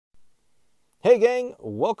Hey gang,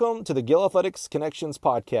 welcome to the Gill Athletics Connections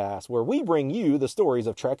podcast, where we bring you the stories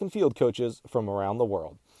of track and field coaches from around the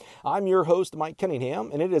world. I'm your host, Mike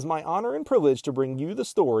Cunningham, and it is my honor and privilege to bring you the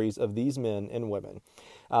stories of these men and women.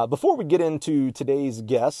 Before we get into today's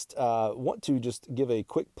guest, I want to just give a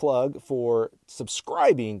quick plug for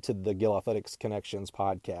subscribing to the Gill Athletics Connections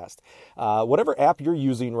podcast. Whatever app you're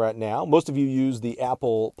using right now, most of you use the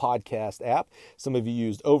Apple Podcast app. Some of you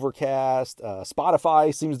used Overcast.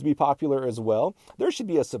 Spotify seems to be popular as well. There should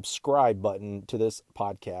be a subscribe button to this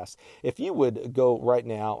podcast. If you would go right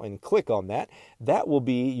now and click on that, that will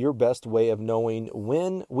be your best way of knowing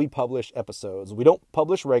when we publish episodes. We don't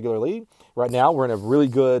publish regularly. Right now, we're in a really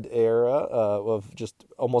good era of just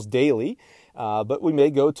almost daily, but we may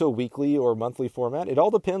go to a weekly or monthly format. It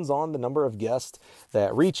all depends on the number of guests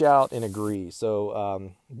that reach out and agree.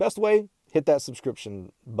 So best way, hit that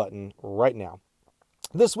subscription button right now.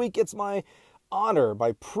 This week, it's my honor,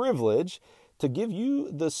 my privilege to give you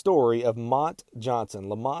the story of Mont Johnson.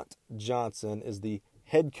 Lamont Johnson is the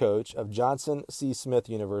head coach of Johnson C. Smith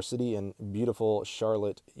University in beautiful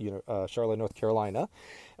Charlotte, North Carolina.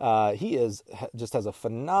 He just has a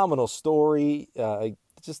phenomenal story,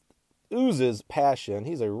 just oozes passion.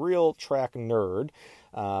 He's a real track nerd,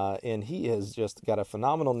 and he has just got a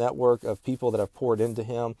phenomenal network of people that have poured into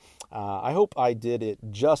him. I hope I did it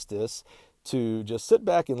justice to just sit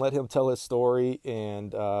back and let him tell his story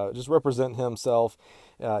and just represent himself,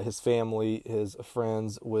 his family, his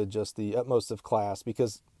friends with just the utmost of class,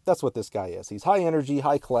 because that's what this guy is. He's high energy,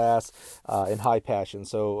 high class, and high passion.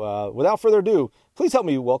 So without further ado, please help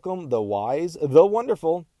me welcome the wise, the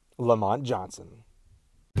wonderful Lamont Johnson.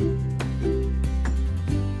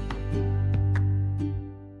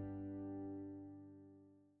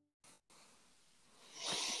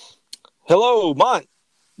 Hello, Mont.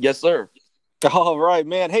 Yes, sir. All right,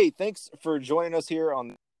 man. Hey, thanks for joining us here on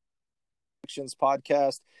the Connections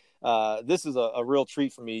podcast. This is a real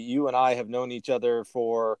treat for me. You and I have known each other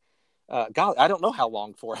for, God, I don't know how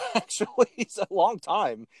long for, actually. It's a long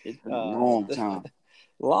time. It's been a long time.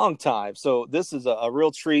 Long time. So this is a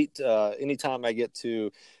real treat. Anytime I get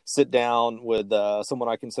to sit down with someone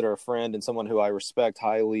I consider a friend and someone who I respect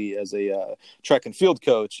highly as a track and field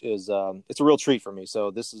coach, it's a real treat for me.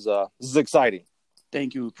 So this is exciting.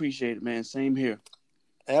 Thank you. Appreciate it, man. Same here.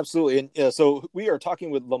 Absolutely. And so we are talking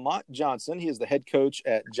with Lamont Johnson. He is the head coach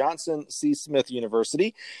at Johnson C. Smith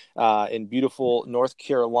University in beautiful North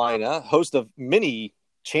Carolina, host of many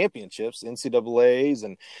championships, NCAAs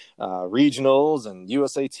and regionals and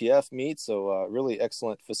USATF meets. So really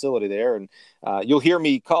excellent facility there. And you'll hear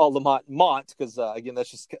me call Lamont Mont because, again,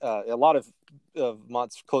 that's just a lot of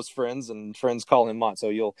Mont's close friends and friends call him Mont. So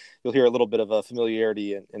you'll hear a little bit of a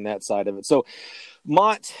familiarity in that side of it. So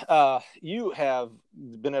Mont, you have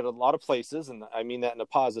been at a lot of places, and I mean that in a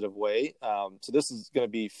positive way. So this is going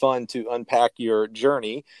to be fun to unpack your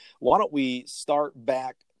journey. Why don't we start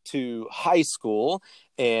back to high school,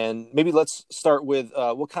 and maybe let's start with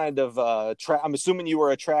what kind of track? I'm assuming you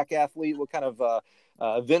were a track athlete. What kind of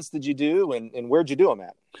events did you do, and where'd you do them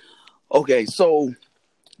at? Okay, so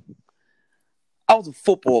I was a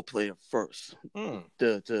football player first.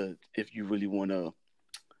 If you really want to.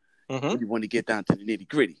 You want to get down to the nitty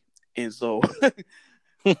gritty. And so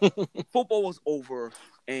football was over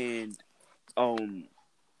and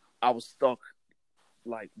I was stuck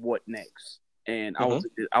like what next? And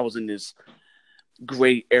I was in this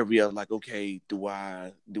gray area like, okay, do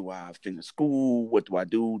I finish school? What do I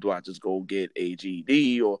do? Do I just go get a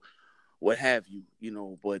GED or what have you,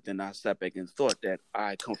 but then I sat back and thought that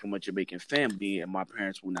I come from a Jamaican family and my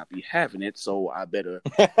parents will not be having it. So I better,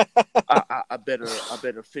 I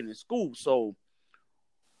better finish school. So,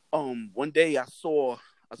 one day I saw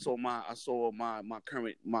my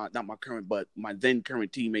then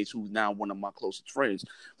current teammates, who's now one of my closest friends,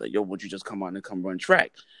 like, yo, would you just come on and come run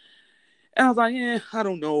track? And I was like, I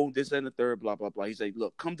don't know, this and the third, blah, blah, blah. He said,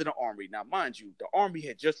 look, come to the Army. Now, mind you, the Army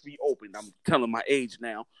had just reopened. I'm telling my age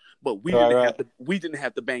now, but we didn't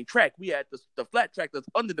have the bank track. We had the flat track that's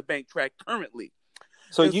under the bank track currently.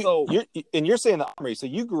 So you're saying the Army. So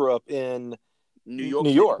you grew up in New York.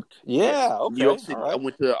 New York. Yeah. Yes. Okay. New York City. Right.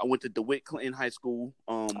 I went to DeWitt Clinton High School.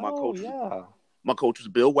 My coach was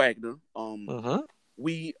Bill Wagner.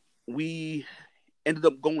 We ended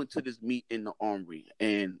up going to this meet in the Armory,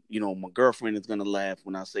 and my girlfriend is gonna laugh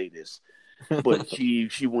when I say this, but she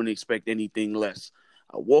wouldn't expect anything less.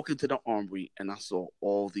 I walk into the Armory and I saw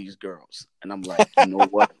all these girls, and I'm like, you know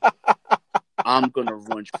what? I'm gonna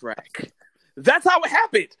run track. That's how it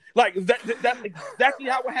happened. Like that's exactly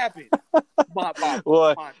how it happened.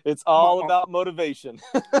 It's all about motivation.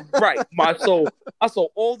 Right. So I saw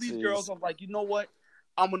all these girls. I'm like, you know what?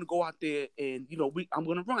 I'm gonna go out there and I'm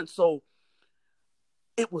gonna run. So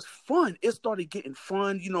it was fun. It started getting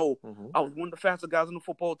fun. I was one of the faster guys on the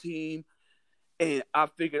football team. And I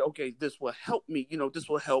figured, okay, this will help me. This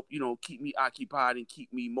will help, keep me occupied and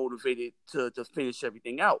keep me motivated to finish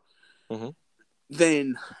everything out. Mm-hmm.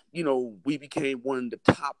 Then, we became one of the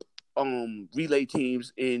top relay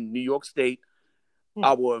teams in New York State.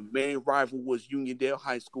 Our main rival was Uniondale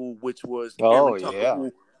High School, which was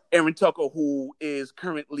Aaron Tucker, who is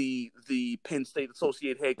currently the Penn State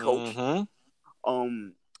Associate head coach. Mm-hmm.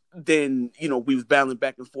 Then, we was battling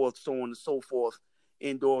back and forth, so on and so forth.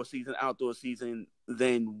 Indoor season, outdoor season.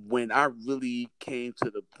 Then when I really came to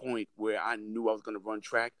the point where I knew I was going to run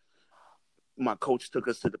track, my coach took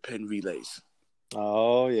us to the Penn Relays.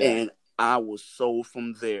 Oh, yeah. And I was sold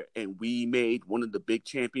from there. And we made one of the big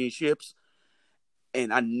championships.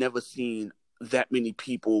 And I never seen that many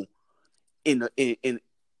people in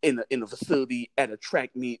a facility at a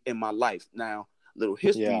track meet in my life. Now, little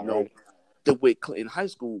history, right. DeWitt Clinton High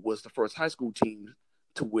School was the first high school team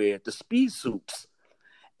to wear the speed suits.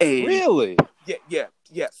 And really?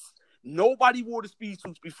 Yes. Nobody wore the speed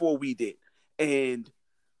suits before we did. And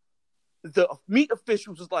the meet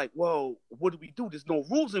officials was like, well, what do we do? There's no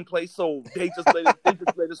rules in place, so they just let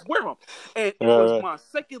us wear them. And it was my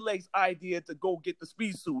second leg's idea to go get the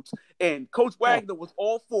speed suits. And Coach Wagner was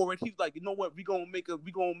all for it. He was like, you know what? We're gonna make a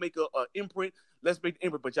imprint. Let's make the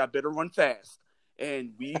imprint, but y'all better run fast.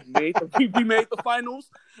 And we made the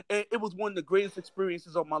finals, and it was one of the greatest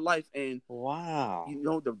experiences of my life. And wow,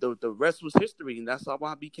 the rest was history, and that's how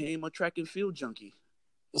I became a track and field junkie.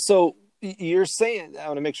 So you're saying, I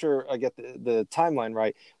want to make sure I get the timeline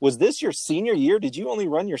right. Was this your senior year? Did you only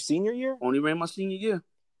run your senior year? Only ran my senior year.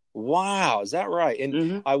 Wow, is that right?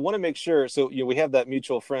 And I want to make sure. So we have that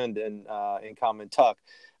mutual friend in common, Tuck.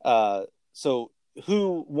 So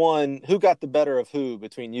who won? Who got the better of who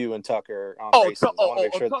between you and Tucker on races? I want to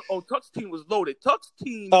make sure. Tuck's team was loaded. Tuck's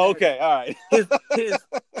team. Oh, okay, all right.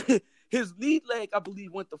 His lead leg, I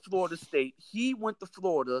believe, went to Florida State. He went to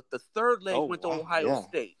Florida. The third leg went to Ohio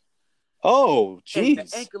State. Oh, geez. And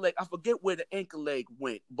the anchor leg, I forget where the anchor leg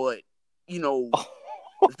went, but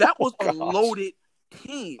that was a loaded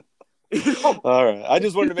team. All right. I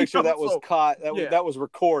just wanted to make sure that was caught. That was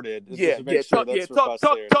recorded. Tuck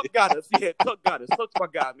got us. Yeah, Tuck got us. Tuck's my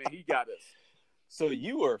guy, man. He got us. So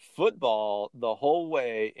you were football the whole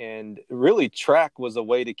way, and really track was a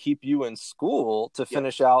way to keep you in school to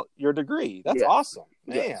finish out your degree. That's awesome,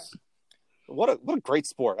 man. Yes. What a great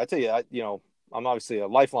sport. I tell you, I'm obviously a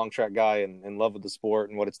lifelong track guy and in love with the sport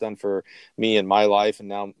and what it's done for me and my life and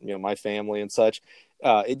now, my family and such.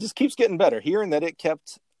 It just keeps getting better. Hearing that it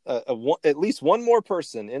kept at least one more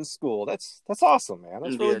person in school, that's awesome, man.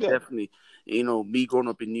 That's really good. Definitely. Me growing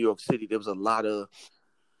up in New York City, there was a lot of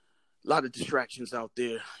distractions out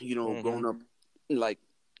there. Growing up, like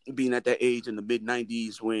being at that age in the mid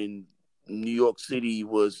 '90s when New York City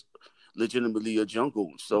was legitimately a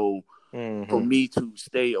jungle. So for me to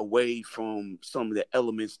stay away from some of the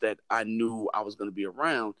elements that I knew I was going to be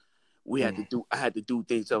around, I had to do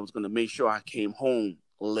things that was going to make sure I came home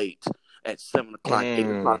late at 7 o'clock, 8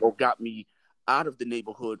 o'clock, or got me out of the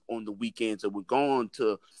neighborhood on the weekends, and we're going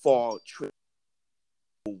to fall trip.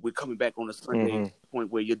 We're coming back on a Sunday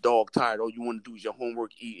point where your dog tired. All you want to do is your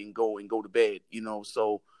homework, eat, and go to bed.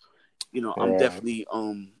 So I'm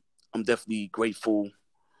definitely grateful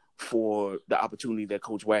for the opportunity that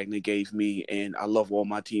Coach Wagner gave me, and I love all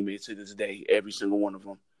my teammates to this day, every single one of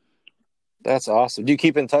them. That's awesome. Do you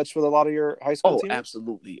keep in touch with a lot of your high school teammates?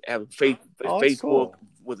 Absolutely. Facebook, cool.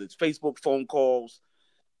 Whether it's Facebook, phone calls.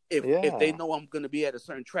 If they know I'm going to be at a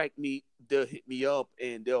certain track meet, they'll hit me up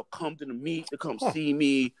and they'll come to the meet to come see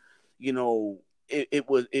me.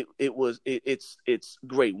 It's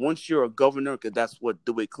great. Once you're a governor, because that's what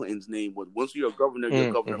DeWitt Clinton's name was. Once you're a governor, you're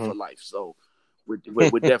a governor for life. So we're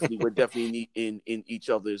definitely in each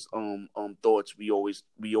other's thoughts. We always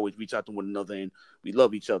reach out to one another, and we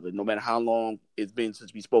love each other. No matter how long it's been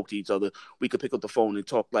since we spoke to each other, we could pick up the phone and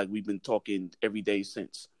talk like we've been talking every day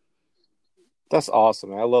since. That's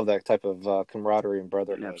awesome. I love that type of camaraderie and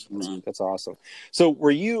brotherhood. Absolutely. That's awesome. So were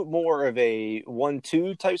you more of a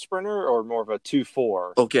 1-2 type sprinter or more of a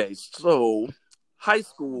 2-4? Okay, so high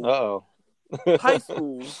school,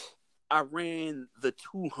 I ran the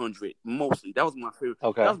 200 mostly. That was my favorite.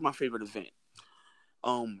 Okay. That was my favorite event.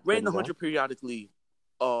 Ran the 100 periodically.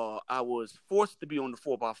 I was forced to be on the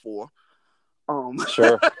 4x4.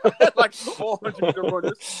 Sure. Like all 100 meter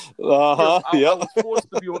runners. I was forced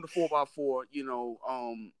to be on the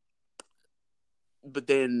 4x4, but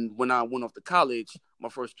then when I went off to college, my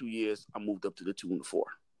first 2 years, I moved up to the 2 and the 4.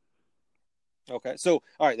 Okay. So,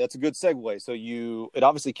 all right, that's a good segue. So it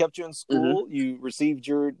obviously kept you in Mm-hmm. school. You received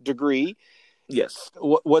your degree. Yes.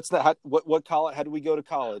 What's that? What college? How do we go to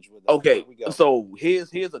college with that? How Okay. do we go? So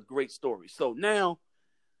here's a great story. So now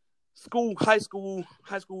high school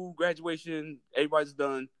graduation, everybody's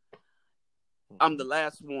done. I'm the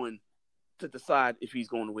last one to decide if he's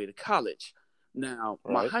going away to college. Now,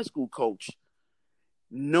 my Right. high school coach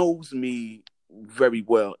knows me very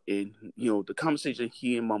well, and the conversation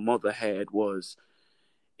he and my mother had was,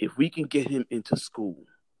 if we can get him into school,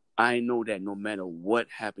 I know that no matter what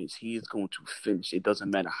happens, he is going to finish. It doesn't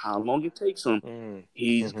matter how long it takes him,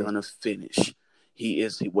 he's Mm-hmm. gonna finish.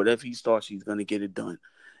 Whatever he starts, he's gonna get it done.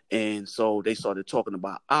 And so they started talking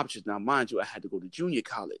about options. Now, mind you, I had to go to junior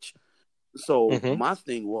college. So Mm-hmm. my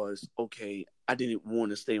thing was, okay, I didn't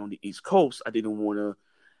want to stay on the East Coast. I didn't want to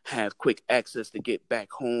have quick access to get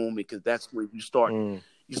back home, because that's when you start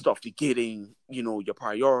forgetting, your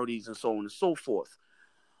priorities and so on and so forth.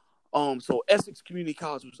 So Essex Community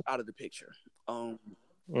College was out of the picture.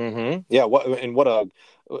 Mm-hmm. Yeah. What a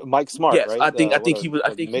Mike Smart, Yes, right? I think he was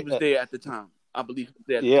there at the time. I believe he was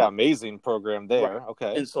there at the Yeah, time. amazing program Right. there.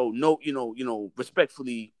 Okay. And so no,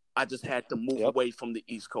 respectfully, I just had to move Yep. away from the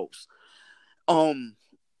East Coast.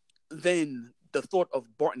 Then the thought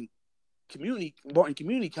of Barton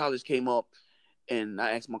Community College came up, and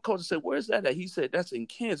I asked my coach, I said, "Where's that at?" He said, "That's in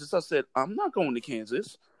Kansas." I said, "I'm not going to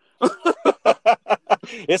Kansas."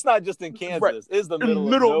 It's not just in Right. Kansas. It's the In the middle of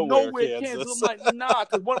middle of nowhere, nowhere, Kansas. I'm Kansas. like, nah,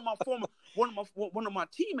 because one of my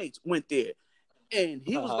teammates went there, and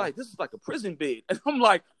he was Uh-huh. like, "This is like a prison bed," and I'm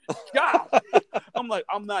like, "God," I'm like,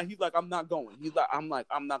 "I'm not." He's like, "I'm not going." I'm not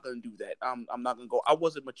gonna do that. I'm not gonna go. I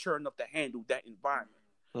wasn't mature enough to handle that environment.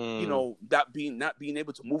 That not being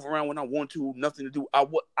able to move around when I want to, nothing to do.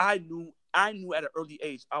 I knew at an early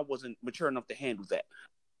age I wasn't mature enough to handle that.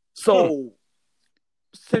 So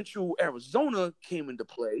Central Arizona came into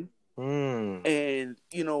play. And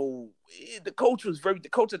the coach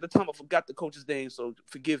at the time, I forgot the coach's name, so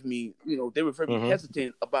forgive me. They were very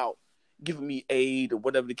hesitant about giving me aid or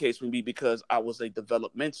whatever the case may be, because I was a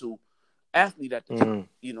developmental athlete at the time.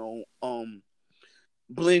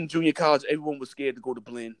 Blinn Junior College, everyone was scared to go to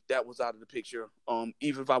Blinn. That was out of the picture.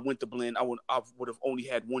 Even if I went to Blinn, I would have only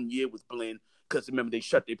had 1 year with Blinn, because remember, they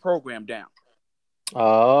shut their program down.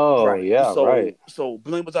 Oh, Right. yeah, right. So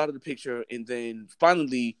Blinn was out of the picture, and then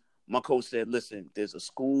finally my coach said, "Listen, there's a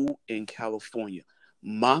school in California."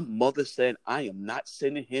 My mother said, "I am not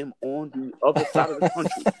sending him on the other side of the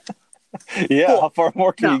country." Yeah, how far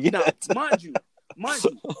more can you Now, get? mind you,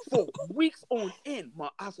 for weeks on end,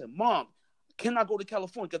 I said, "Mom, can I go to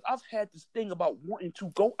California?" Because I've had this thing about wanting to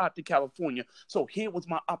go out to California. So here was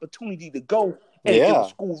my opportunity to go, and it was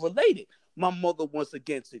school related. My mother was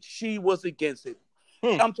against it. She was against it.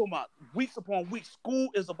 I'm talking about weeks upon weeks. School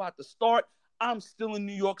is about to start. I'm still in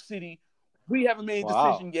New York City. We haven't made a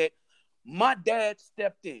decision yet. My dad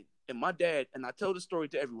stepped in, and I tell the story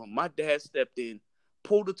to everyone. My dad stepped in,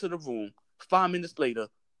 pulled her to the room. 5 minutes later,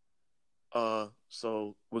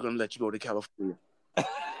 so we're gonna let you go to California.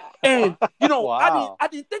 And Wow. I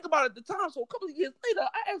didn't think about it at the time. So a couple of years later,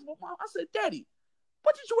 I asked my mom. I said, "Daddy,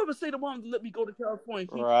 what did you ever say to Mom to let me go to California?"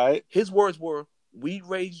 Right. His words were, "We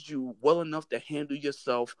raised you well enough to handle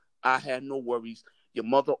yourself. I had no worries. Your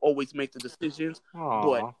mother always makes the decisions,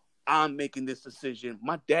 but I'm making this decision."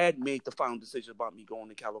 My dad made the final decision about me going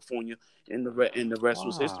to California, and the rest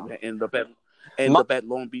was history. And up at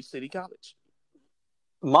Long Beach City College.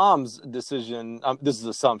 Mom's decision, this is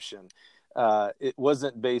assumption, it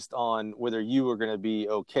wasn't based on whether you were going to be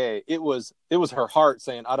okay. It was her heart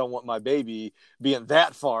saying, "I don't want my baby being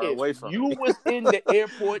that far away from you me." was in the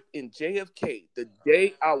airport in JFK the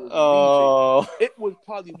day I was leaving, it was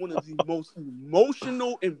probably one of the most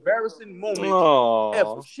emotional, embarrassing moments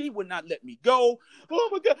ever. She would not let me go. "Oh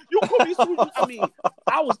my God, you call me soon." I mean,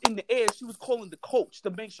 I was in the air. She was calling the coach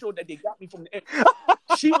to make sure that they got me from the air.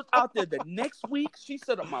 She was out there the next week. She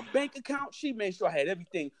set up my bank account. She made sure I had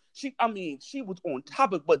everything. She was on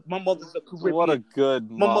top of it. But my mother's a Caribbean. What a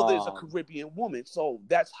good mom. My mother is a Caribbean woman, so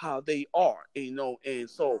that's how they are, and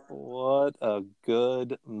so. What a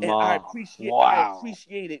good mom. And I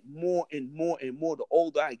appreciate it more and more and more. The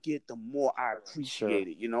older I get, the more I appreciate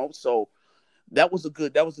it. So that was a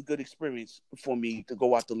good experience for me to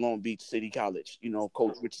go out to Long Beach City College.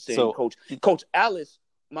 Coach Richardson, Coach Alice.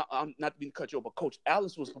 I'm not being cut you off, but Coach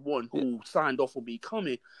Alice was the one who signed off for me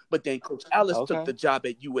coming. But then Coach Alice took the job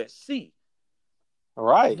at USC.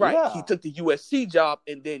 Right. Yeah. He took the USC job,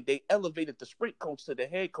 and then they elevated the sprint coach to the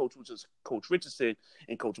head coach, which is Coach Richardson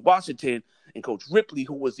and Coach Washington and Coach Ripley,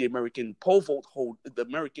 who was the American pole vault holder, the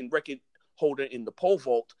American record holder in the pole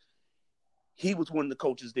vault. he was one of the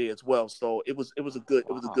coaches there as well. So it was a good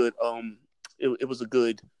it was a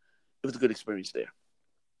good experience there.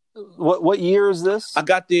 What year is this? I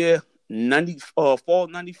got there fall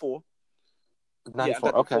 94. 94. Yeah, I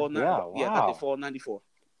got okay. fall, Yeah. Wow. Yeah, I got there fall 94.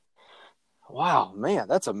 Wow, man,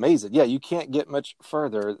 that's amazing. Yeah, you can't get much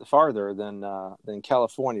farther than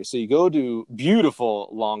California. So you go to beautiful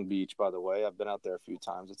Long Beach, by the way. I've been out there a few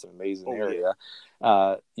times. It's an amazing area.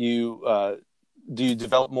 Yeah. Do you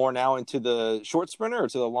develop more now into the short sprinter or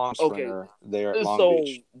to the long sprinter there at Long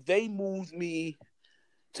Beach? So they moved me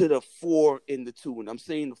to the 4 in the 2, and I'm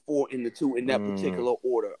saying the 4 in the 2 in that particular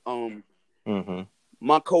order.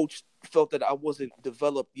 My coach felt that I wasn't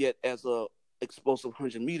developed yet as a explosive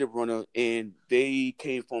 100-meter runner, and they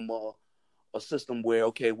came from a system where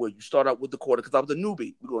you start out with the quarter, because I was a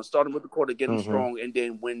newbie. We're going to start him with the quarter, get him strong, and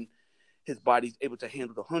then when his body's able to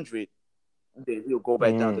handle the 100, then he'll go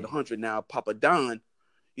back down to the 100. Now, Papa Don,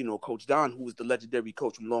 Coach Don, who was the legendary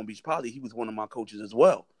coach from Long Beach Poly, he was one of my coaches as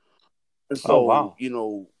well. And so,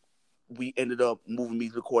 we ended up moving me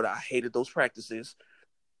to the quarter. I hated those practices.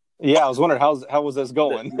 Yeah, I was wondering how was this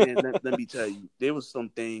going? Let me tell you, there was some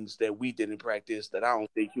things that we did in practice that I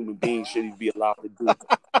don't think human beings should even be allowed to do.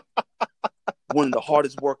 One of the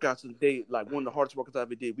hardest workouts of the day, one of the hardest workouts I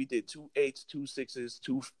ever did, we did 2 8s, 2 6s,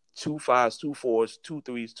 2 5s, 2 4s, 2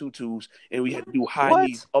 3s, 2 2s, and we had to do high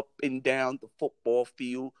knees up and down the football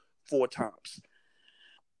field 4 times.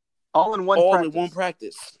 All in one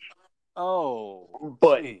practice. Oh,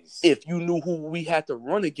 but geez. If you knew who we had to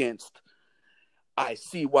run against, I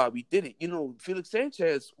see why we did it. Felix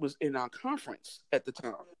Sanchez was in our conference at the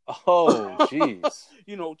time. Oh,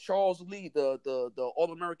 jeez. Charles Lee, the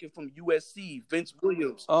All-American from USC, Vince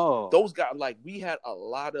Williams. Oh, those guys. We had a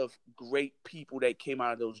lot of great people that came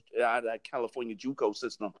out of that California JUCO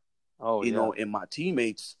system. Oh, and my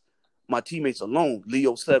teammates alone,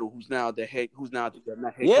 Leo Settle, who's now the head coach.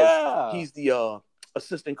 He's the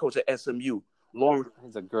assistant coach at SMU.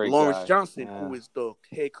 He's a great Lawrence guy. Johnson, who's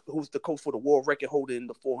the coach for the world record holder in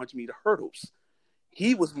the 400-meter hurdles.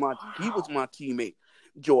 He was my teammate.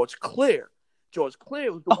 George Clare was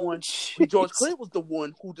the one. George Clare was the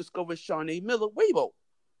one who discovered Shawnee Miller Weibo.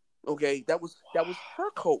 Okay, that was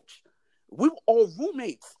her coach. We were all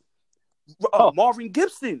roommates. Marvin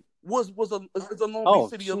Gibson is a Long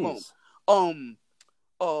Beach City alum.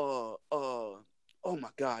 Oh my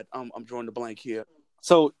God, I'm drawing the blank here.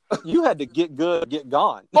 So you had to get good, get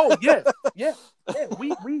gone. Oh yeah. We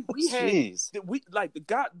had the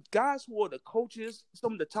guys who were the coaches.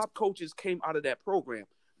 Some of the top coaches came out of that program.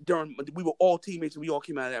 We were all teammates, and we all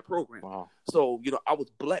came out of that program. Wow. So I was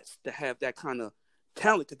blessed to have that kind of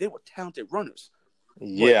talent, because they were talented runners.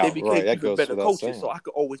 Yeah, they became that goes better coaches. saying. So I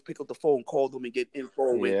could always pick up the phone, call them, and get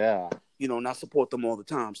info. And I support them all the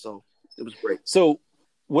time. So it was great. So,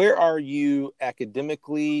 where are you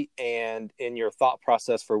academically and in your thought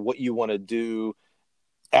process for what you want to do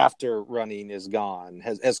after running is gone?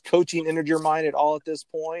 Has coaching entered your mind at all at this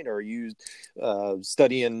point, or are you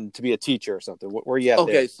studying to be a teacher or something? Where are you at?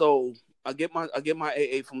 Okay, so I get my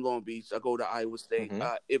AA from Long Beach. I go to Iowa State.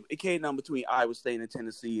 It came down between Iowa State and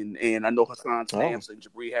Tennessee, and I know Hassan Stamps and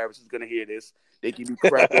Jabri Harris is going to hear this. They give me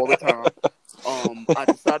crap all the time. I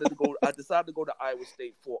decided to go to Iowa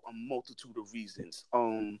State for a multitude of reasons.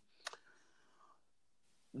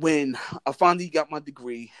 When I finally got my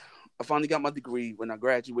degree, when I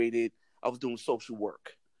graduated, I was doing social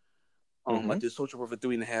work. I did social work for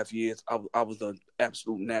 3.5 years. I was an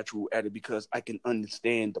absolute natural at it, because I can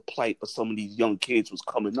understand the plight of some of these young kids was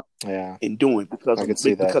coming up and doing,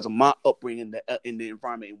 because of my upbringing in the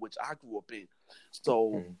environment in which I grew up in.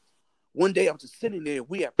 So one day I was just sitting there,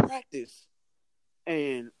 we had practice,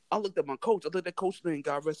 and I looked at my coach. I looked at Coach Lynn,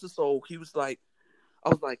 God rest his soul. I was like,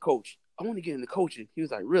 Coach, I want to get into coaching. He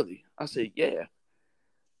was like, really? I said, yeah.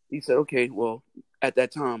 He said, okay, well, at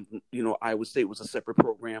that time, Iowa State was a separate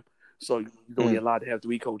program. So you're only allowed to have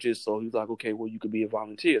 3 coaches. So he was like, okay, well, you could be a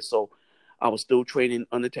volunteer. So I was still training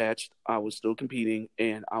unattached. I was still competing,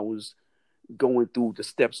 and I was going through the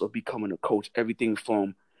steps of becoming a coach. Everything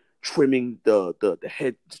from trimming the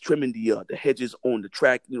hedges on the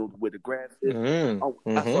track, where the grass is.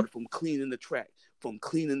 I started from cleaning the track, from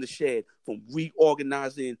cleaning the shed, from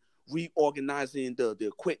reorganizing the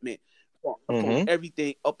equipment, from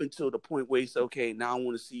everything up until the point where he said, okay, now I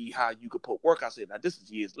want to see how you could put work. I said, now this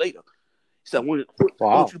is years later. He said, I want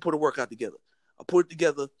you to put a workout together. I put it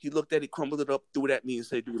together. He looked at it, crumbled it up, threw it at me, and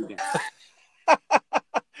said, do it again.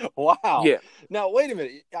 Wow. Yeah. Now, wait a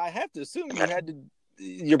minute. I have to assume you had to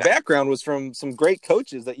your background was from some great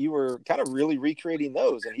coaches that you were kind of really recreating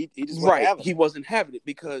those, and he just wasn't having He wasn't having it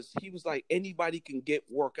because he was like, anybody can get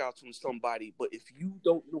workouts from somebody, but if you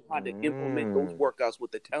don't know how to implement those workouts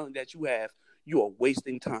with the talent that you have, you are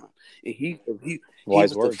wasting time. And he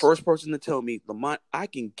was the first person to tell me, Lamont, I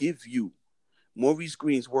can give you Maurice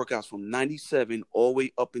Green's workouts from 97 all the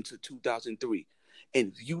way up into 2003.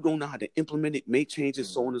 And if you don't know how to implement it, make changes,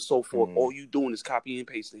 so on and so forth, all you doing is copying and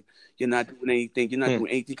pasting. You're not doing anything. You're not doing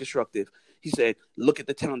anything constructive. He said, look at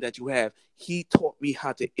the talent that you have. He taught me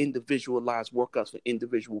how to individualize workouts for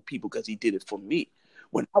individual people because he did it for me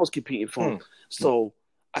when I was competing for him. So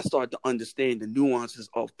I started to understand the nuances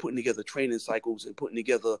of putting together training cycles and putting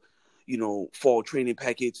together, fall training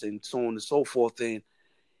packets and so on and so forth. And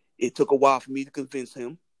it took a while for me to convince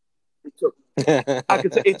him.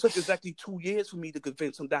 It took exactly 2 years for me to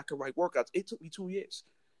convince him that I could write workouts. It took me 2 years,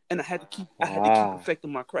 and I had to keep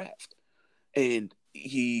perfecting my craft. And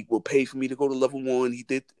he will pay for me to go to level 1. He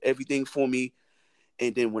did everything for me,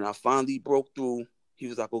 and then when I finally broke through, he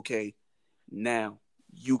was like, "Okay, now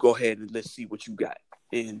you go ahead and let's see what you got,"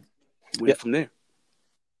 and went from there.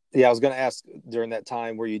 Yeah, I was going to ask, during that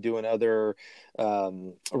time, were you doing other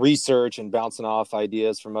research and bouncing off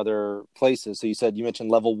ideas from other places? So you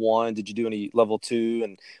mentioned level 1. Did you do any level 2?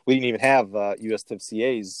 And we didn't even have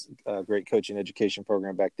USFCA's great coaching education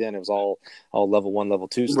program back then. It was all level 1, level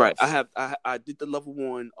 2 stuff. Right. I did the level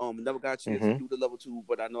 1. Never got a chance to do the level 2,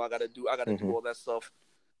 but I know I got to do all that stuff.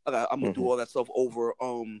 I'm gonna do all that stuff over.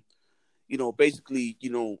 Basically,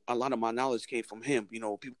 a lot of my knowledge came from him.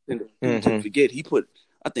 People tend to forget he put,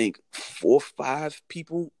 I think, 4 or 5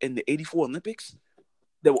 people in the '84 Olympics.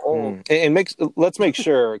 They were all. Let's make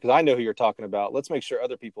sure, because I know who you're talking about. Let's make sure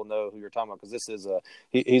other people know who you're talking about, because this is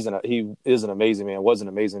he is an amazing man. Was an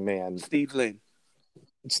amazing man. Steve Lynn,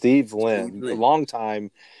 a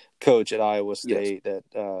longtime coach at Iowa State. Yes.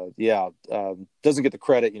 That doesn't get the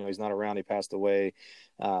credit. He's not around. He passed away,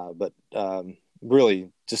 but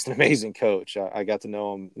really just an amazing coach. I got to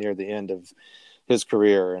know him near the end of his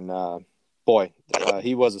career, and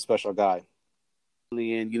he was a special guy.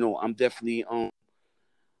 And I'm definitely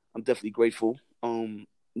grateful.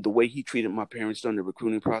 The way he treated my parents during the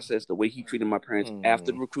recruiting process, the way he treated my parents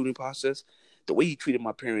after the recruiting process, the way he treated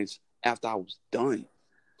my parents after I was done.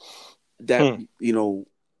 That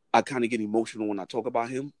I kind of get emotional when I talk about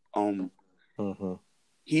him.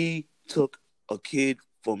 He took a kid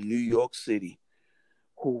from New York City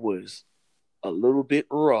who was a little bit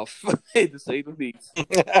rough, to say the least,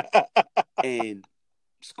 and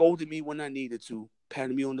scolded me when I needed to,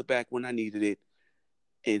 patted me on the back when I needed it,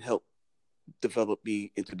 and helped develop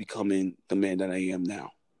me into becoming the man that I am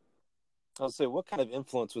now. I'll say, what kind of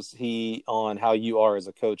influence was he on how you are as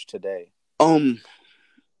a coach today?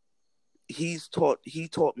 He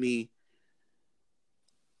taught me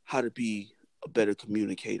how to be a better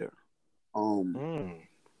communicator.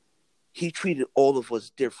 He treated all of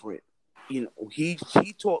us different. He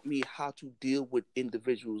taught me how to deal with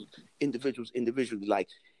individuals individually. Like,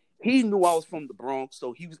 he knew I was from the Bronx,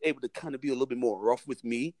 so he was able to kind of be a little bit more rough with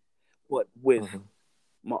me. But with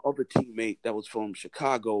my other teammate that was from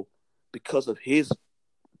Chicago, because of his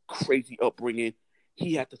crazy upbringing,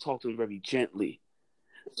 he had to talk to him very gently.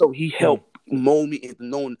 So he helped mold me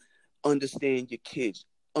into understand your kids,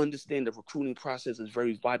 understand the recruiting process is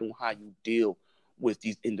very vital, how you deal with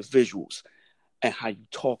these individuals and how you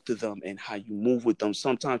talk to them and how you move with them.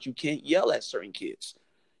 Sometimes you can't yell at certain kids.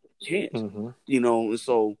 You can't, and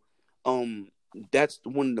so that's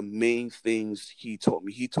one of the main things he taught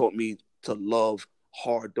me. He taught me to love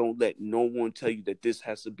hard. Don't let no one tell you that this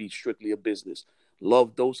has to be strictly a business.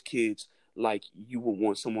 Love those kids like you would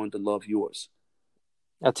want someone to love yours.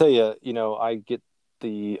 I'll tell you, I get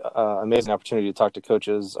the amazing opportunity to talk to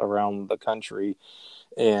coaches around the country,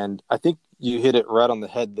 and I think you hit it right on the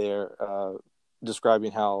head there,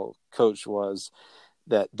 describing how Coach was,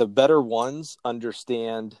 that the better ones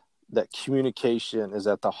understand that communication is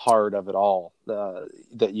at the heart of it all,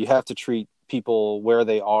 that you have to treat people where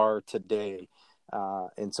they are today.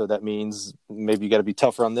 And so that means maybe you got to be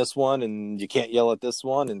tougher on this one, and you can't yell at this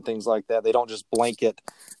one, and things like that. They don't just blanket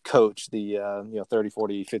coach the 30,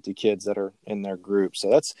 40, 50 kids that are in their group. So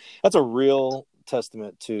that's a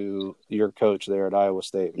testament to your coach there at Iowa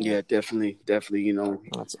State. Man. Yeah, definitely.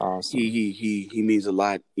 That's awesome. He means a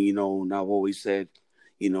lot. And I've always said,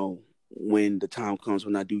 when the time comes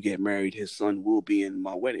when I do get married, his son will be in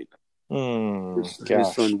my wedding.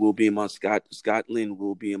 His son will be in my Scott Lynn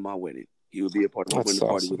will be in my wedding. He will be a part of my wedding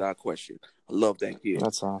party without question. I love that kid.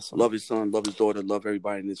 That's awesome. Love his son, love his daughter, love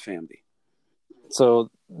everybody in his family. So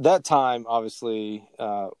that time obviously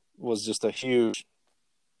was just a huge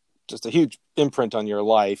just a huge imprint on your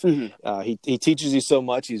life. Mm-hmm. He teaches you so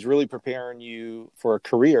much. He's really preparing you for a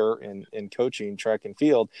career in coaching track and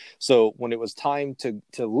field. So when it was time to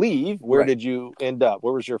leave, where did you end up?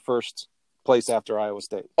 Where was your first place after Iowa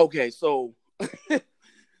State? Okay, so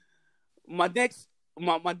my next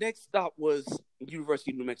stop was University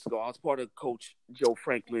of New Mexico. I was part of Coach Joe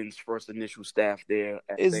Franklin's first initial staff there.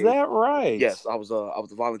 Is that right? Yes, I was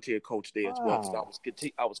a volunteer coach there as well. So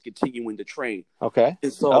I was continuing to train. Okay.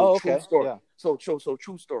 And so true story. Yeah. So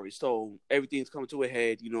true story. So everything's coming to a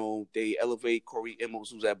head. You know, they elevate Corey Emmons,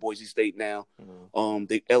 who's at Boise State now. Mm-hmm.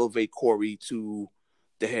 They elevate Corey to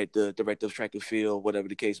the director of track and field, whatever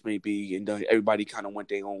the case may be, and everybody kind of went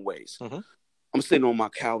their own ways. Mm-hmm. I'm sitting on my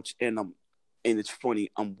couch and it's funny.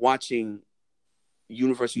 I'm watching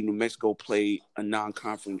University of New Mexico play a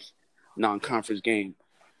non-conference game,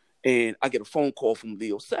 and I get a phone call from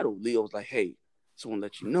Leo Settle. Leo's like, "Hey, just want to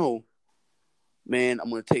let you know, man, I'm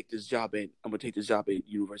gonna take this job at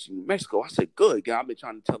University of New Mexico." I said, "Good, guy." I've been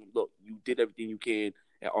trying to tell him, "Look, you did everything you can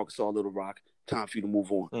at Arkansas Little Rock. Time for you to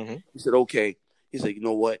move on." Mm-hmm. He said, "Okay." He said, "You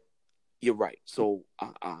know what? You're right." So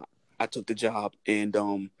I took the job, and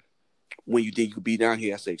when you think you could be down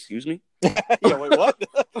here, I said, "Excuse me." Yeah, wait, what?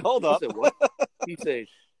 Hold up. I said, what?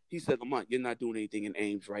 He said, Lamont, you're not doing anything in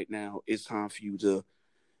Ames right now. It's time for you to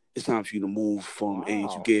move from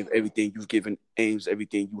Ames. You've given Ames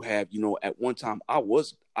everything you have. You know, at one time I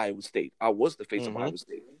was Iowa State. I was the face of Iowa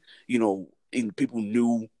State. You know, and people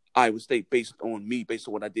knew Iowa State based on me, based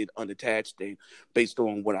on what I did unattached, and based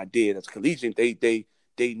on what I did as collegiate. They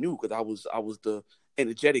knew, because I was the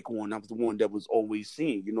energetic one. I was the one that was always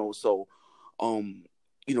seen, you know. So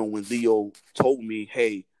you know, when Leo told me,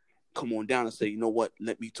 "Hey, come on down," I said, "You know what?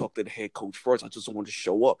 Let me talk to the head coach first. I just wanted to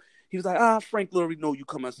show up." He was like, "Frank already know you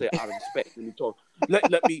come." I said, "Out of respect, let me talk.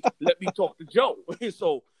 Let me talk to Joe."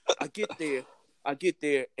 So I get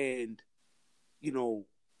there, and you know,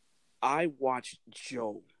 I watched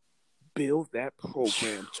Joe build that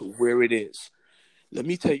program to where it is. Let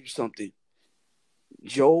me tell you something.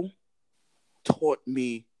 Joe taught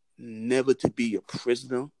me never to be a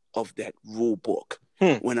prisoner of that rule book.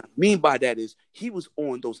 What I mean by that is he was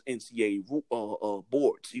on those NCAA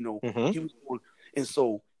boards, you know. He was on, and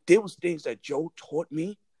so there was things that Joe taught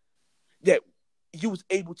me that you was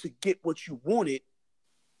able to get what you wanted,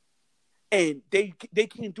 and they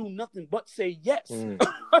can't do nothing but say yes.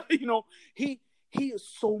 You know, he is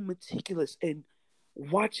so meticulous, and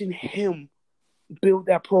watching him build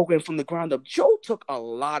that program from the ground up. Joe took a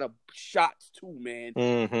lot of shots too, man.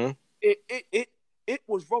 Mm-hmm. It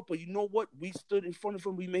was rough, but you know what? We stood in front of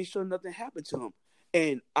him. We made sure nothing happened to him.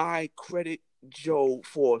 And I credit Joe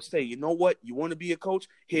for saying, "You know what? You want to be a coach?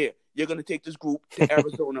 Here, you're going to take this group to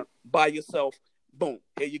Arizona by yourself. Boom.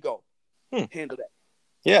 Here you go. Handle that."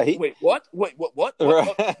 Yeah. Wait, what? What?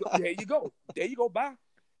 There you go. Bye.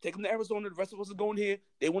 Take them to Arizona. The rest of us are going here.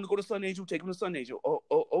 They want to go to Sun Angel. Take them to Sun Angel.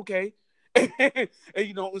 Oh, okay. And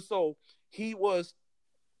you know, and so he was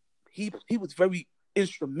very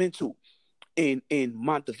instrumental in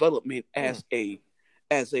my development as a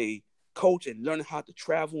coach, and learning how to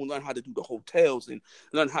travel and learn how to do the hotels and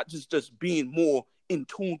learn how just being more in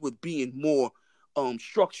tune with being more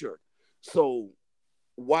structured. So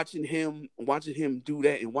watching him do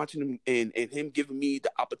that, and watching him and him giving me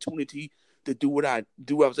the opportunity to do what I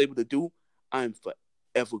was able to do, I'm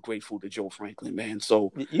forever grateful to Joe Franklin, man.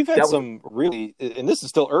 So you've had some really, and this is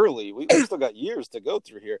still early. We've still got years to go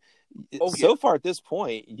through here. So far at this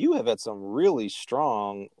point, you have had some really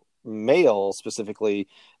strong male, specifically,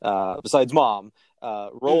 besides mom,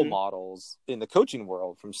 role models in the coaching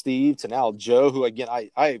world, from Steve to now Joe, who, again,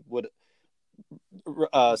 I would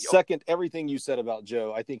second everything you said about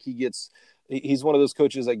Joe. I think he's one of those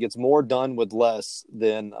coaches that gets more done with less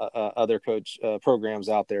than other coach programs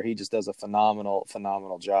out there. He just does a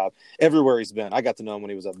phenomenal job everywhere he's been. I got to know him when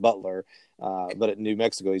he was at Butler, but at New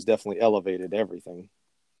Mexico, he's definitely elevated everything.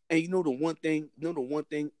 And you know the one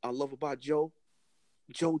thing I love about Joe?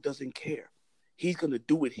 Joe doesn't care. He's going to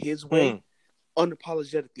do it his way,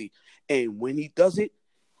 unapologetically. And when he does it,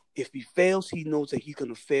 if he fails, he knows that he's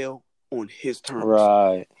going to fail on his terms.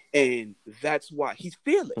 Right. And that's why he's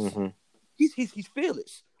fearless. Mm-hmm. He's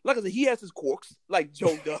fearless. Like I said, he has his quirks, like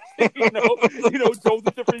Joe does. you know,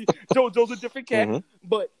 Joe's a different cat. Mm-hmm.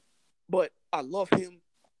 But I love him.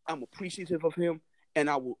 I'm appreciative of him, and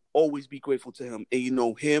I will always be grateful to him. And you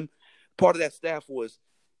know, part of that staff was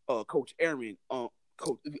Coach Aaron.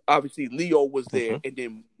 Coach, obviously Leo was there, and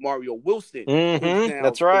then Mario Wilson, who's now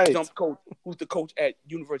that's right, jump coach, who's the coach at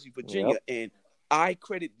University of Virginia, and I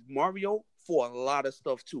credit Mario for a lot of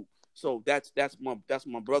stuff too. So that's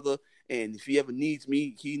my brother, And if he ever needs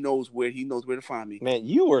me, he knows where to find me. Man,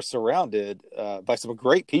 you were surrounded by some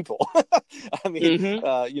great people. I mean,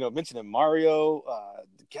 mentioning Mario,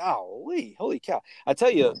 golly, holy cow. I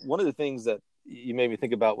tell you, one of the things that you made me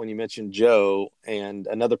think about when you mentioned Joe and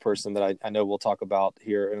another person that I know we'll talk about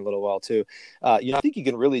here in a little while too. I think you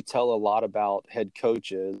can really tell a lot about head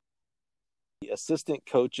coaches, assistant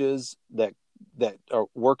coaches that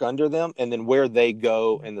work under them, and then where they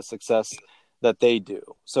go and the success that they do.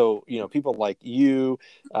 So, people like you,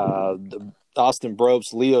 Austin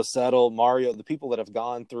Bropes, Leo Settle, Mario, the people that have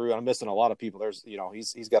gone through, I'm missing a lot of people. There's,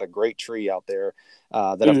 he's got a great tree out there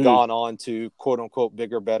that have gone on to quote unquote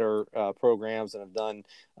bigger, better programs and have done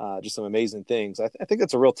just some amazing things. I think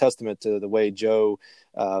that's a real testament to the way Joe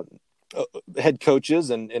head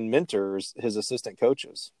coaches and mentors his assistant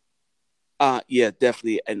coaches. Yeah,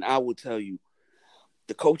 definitely. And I will tell you,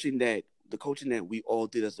 the coaching that we all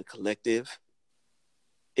did as a collective,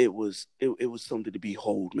 it was something to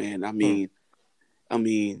behold, man. I mean,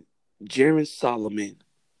 Jaron Solomon,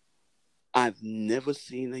 I've never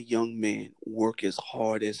seen a young man work as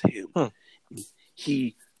hard as him.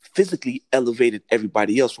 He physically elevated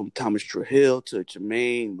everybody else, from Thomas Trahill to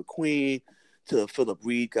Jermaine McQueen to Philip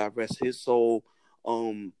Reed, God rest his soul.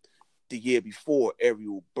 The year before,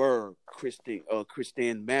 Ariel Burr,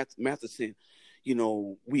 Christine Matheson.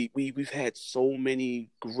 We've had so many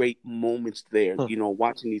great moments there,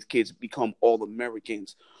 watching these kids become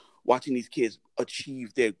All-Americans, watching these kids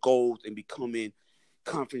achieve their goals and becoming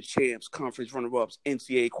conference champs, conference runner-ups,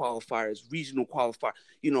 NCAA qualifiers, regional qualifiers,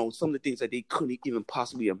 some of the things that they couldn't even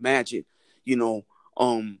possibly imagine. The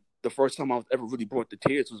first time I was ever really brought to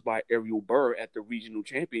tears was by Ariel Burr at the regional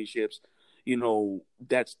championships. I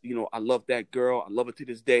love that girl. I love her to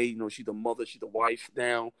this day. She's the mother, she's the wife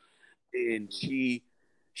now. And she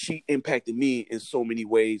impacted me in so many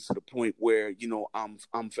ways, to the point where,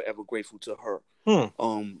 I'm forever grateful to her.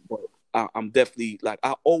 But I'm definitely,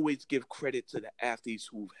 I always give credit to the athletes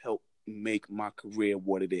who've helped make my career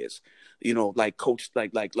what it is. Like coach,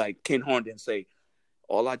 like Ken Herndon say,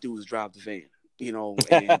 all I do is drive the van.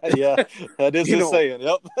 And, yeah, that is his saying.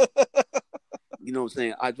 Yep. You know what I'm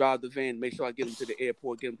saying? I drive the van, make sure I get them to the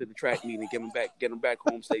airport, get them to the track meet, and get them back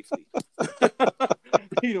home safely.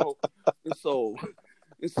 And so,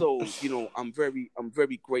 I'm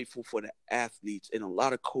very grateful for the athletes, and a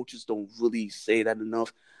lot of coaches don't really say that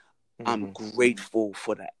enough. I'm grateful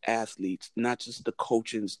for the athletes, not just the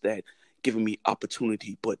coaches that giving me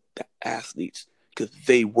opportunity, but the athletes, because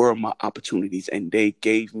they were my opportunities and they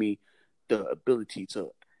gave me the ability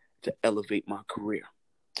to elevate my career.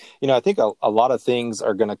 I think a lot of things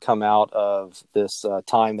are going to come out of this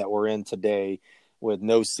time that we're in today, with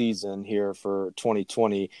no season here for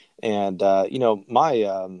 2020. And, I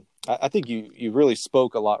think you really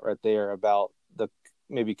spoke a lot right there about the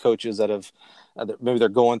maybe coaches that have, maybe they're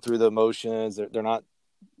going through the emotions.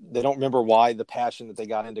 They don't remember why, the passion that they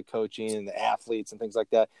got into coaching, and the athletes and things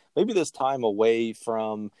like that. Maybe this time away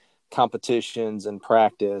from competitions and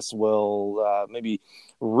practice will maybe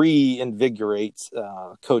reinvigorate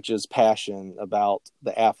coaches' passion about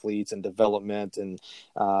the athletes and development, and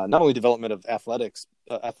not only development of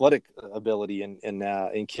athletic ability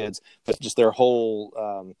in kids, but just their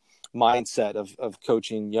whole mindset of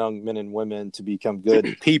coaching young men and women to become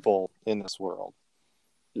good people in this world.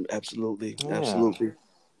 Absolutely. Yeah. Absolutely.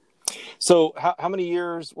 So how many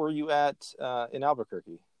years were you at in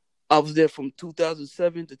Albuquerque? I was there from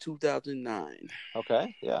 2007 to 2009.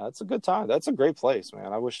 Okay. Yeah, that's a good time. That's a great place,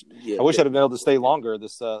 man. I wish I'd have been able to stay longer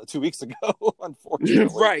this 2 weeks ago,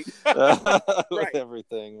 unfortunately. Right. With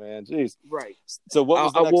everything, man. Jeez. Right. So what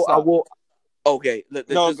was the next stop? Okay. Go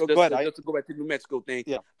ahead. Just to go back to the New Mexico thing.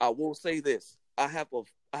 Yeah. I will say this. I have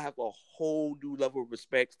a whole new level of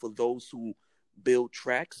respect for those who build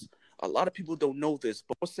tracks. A lot of people don't know this,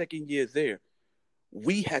 but our second year there,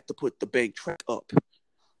 we had to put the bank track up.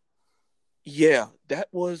 Yeah, that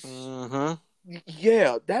was.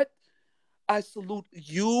 Yeah, that. I salute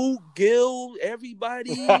you, Gil,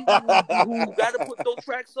 everybody who got to put those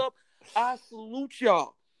tracks up. I salute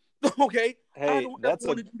y'all. Okay, hey, I don't ever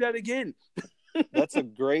want to do that again. That's a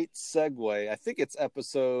great segue. I think it's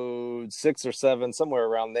episode 6 or 7, somewhere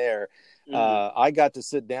around there. I got to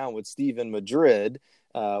sit down with Stephen Madrid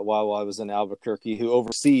while I was in Albuquerque, who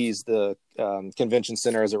oversees the convention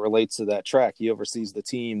center as it relates to that track. He oversees the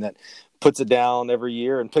team that puts it down every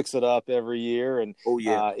year and picks it up every year. And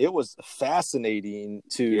it was fascinating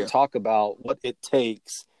to talk about what it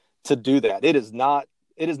takes to do that. It is not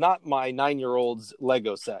my 9-year-old's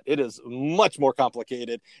Lego set. It is much more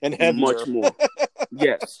complicated and heavier. Much more.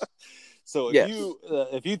 Yes. So Yes.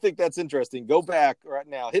 if you think that's interesting, go back right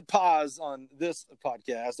now, hit pause on this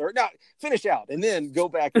podcast, or not, finish out, and then go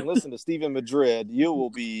back and listen to Stephen Madrid. You will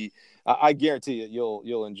be, I guarantee it,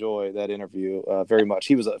 you'll enjoy that interview very much.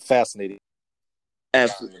 He was a fascinating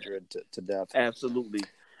Absolutely. Madrid to death. Absolutely.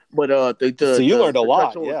 But so you learned a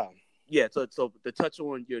lot, yeah. Yeah. So to touch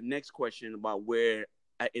on your next question about where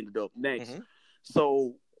I ended up next.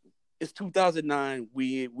 So it's 2009.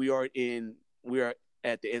 We are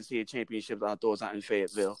at the NCAA Championships outdoors out in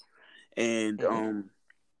Fayetteville, and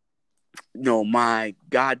my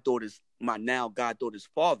now goddaughter's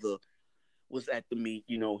father was at the meet.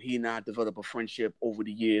 He and I developed a friendship over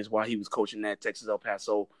the years while he was coaching at Texas El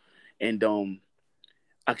Paso, and when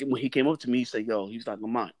he came up to me, he said, "Yo," he was like,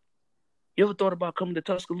 "Lamont, you ever thought about coming to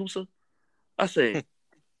Tuscaloosa?" I said,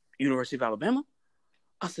 "University of Alabama?"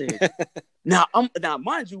 I said, now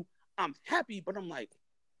mind you, I'm happy, but I'm like,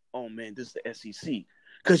 oh man, this is the SEC.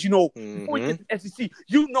 Because before you get to the SEC,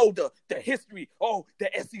 the history. Oh,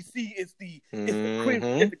 the SEC is the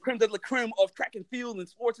creme de la creme of track and field and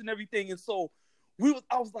sports and everything. And so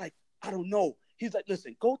I was like, I don't know. He's like,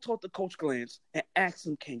 listen, go talk to Coach Glantz and ask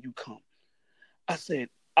him, can you come? I said,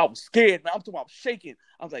 I was scared, man. I was shaking.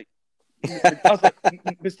 I was like,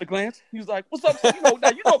 Mr. Glantz. He was like, "What's up?"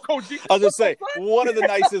 Coach G. I was just say one of the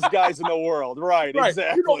nicest guys in the world, right?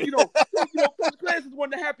 Exactly. Coach Glantz is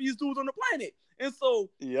one of the happiest dudes on the planet, and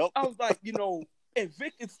so I was like, and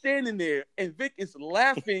Vic is standing there, and Vic is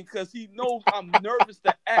laughing because he knows I'm nervous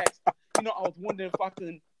to ask. I was wondering if I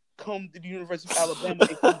can come to the University of Alabama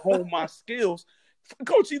and come hone my skills.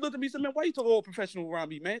 Coach, he looked at me and said, "Man, why you talking all professional around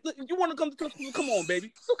me, man? Look, you want to come to Tuscaloosa? Come on,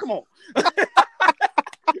 baby. So come on."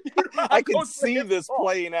 I can see this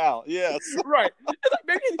playing out. Yes. Right. Like,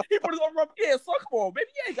 maybe he put his arm up. Yeah, so come on, baby.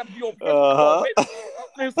 You ain't got to be on baby.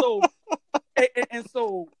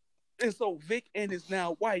 And so Vic and his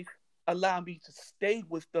now wife allowed me to stay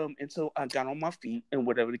with them until I got on my feet and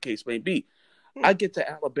whatever the case may be. I get to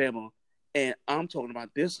Alabama, and I'm talking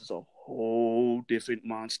about this is a whole different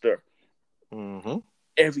monster.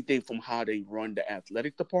 Everything from how they run the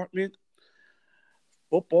athletic department.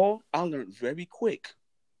 Football, I learned very quick.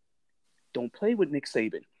 Don't play with Nick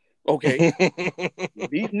Saban, okay?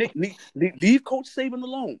 leave Coach Saban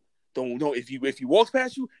alone. Don't if he walks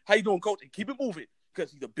past you, how you doing, Coach? And keep it moving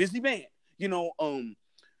because he's a busy man.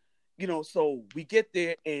 So we get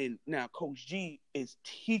there, and now Coach G is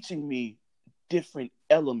teaching me different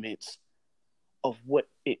elements of what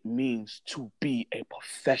it means to be a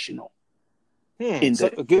professional.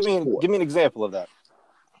 Give me an example of that.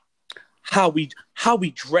 How we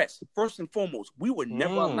dress. First and foremost, we were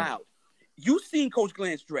never allowed. You seen Coach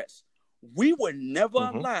Glantz dress. We were never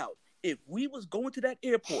allowed. If we was going to that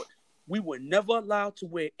airport, we were never allowed to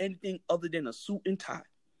wear anything other than a suit and tie.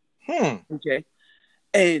 Okay?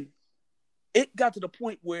 And it got to the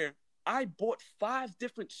point where I bought 5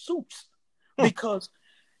 different suits because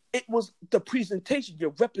it was the presentation.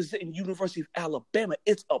 You're representing University of Alabama.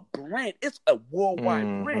 It's a brand. It's a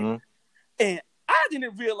worldwide brand. And I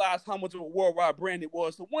didn't realize how much of a worldwide brand it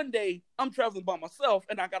was. So one day, I'm traveling by myself,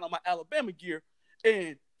 and I got on my Alabama gear,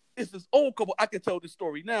 and it's this old couple. I can tell this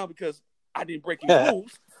story now because I didn't break any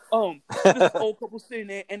rules. This old couple sitting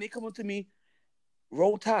there, and they come up to me,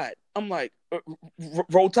 "Roll Tide." I'm like,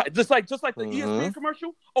 "Roll Tide," just like the ESPN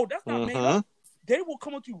commercial. Oh, that's not made up. They will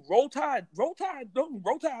come up to you, "Roll Tide, Roll Tide,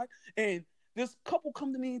 Roll Tide," and this couple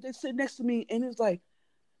come to me. They sit next to me, and it's like,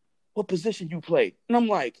 "What position you play?" And I'm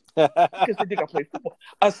like, because they think I play football.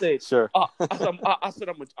 I said, "Sure." I said,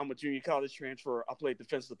 I'm a junior college transfer. I played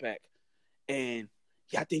defensive back. And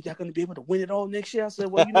I think y'all gonna be able to win it all next year. I said,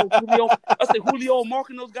 well, Julio, Mark,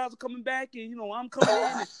 and those guys are coming back, and I'm coming in,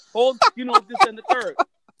 and all, this and the third.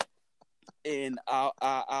 And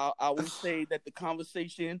I will say that the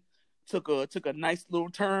conversation took a nice little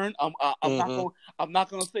turn. I'm not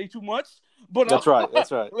gonna say too much. But that's right.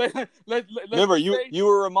 Remember, you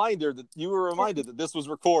were reminded that this was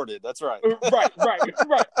recorded. That's right. Right.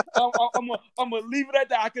 I'm gonna leave it at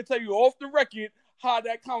that. I can tell you off the record how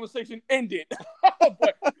that conversation ended.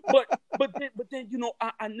 but then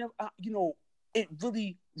I never it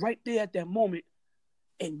really right there at that moment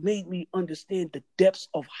it made me understand the depths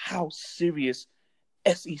of how serious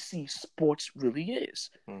SEC sports really is.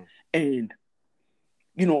 And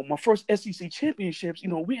my first SEC championships,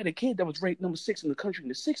 we had a kid that was ranked number 6 in the country in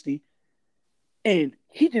the 60, and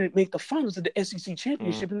he didn't make the finals of the SEC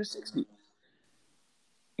championship in the 60.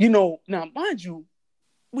 Now, mind you,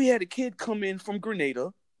 we had a kid come in from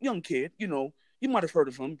Grenada, young kid, you might have heard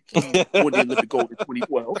of him. He won the Olympic gold in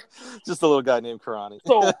 2012. Just a little guy named Karani.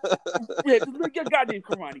 So, yeah, a guy named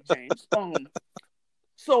Karani James.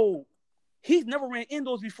 So He's never ran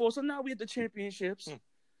indoors before, so now we at the championships.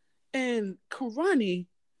 And Karani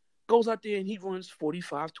goes out there and he runs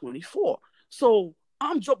 45-24. So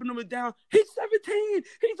I'm jumping him down. He's 17.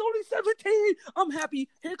 He's only 17. I'm happy.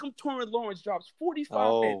 Here comes Torrin Lawrence, drops 45.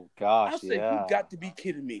 Oh, gosh, I said, yeah. You got to be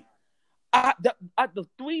kidding me. The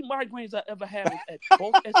 3 migraines I ever had was at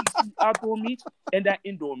both SEC outdoor meets and that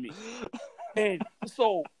indoor meet. And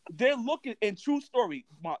so they're looking, and true story,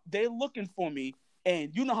 they're looking for me.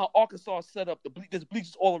 And you know how Arkansas set up there's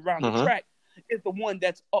bleachers all around the track. It's the one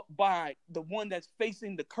that's up by the one that's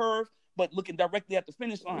facing the curve, but looking directly at the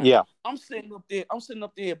finish line. Yeah. I'm sitting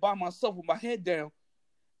up there by myself with my head down,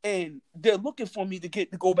 and they're looking for me to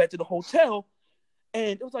go back to the hotel.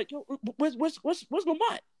 And it was like, yo, where's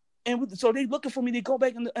Lamont? And so they looking for me to go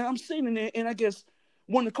back, and I'm sitting in there, and I guess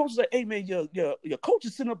one of the coaches like, hey man, your coach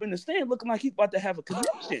is sitting up in the stand looking like he's about to have a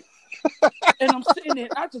connection. And I'm sitting there,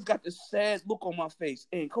 and I just got this sad look on my face.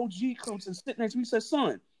 And Coach G comes and sits next to me and says,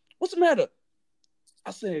 son, what's the matter?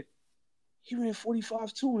 I said, he ran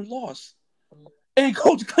 45-2 and lost. And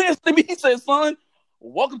Coach glanced at me, he said, son,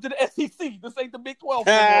 welcome to the SEC. This ain't the Big 12.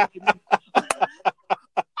 And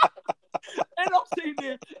I'm sitting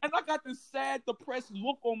there, and I got this sad, depressed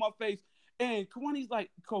look on my face. And Kawani's like,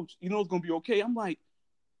 Coach, you know it's going to be okay. I'm like,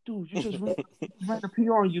 dude, you just ran the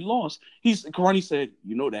PR and you lost. Kawani said,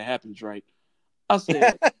 you know that happens, right? I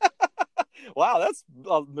said, wow, that's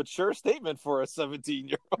a mature statement for a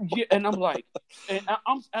 17-year-old. Yeah, and I'm like, and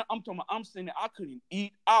I'm talking about, I'm saying that I couldn't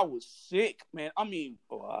eat. I was sick, man. I mean,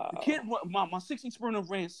 wow. The kid, my 60 sprinter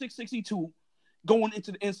ran 6:62 going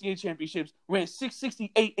into the NCAA championships, ran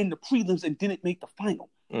 6:68 in the prelims and didn't make the final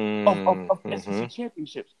of SEC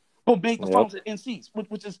championships, but made the finals at NCs,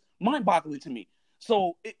 which is mind-boggling to me.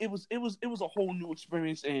 So it was a whole new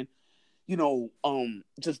experience, and you know,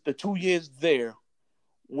 just the 2 years there,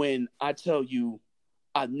 when I tell you,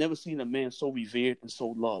 I've never seen a man so revered and so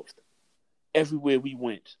loved. Everywhere we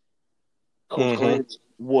went, Coach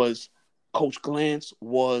Glantz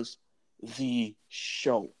was the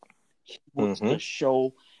show. He was the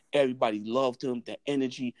show. Everybody loved him. The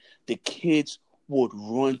energy. The kids would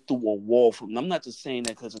run through a wall from him. I'm not just saying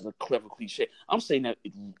that because it's a clever cliche. I'm saying that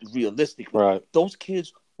realistically. Right. Those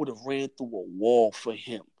kids would have ran through a wall for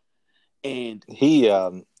him. And he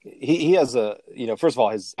has a, you know, first of all,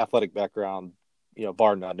 his athletic background, you know,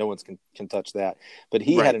 bar none, no one can touch that. But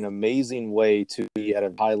he had an amazing way to be at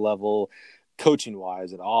a high level, coaching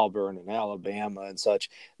wise, at Auburn and Alabama and such.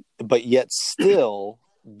 But yet still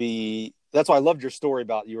be. That's why I loved your story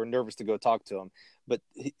about you were nervous to go talk to him. But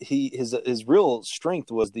his real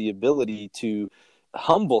strength was the ability to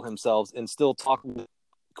humble himself and still talk with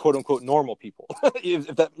quote unquote normal people. if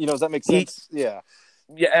that, you know, does that make sense? Yeah.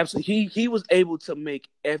 Yeah, absolutely. He was able to make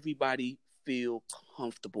everybody feel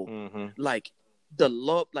comfortable. Like the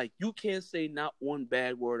love, like you can't say not one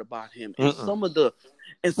bad word about him. And some of the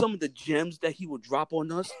gems that he would drop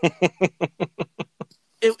on us,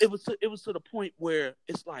 it was to the point where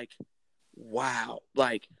it's like, wow,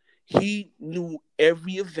 like he knew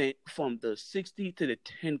every event from the 60 to the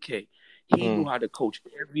 10K. He knew how to coach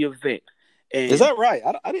every event. And is that right?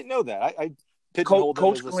 I didn't know that. I pigeonholed him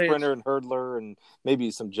as a Glantz, sprinter and hurdler and maybe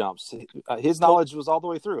some jumps. His knowledge was all the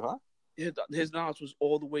way through, huh? His knowledge was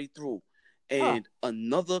all the way through. And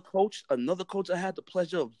another coach I had the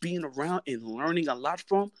pleasure of being around and learning a lot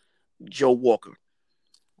from, Joe Walker.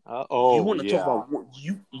 You want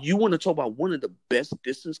to talk about one of the best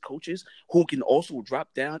distance coaches who can also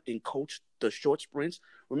drop down and coach the short sprints.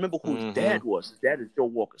 Remember who his dad was. His dad is Joe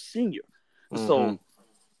Walker Sr. So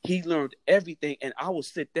he learned everything, and I would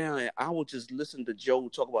sit down and I would just listen to Joe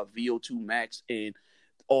talk about VO2 max and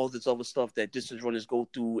all this other stuff that distance runners go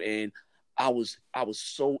through, and I was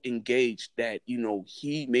so engaged that, you know,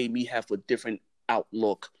 he made me have a different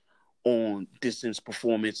outlook on distance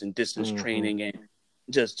performance and distance training and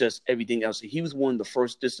just everything else. He was one of the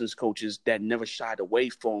first distance coaches that never shied away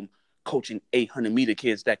from coaching 800-meter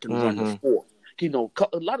kids that can run the 4. You know,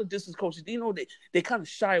 a lot of distance coaches, you know, they kind of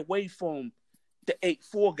shy away from the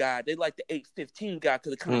 8'4" guy. They like the 8'15" guy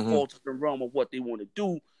because it kind of falls to the realm of what they want to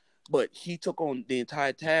do. But he took on the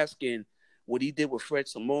entire task, and what he did with Fred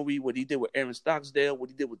Samori, what he did with Aaron Stocksdale, what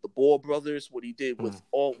he did with the Ball brothers, what he did with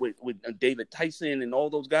David Tyson and all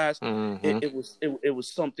those guys, it was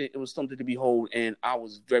something to behold, and I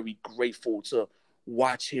was very grateful to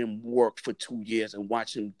watch him work for 2 years and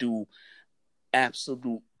watch him do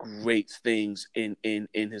absolute great things in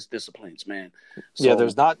his disciplines, man. So, yeah,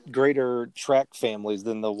 there's not greater track families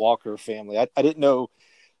than the Walker family. I didn't know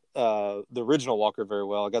the original Walker very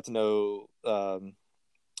well. I got to know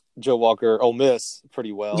Joe Walker, Ole Miss,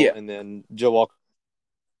 pretty well, and then Joe Walker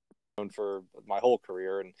for my whole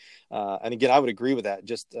career. And again, I would agree with that.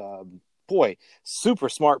 Just, boy, super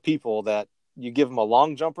smart people that you give him a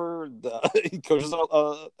long jumper. He coaches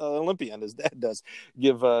an Olympian. His dad does.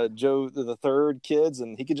 Give Joe the third kids,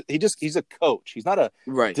 and he's a coach. He's not a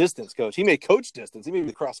distance coach. He may coach distance. He may be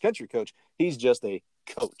the cross country coach. He's just a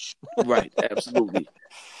coach. Right. Absolutely.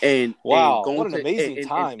 And wow, and what an amazing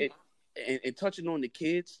time. And touching on the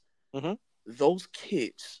kids, mm-hmm. those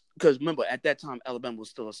kids, because remember at that time Alabama was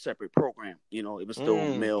still a separate program. You know, it was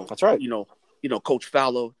still male. That's right. You know, Coach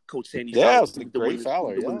Fowler, Coach Sandy. Yeah, Fowler, it was the great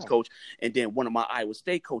Fowler, the women's coach, and then one of my Iowa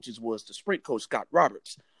State coaches was the sprint coach Scott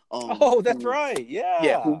Roberts. That's right.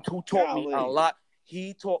 Yeah, who taught me a lot.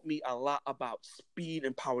 He taught me a lot about speed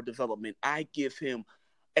and power development. I give him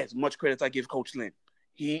as much credit as I give Coach Lynn.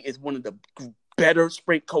 He is one of the better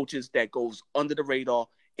sprint coaches that goes under the radar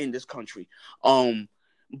in this country.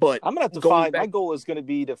 But I'm gonna have to find. My goal is going to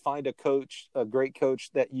be to find a great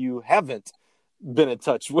coach that you haven't been in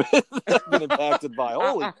touch with, been impacted by.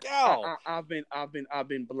 Holy cow! I've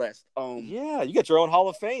been blessed. Yeah, you got your own Hall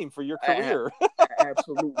of Fame for your career.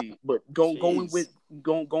 Absolutely. But going with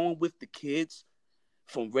the kids,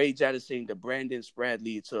 from Ray Jadison to Brandon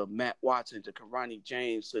Spradley to Matt Watson to Karani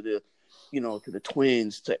James to the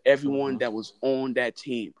twins to everyone that was on that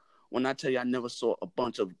team. When I tell you, I never saw a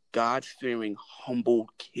bunch of God-fearing, humble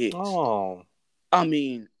kids. Oh, I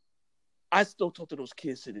mean, I still talk to those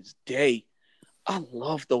kids to this day. I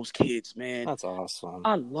love those kids, man. That's awesome.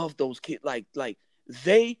 I love those kids.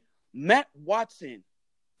 Matt Watson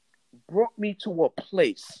brought me to a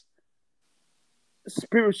place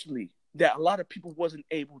spiritually that a lot of people wasn't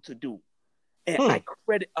able to do. And I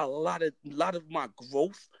credit a lot of my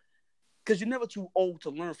growth, because you're never too old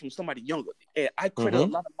to learn from somebody younger. And I credit a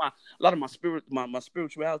lot of my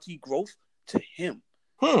spirituality growth to him.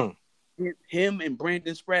 Him and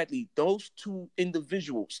Brandon Spradley, those two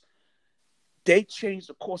individuals, they changed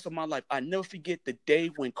the course of my life. I never forget the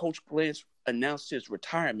day when Coach Glantz announced his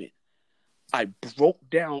retirement. I broke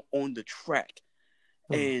down on the track.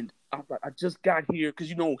 And I was like, I just got here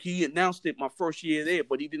because, he announced it my first year there,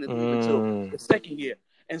 but he didn't leave until the second year.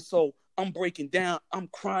 And so I'm breaking down. I'm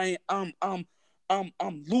crying. I'm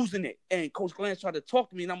losing it. And Coach Glantz tried to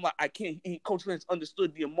talk to me, and I'm like, I can't. Coach Glantz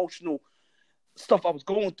understood the emotional stuff I was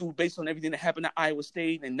going through based on everything that happened at Iowa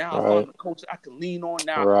State, and now I found a coach that I can lean on.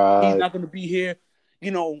 Now he's not going to be here.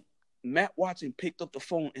 Matt Watson picked up the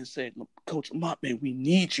phone and said, "Coach Lamont, man, we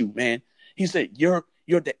need you, man." He said, "You're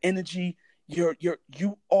the energy.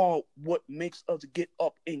 You are what makes us get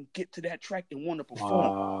up and get to that track and want to perform."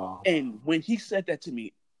 Wow. And when he said that to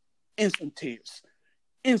me, instant tears.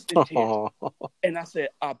 And I said,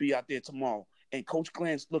 "I'll be out there tomorrow." And Coach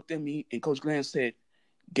Glantz looked at me, and Coach Glantz said,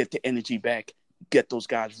 "Get the energy back. Get those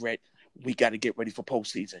guys ready. We got to get ready for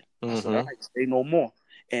postseason." I said, "All right, say no more."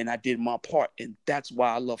 And I did my part. And that's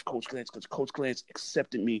why I love Coach Glantz, because Coach Glantz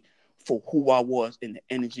accepted me for who I was and the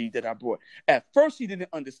energy that I brought. At first, he didn't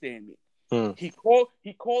understand me. He called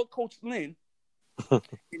Coach Lynn, and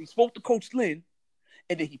he spoke to Coach Lynn,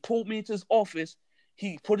 and then he pulled me into his office.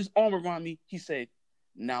 He put his arm around me. He said,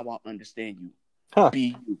 "Now I understand you.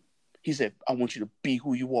 Be you." He said, "I want you to be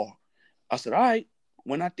who you are." I said, "All right."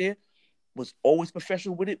 Went out there, was always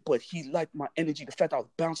professional with it, but he liked my energy, the fact I was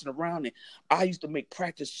bouncing around, and I used to make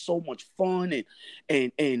practice so much fun,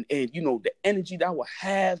 and the energy that I would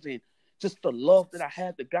have, and just the love that I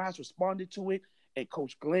had. The guys responded to it, and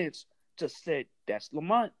Coach Glantz just said, "That's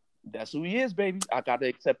Lamont. That's who he is, baby. I got to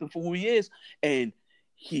accept him for who he is." And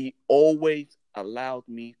he always allowed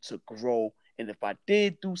me to grow. And if I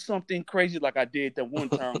did do something crazy like I did that one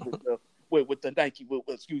time with the Nike, with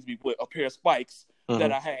a pair of spikes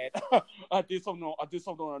that I had, I did something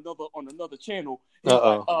on another channel.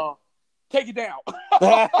 Take it down.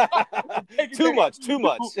 Too much.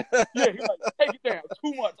 Yeah, he's like, "Take it down.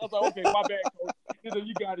 Too much." I was like, "Okay, my bad, Coach." He said,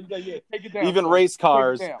 "You got it." He's like, "Yeah, take it down." Even race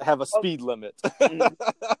cars have a speed limit.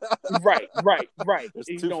 Right.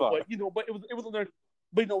 It's too far. But it was a learning.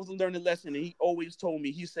 But it was a learning lesson, and he always told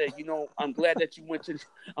me. He said, "I'm glad that you went to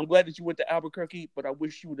Albuquerque, but I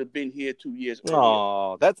wish you would have been here 2 years earlier."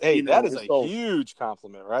 Oh, that is a huge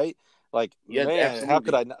compliment, right? Like, man,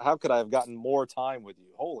 absolutely. how could I have gotten more time with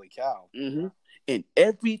you? Holy cow! And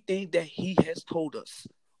everything that he has told us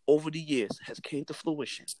over the years has came to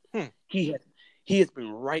fruition. He has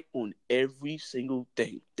been right on every single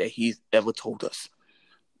thing that he's ever told us.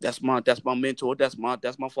 That's my mentor. That's my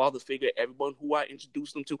father figure. Everyone who I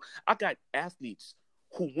introduced him to. I got athletes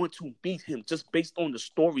who want to meet him just based on the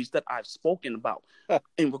stories that I've spoken about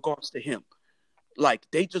in regards to him. Like,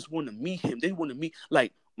 they just want to meet him. They want to meet,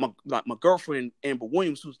 like my girlfriend Amber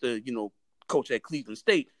Williams, who's the coach at Cleveland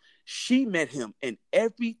State. She met him, and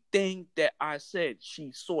everything that I said,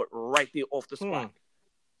 she saw it right there off the spot.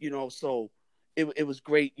 So it was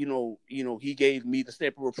great. He gave me the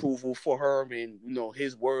stamp of approval for her, and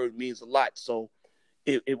his word means a lot. So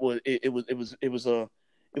it was a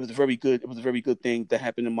very good thing that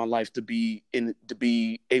happened in my life to be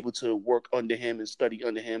able to work under him and study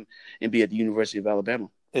under him and be at the University of Alabama.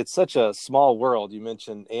 It's such a small world. You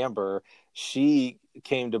mentioned Amber. She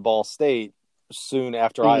came to Ball State soon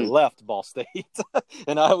after I left Ball State.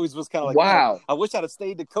 And I always was kind of like, wow, I wish I'd have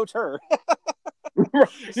stayed to coach her.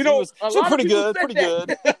 She was pretty good.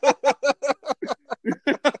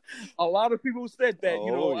 A lot of people said that.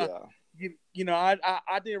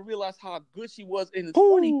 I didn't realize how good she was. And it's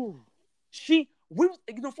funny.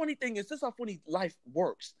 Funny thing is, this is how funny life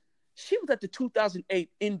works. She was at the 2008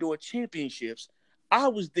 Indoor Championships. I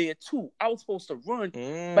was there too. I was supposed to run,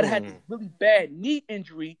 but I had this really bad knee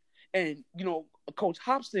injury. And, Coach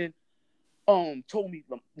Hobson told me,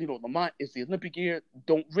 Lamont, it's the Olympic year.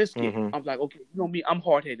 Don't risk it. I'm like, okay, me, I'm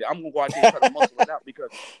hard-headed. I'm going to go out there and try to muscle it out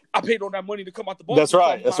because I paid all that money to come out the ball. That's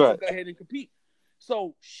right. That's right. Go ahead and compete.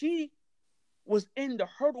 So she was in the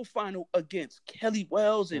hurdle final against Kelly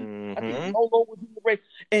Wells, and I think Lolo was in the race,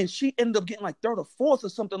 and she ended up getting like third or fourth or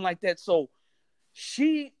something like that. So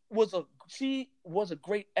she was a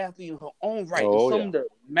great athlete in her own right.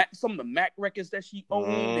 Some of the MAC records that she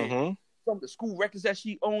owned, and some of the school records that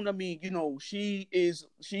she owned. I mean, she is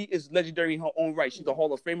legendary in her own right. She's a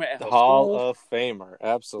Hall of Famer at her Hall of Famer,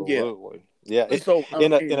 absolutely. Yeah. So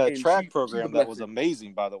in a track program that was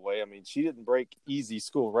amazing, by the way. I mean, she didn't break easy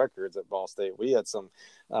school records at Ball State. We had some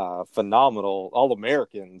phenomenal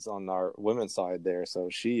All-Americans on our women's side there. So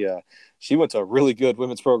she went to a really good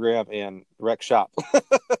women's program and rec shop.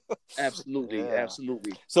 Absolutely.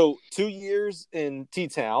 So 2 years in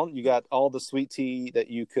T-Town, you got all the sweet tea that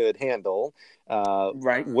you could handle.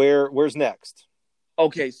 Right. Where's next?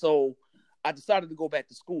 Okay, so I decided to go back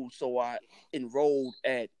to school, so I enrolled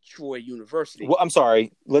at Troy University. Well, I'm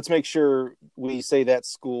sorry. Let's make sure we say that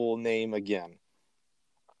school name again.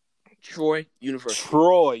 Troy University.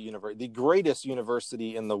 Troy University, the greatest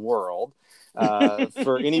university in the world.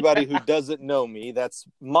 For anybody who doesn't know me, that's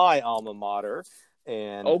my alma mater.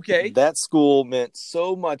 And that school meant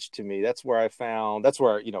so much to me. That's where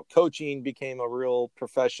coaching became a real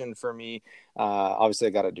profession for me. Obviously, I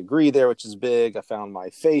got a degree there, which is big. I found my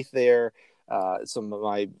faith there. Some of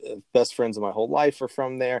my best friends of my whole life are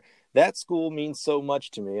from there. That school means so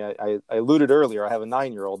much to me. I alluded earlier, I have a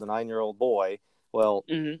 9-year-old boy. Well,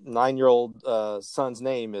 9-year-old son's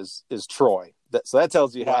name is Troy. So that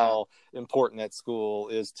tells you how important that school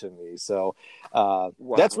is to me. So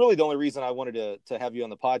that's really the only reason I wanted to have you on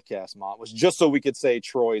the podcast, Mont, was just so we could say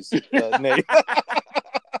Troy's name.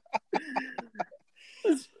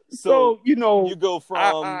 So you go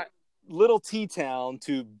from little T-Town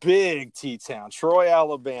to big T-Town, Troy,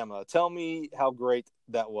 Alabama. Tell me how great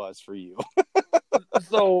that was for you.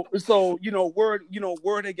 So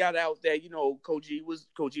word had got out that Coach G was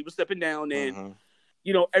stepping down, and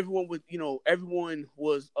everyone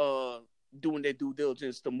was doing their due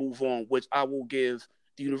diligence to move on, which I will give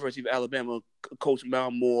the University of Alabama Coach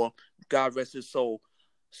Mal Moore, God rest his soul,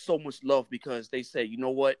 so much love, because they said, you know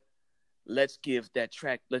what, let's give the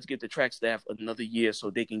track staff another year so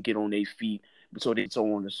they can get on their feet, so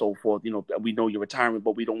on and so forth. We know you're retiring,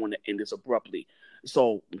 but we don't want to end this abruptly.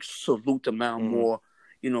 So salute to Mal Moore,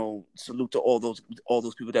 salute to all those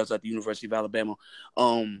people that was at the University of Alabama.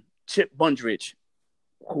 Chip Bundridge,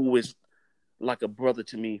 who is like a brother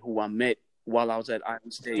to me, who I met while I was at Iowa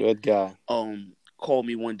State. Good guy. Called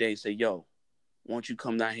me one day and said, yo, why don't you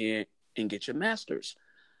come down here and get your master's?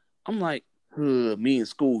 I'm like, me in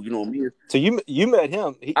school, me. So you met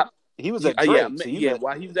him. He was at Drake.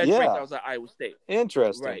 While he was at Drake, I was at Iowa State.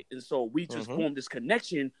 Interesting. Right. And so we just formed this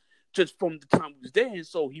connection just from the time we was there. And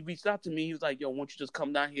so he reached out to me. He was like, yo, why don't you just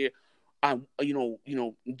come down here?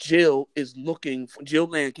 Jill is looking for Jill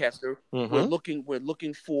Lancaster. We're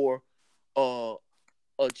looking for a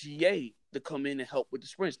GA to come in and help with the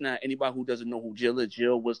sprints. Now, anybody who doesn't know who Jill is,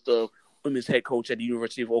 Jill was the women's head coach at the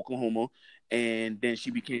University of Oklahoma, and then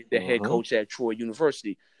she became the head coach at Troy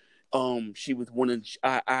University. She was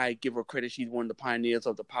I give her credit. She's one of the pioneers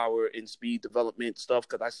of the power and speed development stuff,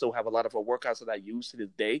 because I still have a lot of her workouts that I use to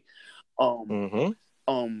this day.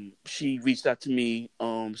 She reached out to me,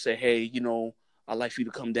 said, hey, I'd like for you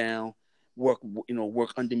to come down, work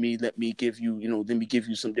under me. Let me give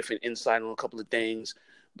you some different insight on a couple of things,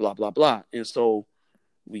 blah, blah, blah. And so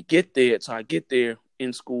we get there. So I get there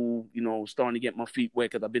in school, starting to get my feet wet,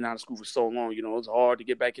 because I've been out of school for so long. It's hard to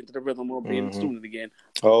get back into the rhythm of being a student again.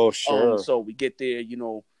 Oh, sure. So we get there,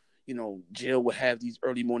 Jill would have these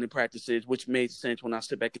early morning practices, which made sense when I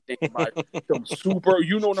sit back and think about them super,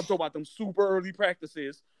 you know what I'm talking about, them super early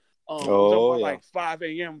practices. I'm talking about like 5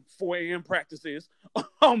 a.m., 4 a.m. practices. But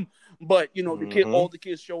all the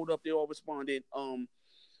kids showed up, they all responded. And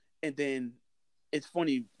then it's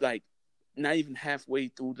funny, like not even halfway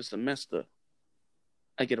through the semester,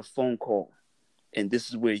 I get a phone call, and this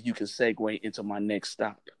is where you can segue into my next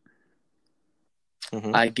stop.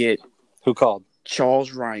 I get who called?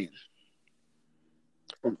 Charles Ryan.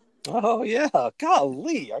 Oh yeah,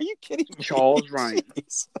 golly, are you kidding me? Charles Ryan.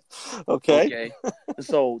 Okay.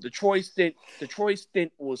 So the Troy stint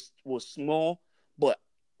was small, but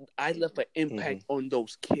I left an impact on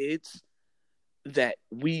those kids that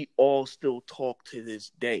we all still talk to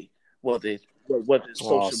this day. Whether it's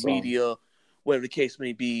social media, whatever the case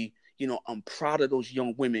may be, I'm proud of those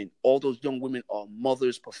young women. All those young women are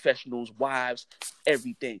mothers, professionals, wives,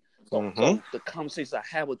 everything. So the conversations I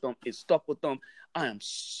had with them, it stuck with them. I am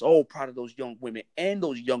so proud of those young women and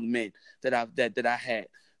those young men that I had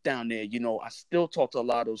down there. I still talk to a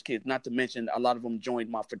lot of those kids, not to mention a lot of them joined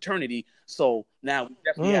my fraternity. So now we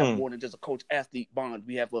definitely have more than just a coach athlete bond.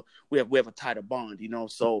 We have a tighter bond,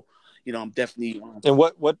 so I'm definitely And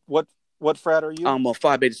what frat are you? I'm a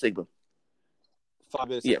Phi Beta Sigma. Phi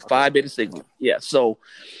Beta Sigma. Yeah, Phi Beta Sigma. Yeah. So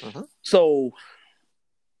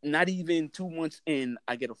not even 2 months in,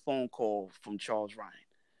 I get a phone call from Charles Ryan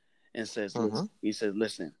and says,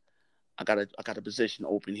 listen, I got a position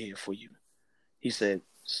open here for you. He said,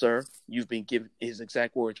 sir, his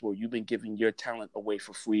exact words were, you've been giving your talent away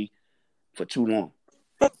for free for too long.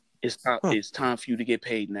 It's time for you to get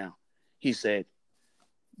paid now. He said,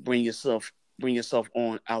 bring yourself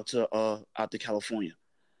on out to California.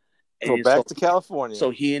 Go back to California. So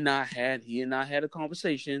he and I had a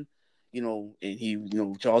conversation, and he,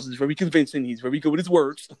 Charles is very convincing. He's very good with his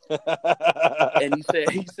words. And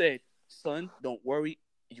he said, son, don't worry.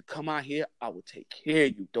 You come out here, I will take care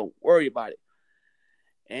of you. Don't worry about it.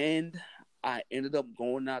 And I ended up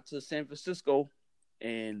going out to San Francisco,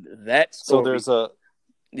 and that story. So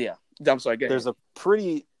I'm sorry. Go ahead.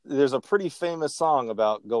 There's a pretty famous song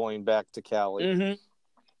about going back to Cali.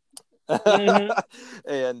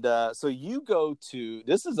 And so you go to,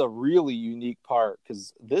 this is a really unique part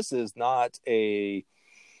because this is not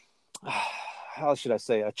how should I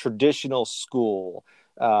say, a traditional school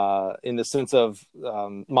in the sense of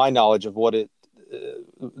my knowledge of what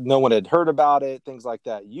no one had heard about it, things like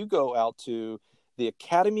that. You go out to the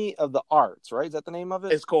Academy of the Arts, right? Is that the name of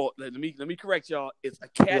it? It's called, let me correct y'all. It's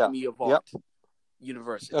Academy of Art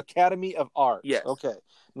University. Academy of Art. Yes. Okay.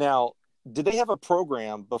 Now, did they have a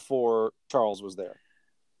program before Charles was there?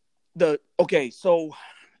 So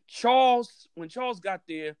when Charles got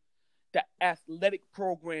there, the athletic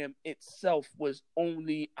program itself was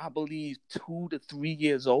only, I believe, 2 to 3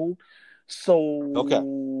 years old.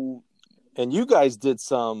 So and you guys did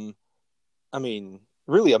some,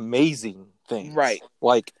 really amazing things, right?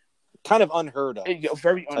 Like kind of unheard of,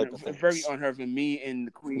 very unheard of. And me and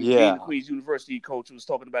the Queens University coach was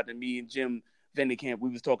talking about that. Me and Jim Vanderkamp, we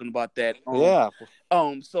was talking about that.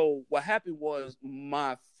 So what happened was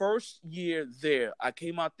my first year there, I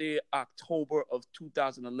came out there October of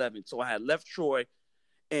 2011. So I had left Troy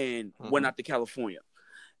and went out to California.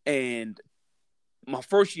 And my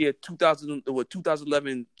first year,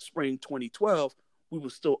 2011, spring 2012, we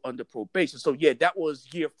were still under probation. So yeah, that was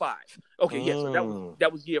year 5. Okay, so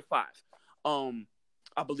that was year 5.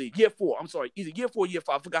 I believe year 4. I'm sorry, either year 4 or year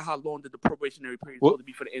 5. I forgot how long did the probationary period is going to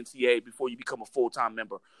be for the NCAA before you become a full-time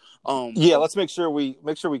member. Let's make sure we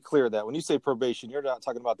clear that. When you say probation, you're not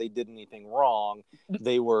talking about they did anything wrong.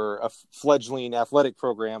 They were a fledgling athletic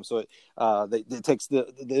program, so it takes the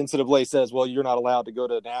NCAA says, well, you're not allowed to go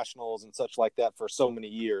to nationals and such like that for so many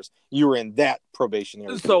years. You were in that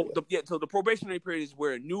probationary period. So the probationary period is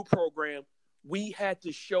where a new program. We had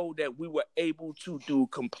to show that we were able to do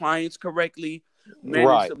compliance correctly,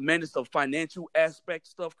 manage the financial aspect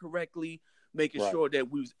stuff correctly, making sure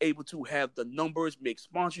that we was able to have the numbers, make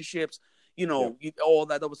sponsorships, all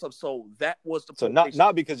that other stuff. So that was the probation.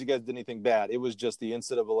 Not because you guys did anything bad. It was just the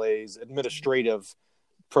NCAA's administrative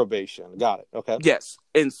probation. Got it. Okay. Yes.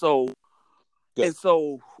 And so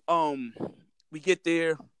we get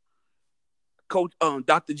there. Coach,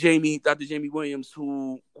 Dr. Jamie Williams,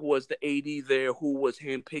 who was the AD there, who was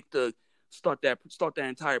handpicked to start that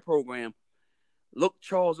entire program, looked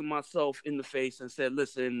Charles and myself in the face and said,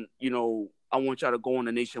 "Listen, I want y'all to go on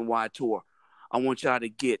a nationwide tour. I want y'all to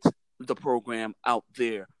get the program out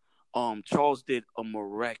there." Charles did a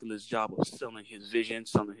miraculous job of selling his vision,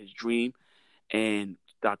 selling his dream, and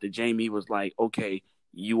Dr. Jamie was like, "Okay,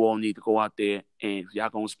 you all need to go out there, and if y'all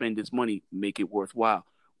gonna spend this money, make it worthwhile.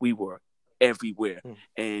 we were everywhere, Mm.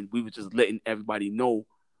 and we were just letting everybody know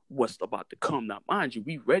what's about to come. Now, mind you,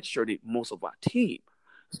 we redshirted most of our team,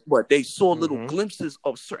 but they saw little Mm-hmm. glimpses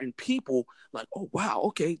of certain people, like, oh wow,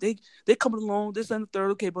 okay, they coming along, this and the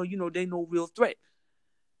third, okay, but they no real threat.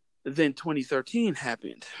 Then 2013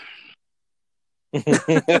 happened.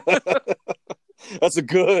 That's a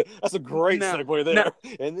great Now, segue there. now,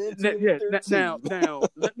 And then yeah, 2013. now,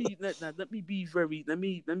 let me be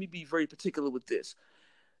very particular with this.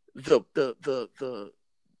 The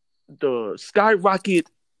skyrocket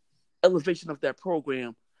elevation of that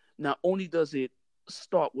program. Not only does it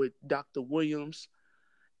start with Dr. Williams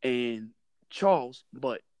and Charles,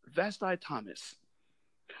 but Vasti Thomas.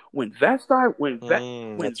 When Vasti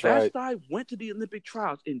That's right. went to the Olympic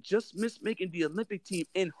trials and just missed making the Olympic team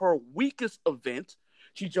in her weakest event,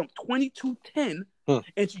 she jumped 22.10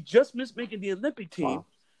 and she just missed making the Olympic team. Wow.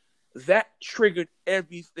 That triggered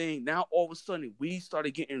everything. Now all of a sudden we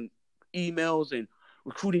started getting emails and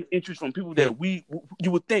recruiting interest from people that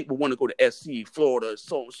you would think would want to go to SC, Florida,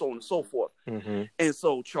 so on and so forth. Mm-hmm. And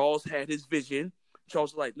so Charles had his vision.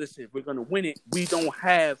 Charles was like, listen, if we're going to win it, we don't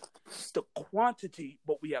have the quantity,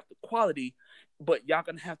 but we have the quality. But y'all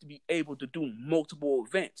going to have to be able to do multiple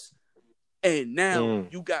events. And now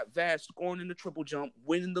you got Vash scoring in the triple jump,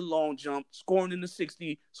 winning the long jump, scoring in the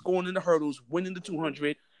 60, scoring in the hurdles, winning the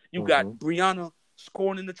 200. You got Brianna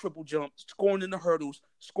scoring in the triple jump, scoring in the hurdles,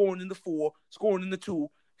 scoring in the 4, scoring in the 2,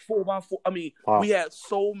 4x4. I mean, we had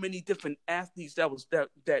so many different athletes that was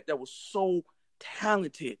so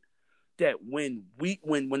talented that when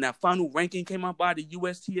that final ranking came out by the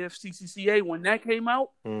USTF CCCA, when that came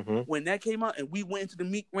out and we went into the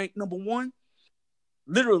meet ranked number 1,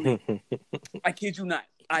 literally, I kid you not,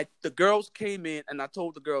 the girls came in and I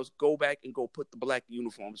told the girls, go back and go put the black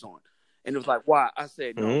uniforms on. And it was like, why? I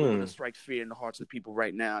said, no, we're going to strike fear in the hearts of people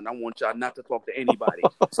right now, and I want y'all not to talk to anybody.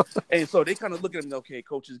 And so they kind of look at me, okay,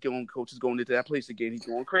 coach is going into that place again. He's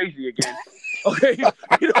going crazy again. Okay,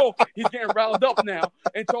 he's getting riled up now.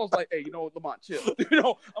 And Charles like, hey, Lamont,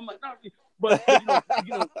 chill. I'm like, nah, but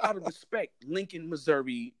out of respect, Lincoln,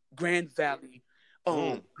 Missouri, Grand Valley,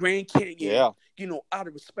 Grand Canyon, out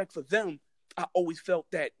of respect for them, I always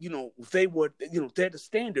felt that, they were, they're the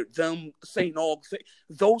standard. Them, St. Aug's,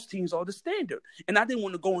 those teams are the standard. And I didn't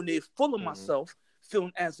want to go in there full of myself,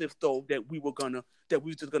 feeling as if, though, that we were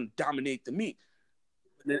just going to dominate the meet.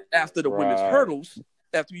 And then after the women's hurdles,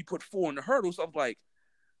 after we put 4 in the hurdles, I was like,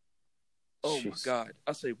 oh, my God.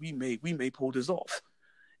 I said, we may pull this off.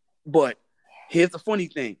 But here's the funny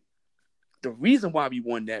thing. The reason why we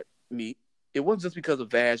won that meet, it wasn't just because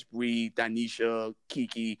of Vash, Bree, Danisha,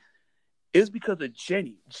 Kiki. It was because of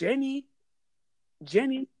Jenny. Jenny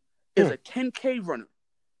is a 10K runner.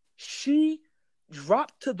 She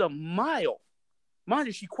dropped to the mile. Mind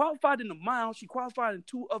you, she qualified in the mile. She qualified in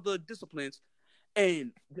 2 other disciplines.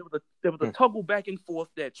 And there was a tuggle back and forth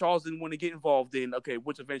that Charles didn't want to get involved in. Okay,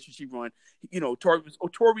 which event should she run?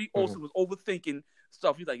 Tori also was overthinking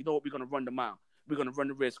stuff. He's like, what? We're going to run the mile. We're going to run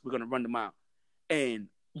the risk. We're going to run the mile. And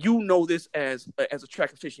this as a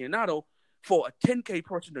track aficionado, for a 10K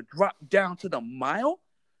person to drop down to the mile,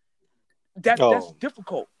 that's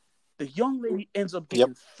difficult. The young lady ends up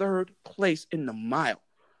getting 3rd place in the mile,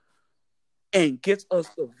 and gets us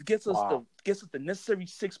the necessary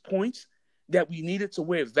 6 points that we needed to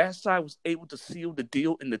where Vasti was able to seal the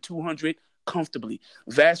deal in the 200 comfortably.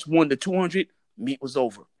 Vash won the 200. Meet was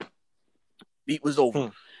over.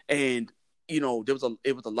 And it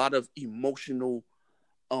was a lot of emotional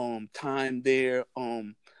time there.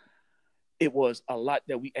 It was a lot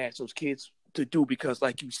that we asked those kids to do because,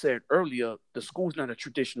 like you said earlier, the school's not a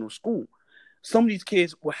traditional school. Some of these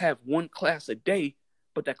kids will have 1 class a day,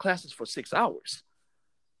 but that class is for 6 hours.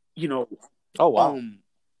 Oh, wow.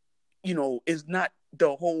 It's not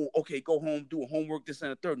the whole, okay, go home, do a homework, this and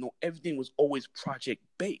the third. No, everything was always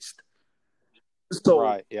project-based. So,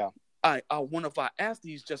 right, yeah. One of our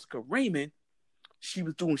athletes, Jessica Raymond, she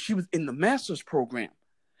was in the master's program.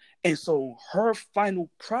 And so her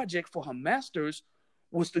final project for her master's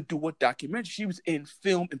was to do a documentary. She was in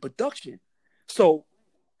film and production. So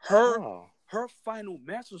her final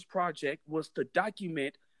master's project was to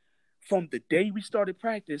document from the day we started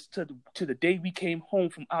practice to the day we came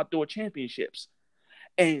home from outdoor championships.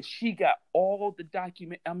 And she got all the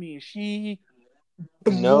document. I mean,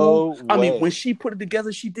 when she put it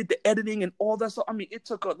together, she did the editing and all that stuff. I mean, it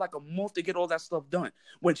took her like a month to get all that stuff done.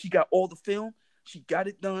 When she got all the film, she got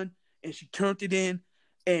it done and she turned it in.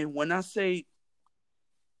 And when I say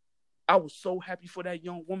I was so happy for that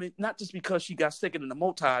young woman, not just because she got second in the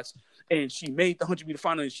multis and she made the 100-meter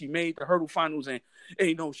final and she made the hurdle finals and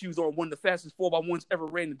she was on one of the fastest 4x1s ever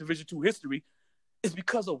ran in Division II history. is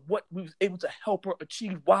because of what we was able to help her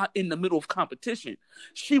achieve while in the middle of competition.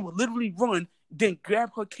 She would literally run, then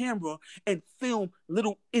grab her camera and film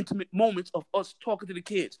little intimate moments of us talking to the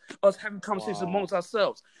kids, us having conversations amongst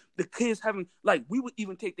ourselves. The kids having, like, we would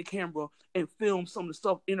even take the camera and film some of the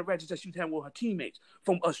stuff, interactions that she was having with her teammates,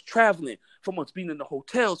 from us traveling, from us being in the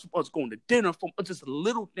hotels, from us going to dinner, from just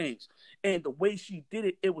little things. And the way she did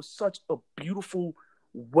it, it was such a beautiful,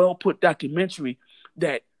 well-put documentary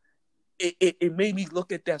that it made me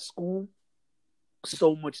look at that school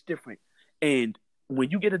so much different. And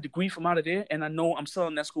when you get a degree from out of there, and I know I'm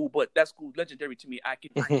selling that school, but that school's legendary to me. I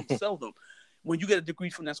can sell them. When you get a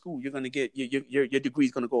degree from that school, you're gonna get your degree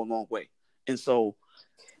is gonna go a long way. And so,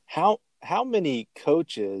 how many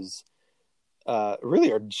coaches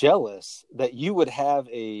really are jealous that you would have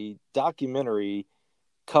a documentary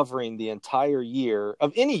covering the entire year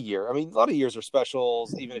of any year? I mean, a lot of years are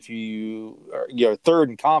specials, even if you're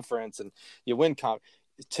third in conference and you win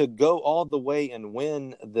to go all the way and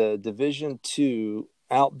win the Division II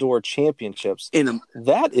outdoor championships.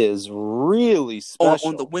 That is really special.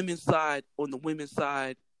 On the women's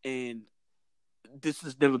side, and this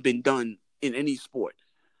has never been done in any sport.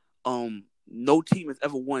 No team has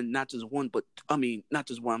ever won not just one, but not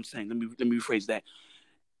just one. I'm saying, let me rephrase that.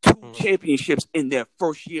 2 championships in their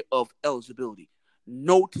first year of eligibility.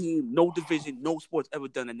 No team, no division, no sports ever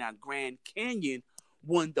done it. Now, Grand Canyon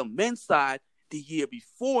won the men's side the year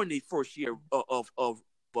before in their first year of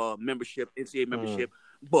membership, NCAA membership.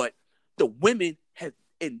 But the women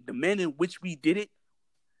and the men in which we did it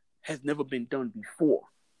has never been done before.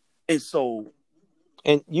 And so,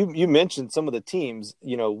 and you mentioned some of the teams,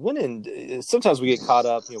 winning. Sometimes we get caught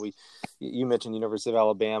up. You mentioned University of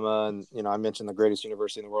Alabama, and I mentioned the greatest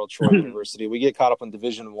university in the world, Troy University. We get caught up in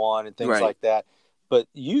Division I and things like that. But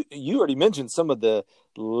you already mentioned some of the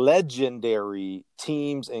legendary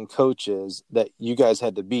teams and coaches that you guys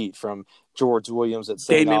had to beat, from George Williams at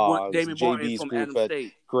St. Aug's, JB's group at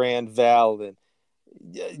Grand Valley,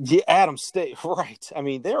 and Adam State. Right. I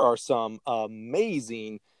mean, there are some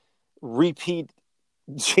amazing repeat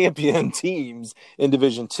champion teams in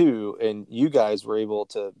Division II, and you guys were able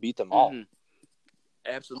to beat them all.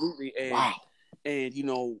 Absolutely. And wow. And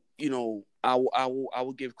I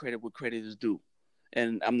will give credit where credit is due.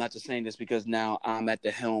 And I'm not just saying this because now I'm at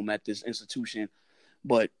the helm at this institution,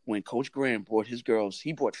 but when Coach Graham brought his girls,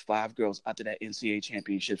 he brought 5 girls out to that NCAA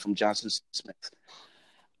championship from Johnson Smith.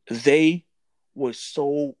 They were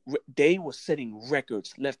setting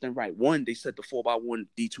records left and right. One, they set the 4x1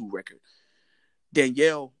 D2 record.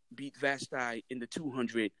 Danielle beat Vashti in the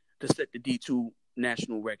 200 to set the D2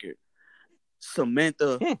 national record.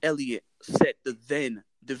 Samantha Elliott set the then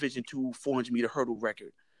Division II 400-meter hurdle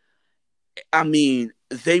record. I mean,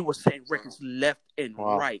 they were setting records left and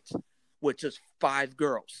right with just 5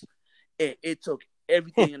 girls. And it took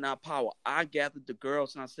everything in our power. I gathered the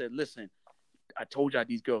girls and I said, listen, I told y'all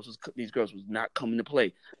these girls was not coming to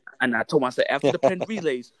play. And I told them, I said, after the Penn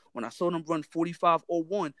relays, when I saw them run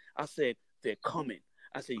 45:01, I said, they're coming.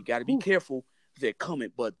 I said, you got to be careful. They're coming.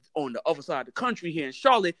 But on the other side of the country here in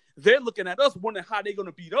Charlotte, they're looking at us, wondering how they're going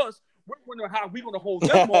to beat us. We're wondering how we're going to hold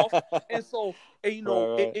them off. And so,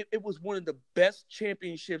 it was one of the best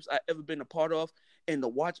championships I've ever been a part of. And to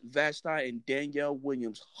watch Vashti and Danielle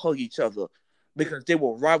Williams hug each other because they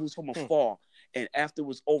were rivals from afar. And after it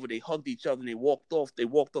was over, they hugged each other and they walked off. They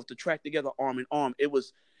walked off the track together, arm in arm.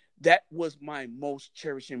 That was my most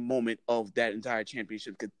cherishing moment of that entire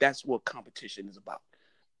championship because that's what competition is about.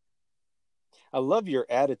 I love your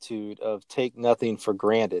attitude of take nothing for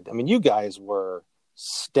granted. I mean, you guys were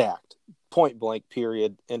stacked, point blank,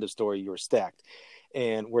 period, end of story. You were stacked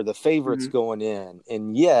and were the favorites going in.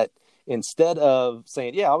 And yet, instead of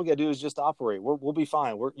saying, yeah, all we got to do is just operate, we'll be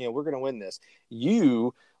fine. We're going to win this.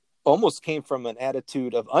 You almost came from an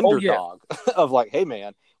attitude of underdog of like, hey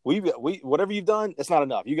man, we whatever you've done, it's not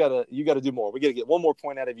enough. You gotta do more. We gotta get one more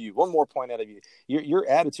point out of you. Your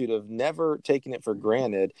attitude of never taking it for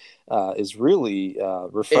granted is really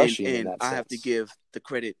refreshing. And in that sense. I have to give the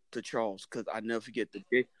credit to Charles because I never forget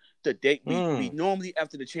the date. We normally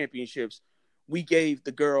after the championships, we gave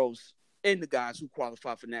the girls and the guys who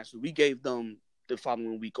qualified for national, we gave them the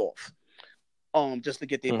following week off. Just to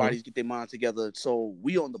get their bodies, get their minds together. So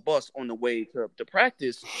we on the bus on the way to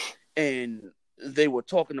practice, and they were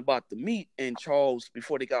talking about the meet. And Charles,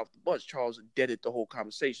 before they got off the bus, Charles deaded the whole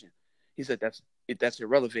conversation. He said that's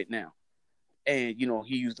irrelevant now, and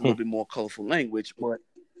he used a little bit more colorful language, but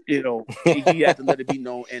he had to let it be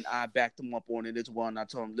known. And I backed him up on it as well. And I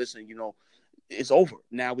told him, listen, it's over.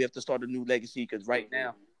 Now we have to start a new legacy because right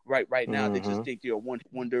now they just think you're a one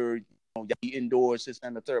wonder. Indoors, this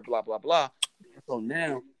and the third, blah blah blah. So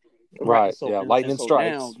now Right. And Right. so Yeah. and Lightning so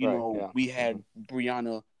now, strikes. Right. we Yeah. had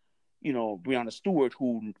Brianna Stewart,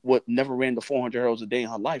 who never ran the 400 hurdles a day in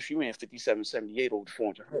her life. She ran 57.78 over the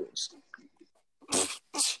 400 hurdles.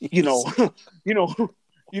 You know, Jeez.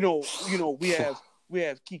 you know, we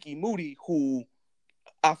have Kiki Moody, who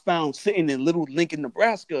I found sitting in Little Lincoln,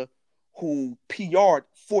 Nebraska, who PR'd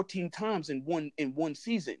 14 times in one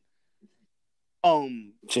season.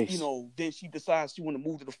 Jeez. Then she decides she want to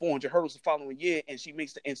move to the 400 hurdles the following year, and she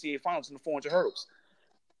makes the NCAA finals in the 400 hurdles.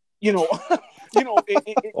 You know,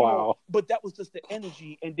 Wow. but that was just the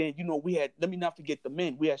energy. And then, we had, let me not forget the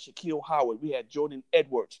men. We had Shaquille Howard, we had Jordan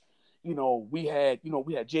Edwards, we had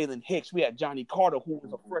Jalen Hicks, we had Johnny Carter, who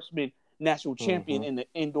was a freshman national champion in the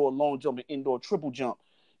indoor long jump and indoor triple jump.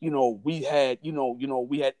 We had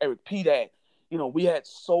Eric Pedak. We had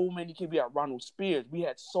so many kids. We had Ronald Spears. We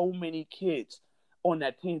had so many kids on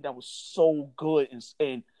that team that was so good,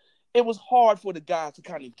 and it was hard for the guys to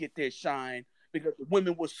kind of get their shine because the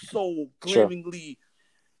women were so glaringly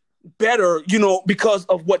better, because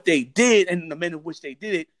of what they did and the men in which they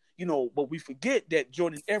did it, but we forget that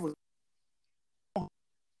Jordan Edwards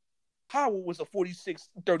Howard was a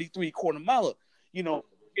 46.33 quarter miler, and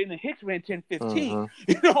the Hicks ran 10.15.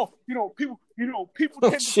 People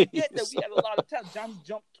tend to forget that we had a lot of talent. Johnny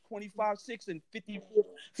jumped 25.6 and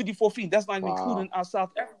 54 feet. That's not even including our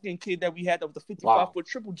South African kid that we had that was the 55-foot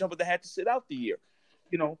triple jumper that had to sit out the year.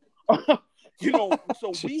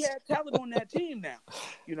 So we had talent on that team now,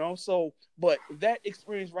 so, but that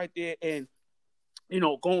experience right there, and,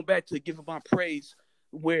 going back to giving my praise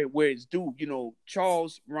where it's due,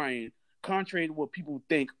 Charles Ryan, contrary to what people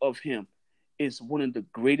think of him, is one of the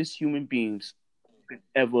greatest human beings you could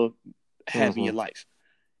ever have in your life.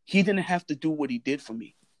 He didn't have to do what he did for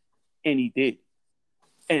me, and he did.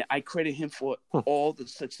 And I credit him for all the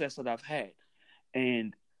success that I've had.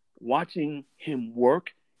 And watching him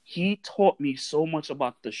work, he taught me so much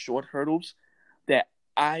about the short hurdles that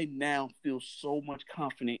I now feel so much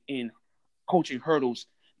confident in coaching hurdles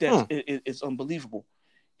that it's unbelievable.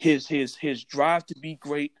 His drive to be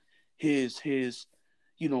great, his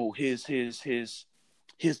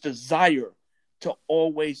desire to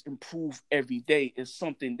always improve every day is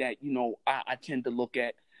something that I tend to look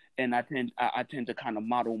at, and I tend to kind of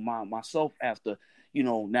model myself after.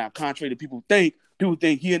 Now, contrary to people think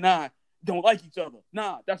he and I don't like each other.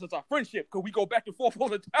 Nah, that's just our friendship, because we go back and forth all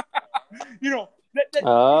the time.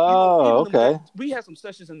 Okay. We had some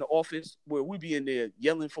sessions in the office where we be in there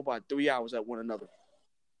yelling for about 3 hours at one another.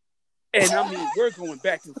 And I mean, we're going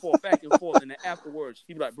back and forth. And then afterwards,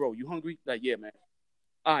 he'd be like, "Bro, you hungry?" Like, "Yeah, man.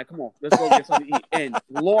 All right, come on. Let's go get something to eat." And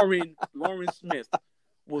Lauren Smith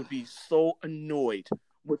would be so annoyed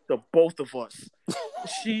with the both of us.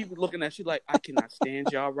 She was looking at, she like, "I cannot stand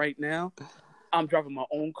y'all right now. I'm driving my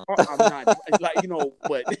own car. I'm not,"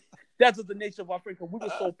 but that's just the nature of our friendship. We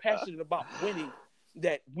were so passionate about winning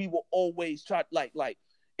that we will always try, like,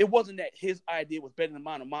 it wasn't that his idea was better than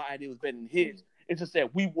mine or my idea was better than his. It's just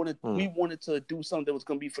that we wanted to do something that was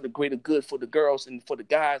going to be for the greater good for the girls and for the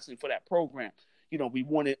guys and for that program. We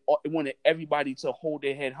wanted everybody to hold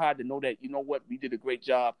their head high, to know that, we did a great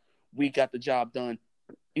job. We got the job done.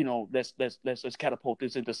 Let's catapult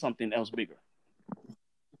this into something else bigger.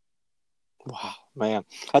 Wow, man.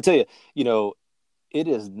 I tell you, it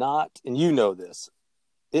is not, and this,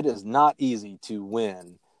 it is not easy to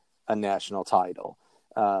win a national title.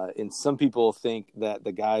 And some people think that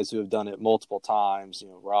the guys who have done it multiple times,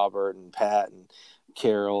 Robert and Pat and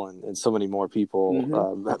Carol and so many more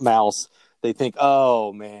people, Mouse, they think,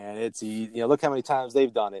 oh man, it's easy. Look how many times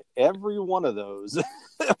they've done it. Every one of those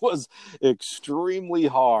was extremely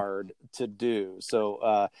hard to do.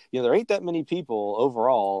 So, there ain't that many people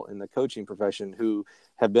overall in the coaching profession who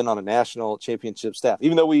have been on a national championship staff,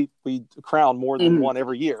 even though we crown more than one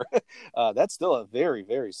every year. That's still a very,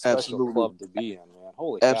 very special club to be in, man.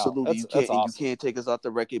 Holy cow. That's awesome. You can't take us out the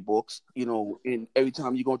record books, and every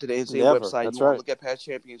time you go to the NCAA website, That's you want right. to look at past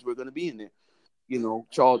champions, we're going to be in there.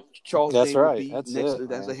 Charles That's Day right. will be That's next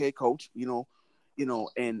it, as a head coach, and So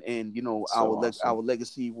our awesome. our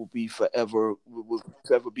legacy will be forever, will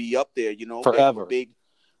forever be up there, Forever. Big.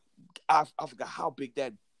 I forgot how big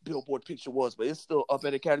that billboard picture was, but it's still up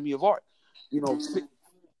at Academy of Art. Sit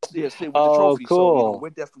with the trophy. Cool. So we're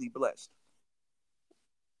definitely blessed.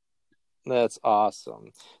 That's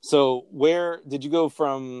awesome. So where did you go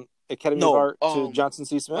from Academy of Art to Johnson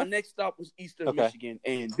C. Smith? My next stop was Eastern Michigan,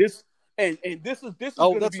 and this is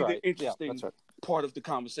going to be the interesting part of the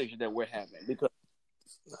conversation that we're having, because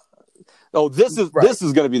this is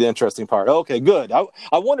going to be the interesting part. Okay, good. I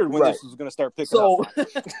wondered when this was going to start picking up.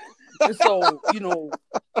 So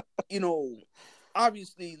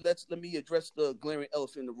obviously, let me address the glaring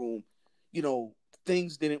elephant in the room. You know,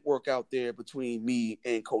 things didn't work out there between me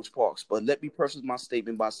and Coach Parks. But let me preface my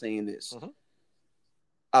statement by saying this: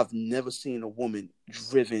 I've never seen a woman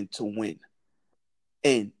driven to win,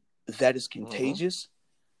 and that is contagious.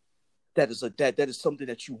 That is something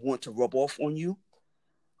that you want to rub off on you.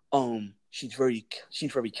 She's very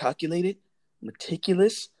calculated,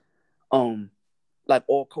 meticulous. Like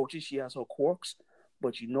all coaches, she has her quirks.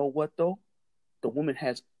 But you know what though? The woman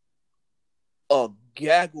has a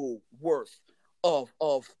gaggle worth of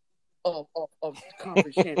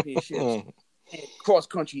conference championships and cross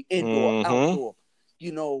country, indoor, outdoor.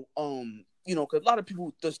 Because a lot of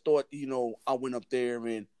people just thought, I went up there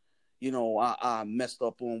and, I messed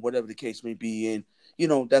up on whatever the case may be, and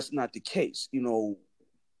that's not the case.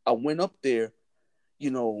 I went up there,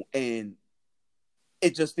 and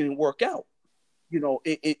it just didn't work out.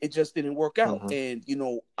 It just didn't work out, and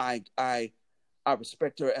I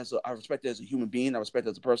respect her as a human being. I respect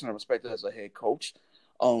her as a person. I respect her as a head coach.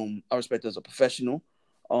 I respect her as a professional.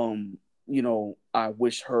 I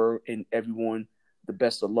wish her and everyone the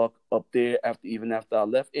best of luck up there even after I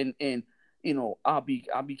left. And I'll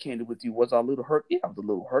be candid with you. Was I a little hurt? Yeah, I was a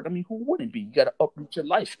little hurt. I mean, who wouldn't be? You got to uproot your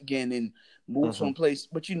life again and move someplace.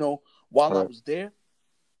 But while I was there,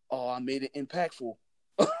 I made it impactful.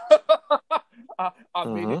 I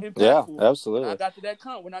made it impactful. Yeah, absolutely.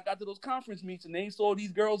 When I got to those conference meets and they saw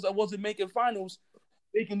these girls that wasn't making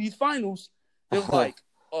these finals, they was like,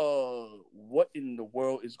 what in the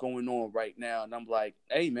world is going on right now? And I'm like,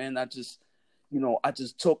 hey man, I just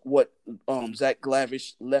took what Zach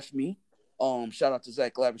Glavish left me. Shout out to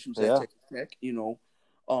Zach Glavish, who's at Texas Tech, new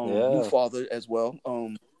father as well.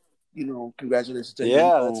 Congratulations to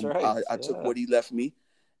him. That's right. I took what he left me,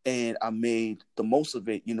 and I made the most of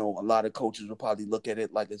it. A lot of coaches will probably look at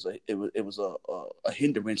it like it was a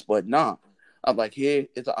hindrance, but nah. I'm like, here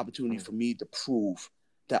is an opportunity for me to prove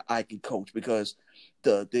that I can coach, because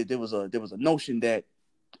there was a notion that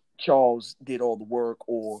Charles did all the work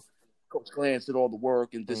or Coach Glantz did all the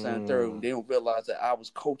work and this and third, and they don't realize that I was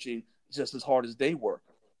coaching just as hard as they were.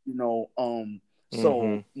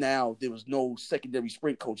 So now there was no secondary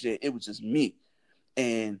sprint coach there. It was just me.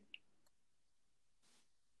 And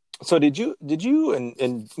so did you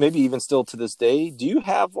and maybe even still to this day, do you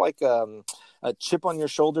have like a chip on your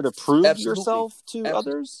shoulder to prove yourself to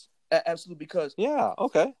others? Absolutely, because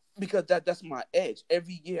that's my edge.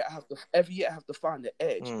 Every year I have to find the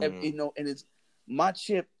edge. And it's my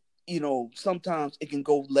chip. Sometimes it can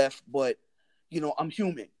go left, but I'm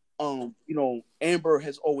human. Amber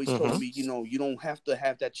has always told me, you don't have to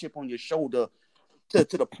have that chip on your shoulder to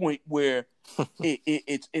the point where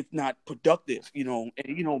it's not productive. And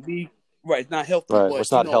me, right? It's not healthy. Right, but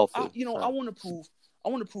it's not healthy. I want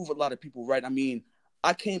to prove a lot of people right. I mean,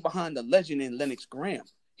 I came behind the legend in Lennox Graham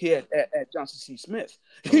here at Johnson C. Smith.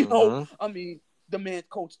 I mean, the man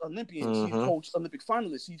coached Olympians. He's coached Olympic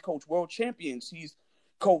finalists. He's coached world champions. He's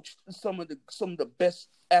coached some of the best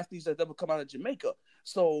athletes that's ever come out of Jamaica.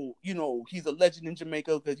 So, he's a legend in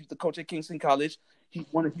Jamaica because he's the coach at Kingston College. He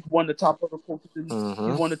won the top hurdle coaches he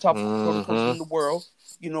won the top hurdle coaches in the world.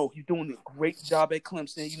 He's doing a great job at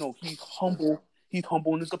Clemson. He's humble. He's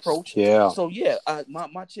humble in his approach. Yeah. So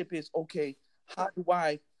my chip is, okay, how do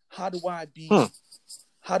I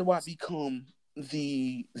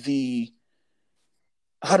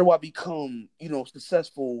become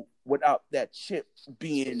successful without that chip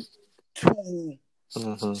being too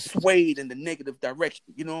swayed in the negative direction?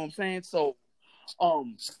 You know what I'm saying? So,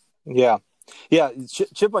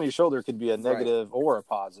 chip on your shoulder could be a negative or a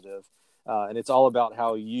positive, and it's all about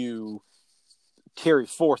how you carry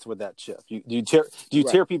forth with that chip. Do you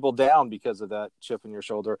tear people down because of that chip on your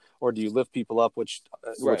shoulder, or do you lift people up, which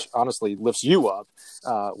honestly lifts you up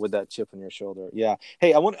with that chip on your shoulder? Yeah.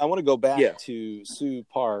 Hey, I want to go back to Sue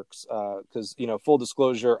Parks because full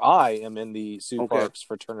disclosure, I am in the Sue Parks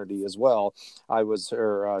fraternity as well. I was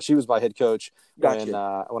her. She was my head coach when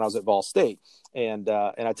I was at Ball State, and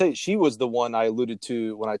I tell you, she was the one I alluded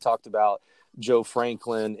to when I talked about Joe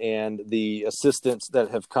Franklin and the assistants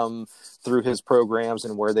that have come through his programs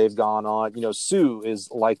and where they've gone on. Sue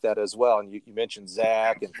is like that as well. And you mentioned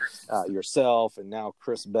Zach and yourself, and now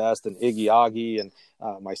Chris Best and Iggy Aggie and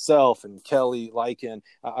myself and Kelly Lycan.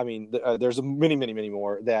 I mean, there's many, many, many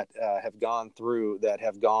more that have gone through, that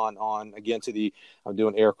have gone on again to the, I'm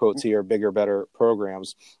doing air quotes here, bigger, better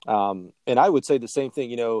programs. And I would say the same thing.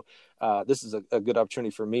 This is a good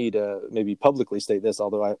opportunity for me to maybe publicly state this,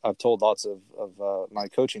 although I've told lots of my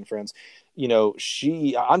coaching friends.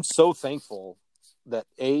 I'm so thankful that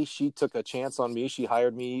she took a chance on me. She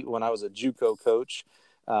hired me when I was a JUCO coach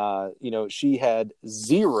She had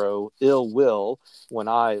zero ill will when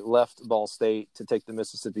I left Ball State to take the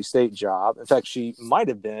Mississippi State job. In fact, she might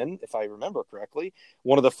have been, if I remember correctly,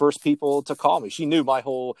 one of the first people to call me. She knew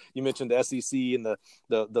you mentioned the SEC and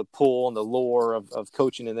the pull and the lore of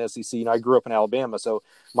coaching in the SEC. And I grew up in Alabama, so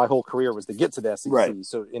my whole career was to get to the SEC. Right.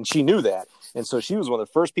 So, and she knew that. And so she was one of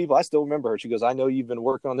the first people. I still remember her. She goes, I know you've been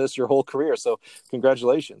working on this your whole career, so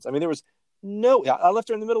congratulations. I mean, I left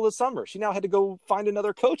her in the middle of summer. She now had to go find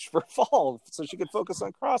another coach for fall so she could focus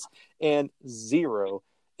on cross, and zero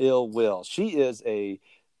ill will. She is a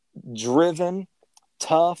driven,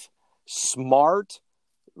 tough, smart,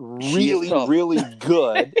 really, really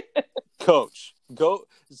good coach.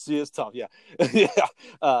 She is tough. Yeah.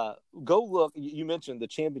 Yeah. Go look. You mentioned the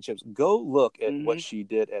championships. Go look at what she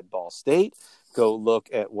did at Ball State. Go look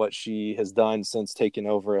at what she has done since taking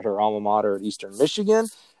over at her alma mater at Eastern Michigan.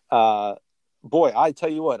 Boy, I tell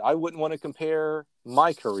you what, I wouldn't want to compare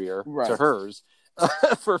my career to hers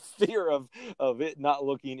for fear of it not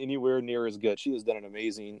looking anywhere near as good. She has done an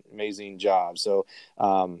amazing, amazing job. So,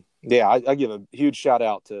 I give a huge shout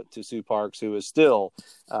out to Sue Parks, who is still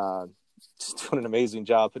doing an amazing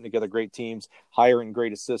job putting together great teams, hiring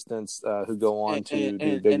great assistants who go on to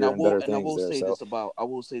do bigger and better things. I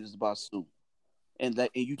will say this about Sue, and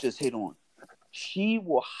you just hit on. She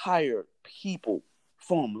will hire people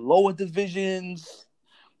from lower divisions,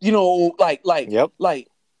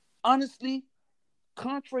 honestly,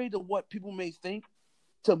 contrary to what people may think,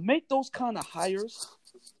 to make those kind of hires,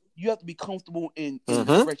 you have to be comfortable in the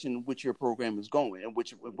direction in which your program is going and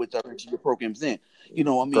which direction your program's in.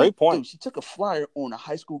 Great point. Dude, she took a flyer on a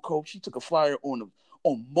high school coach. She took a flyer on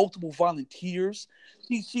multiple volunteers.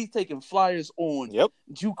 She's taking flyers on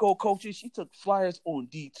JUCO coaches. She took flyers on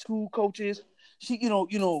D2 coaches. She,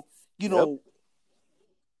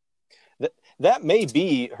 That may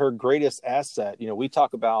be her greatest asset. We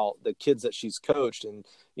talk about the kids that she's coached, and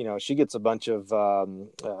she gets a bunch of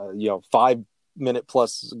 5-minute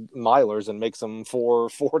plus milers and makes them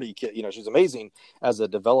 4:40. She's amazing as a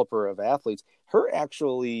developer of athletes.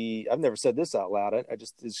 I've never said this out loud. It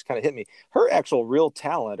just kind of hit me. Her actual real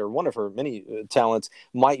talent, or one of her many talents,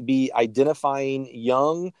 might be identifying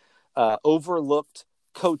young, overlooked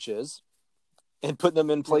coaches and putting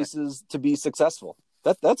them in places to be successful.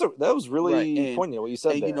 That was really poignant what you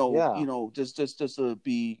said there. Just to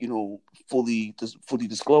be fully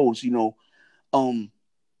disclosed,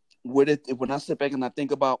 when I sit back and I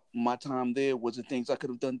think about my time there, was it things I could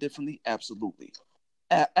have done differently? Absolutely,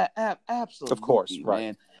 absolutely, of course, right.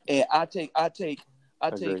 Man. And I take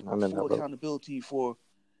full accountability for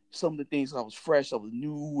some of the things. I was fresh, I was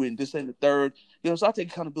new, and this and the third. So I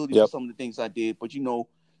take accountability for some of the things I did. But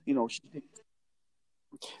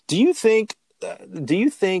Do you think?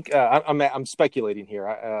 I'm speculating here.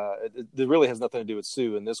 It really has nothing to do with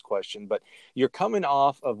Sue in this question, but you're coming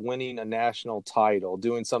off of winning a national title,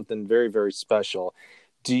 doing something very, very special.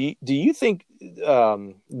 Do you think?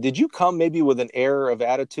 Did you come maybe with an air of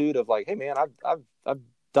attitude of like, hey man, I've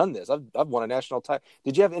done this. I've won a national title.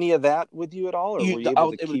 Did you have any of that with you at all, or were you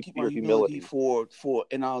able to keep your humility? For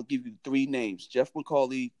and I'll give you 3 names: Jeff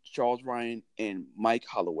McCauley, Charles Ryan, and Mike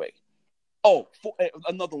Holloway. Oh,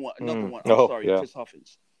 another one. I'm sorry, Chris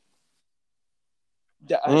Huffins.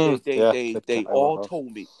 They all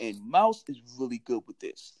told me, and Mouse is really good with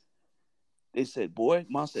this. They said,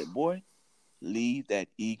 Mouse said, leave that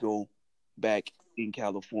ego back in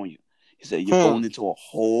California. He said, you're going into a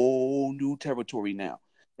whole new territory now.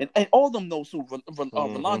 And all of them know Sue,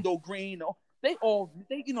 Rolando Green, they all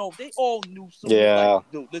knew Sue. Yeah.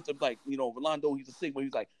 Rolando, he's a Sigma.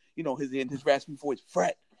 He's like, his raspy voice,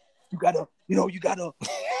 Frat. You gotta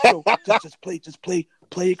just play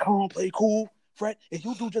calm, play cool, Fred, and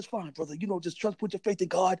you'll do just fine, brother. Just trust, put your faith in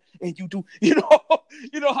God, and you do. You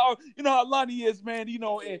know how Lonnie is, man.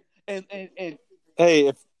 And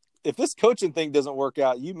hey, if this coaching thing doesn't work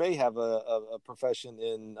out, you may have a profession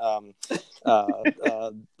in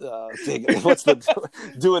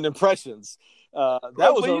doing impressions.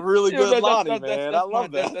 That was a really good Lonnie, man. I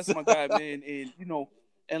love that. That's my guy, man, and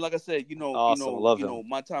And like I said, awesome.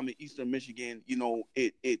 My time in Eastern Michigan,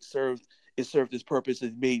 it served its purpose.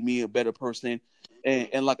 It made me a better person.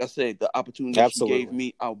 And like I said, the opportunity she gave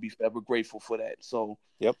me, I'll be forever grateful for that. So,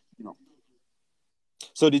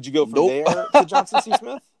 So did you go from there to Johnson C.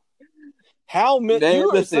 Smith? How many?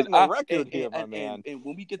 You're setting a record here, my man. And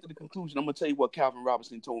when we get to the conclusion, I'm gonna tell you what Calvin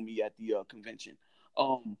Robinson told me at the convention.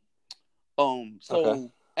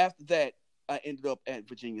 After that, I ended up at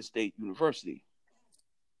Virginia State University.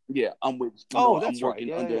 Yeah, I'm with. That's I'm working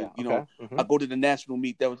right. under. I go to the national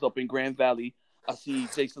meet that was up in Grand Valley. I see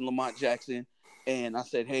Jason Lamont Jackson. And I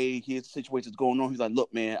said, hey, here's the situation that's going on. He's like,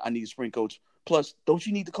 look, man, I need a spring coach. Plus, don't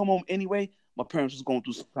you need to come home anyway? My parents was going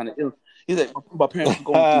through some kind of illness. He's like, my parents was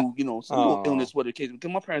going through, some little illness, whatever the case.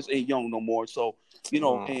 Because my parents ain't young no more. So,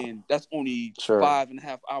 and that's only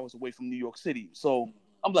 5.5 hours away from New York City. So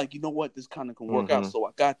I'm like, you know what? This kind of can work out. So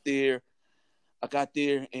I got there,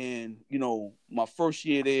 and, my first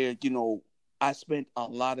year there, I spent a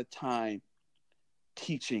lot of time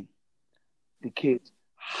teaching the kids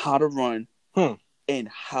how to run and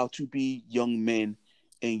how to be young men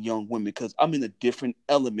and young women, because I'm in a different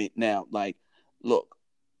element now. Like, look,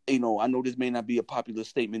 I know this may not be a popular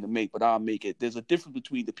statement to make, but I'll make it. There's a difference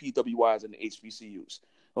between the PWIs and the HBCUs.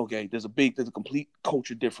 Okay, there's a complete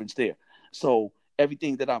culture difference there. So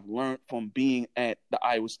everything that I've learned from being at the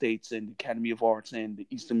Iowa States and the Academy of Arts and the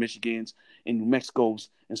Eastern Michigans and New Mexico's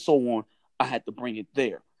and so on, I had to bring it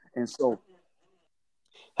there. And so,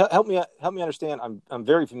 help me understand. I'm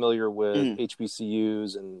very familiar with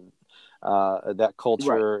HBCUs and that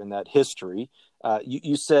culture and that history.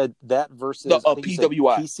 You said that versus the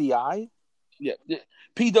PWI, PCI. Yeah,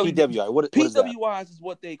 PWI. What is that? PWIs is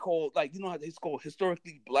what they call, like, how it's called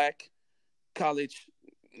historically black college.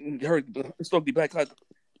 Historically black college.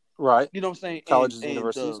 Right. You know what I'm saying? Colleges and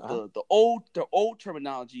universities. universities. The old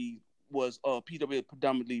terminology was PWI,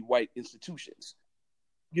 predominantly white institutions.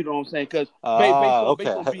 You know what I'm saying? Because based on being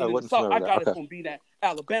in the South, I got it from being at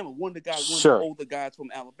Alabama. One of the older guys from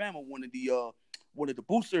Alabama, one of the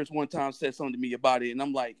boosters one time said something to me about it, and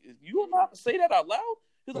I'm like, "You allowed to say that out loud?"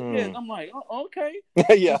 He's like, "Yeah." And I'm like, "Okay."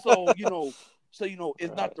 Yeah. And so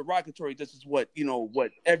it's not derogatory. This is what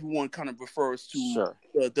what everyone kind of refers to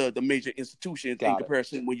the major institutions in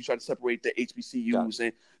comparison when you try to separate the HBCUs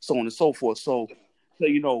and so on and so forth. So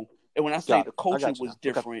and when I say the culture was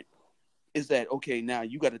different, is that okay? Now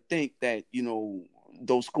you got to think that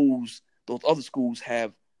those other schools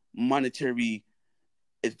have monetary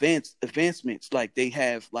advancements, like they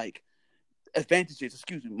have like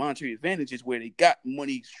monetary advantages where they got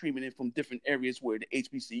money streaming in from different areas where the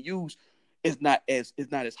HBCUs is not as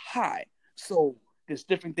high. So there's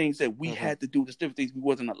different things that we had to do. There's different things we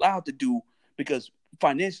wasn't allowed to do because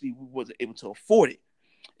financially we wasn't able to afford it.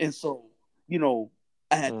 And so,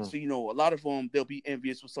 I had to, a lot of them, they'll be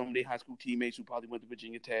envious with some of their high school teammates who probably went to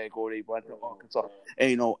Virginia Tech or they went to Arkansas.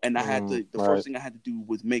 And I had to, the first thing I had to do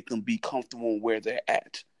was make them be comfortable where they're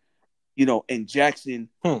at. And Jackson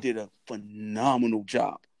did a phenomenal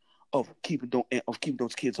job of keeping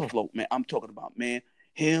those kids afloat, man. I'm talking about, man,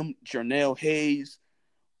 him, Jernell Hayes,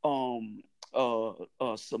 Samela,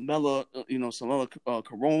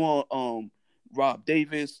 Corona, Rob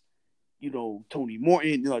Davis, Tony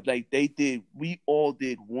Morton, we all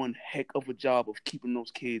did one heck of a job of keeping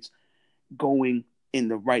those kids going in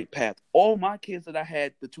the right path. All my kids that I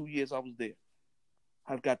had the 2 years I was there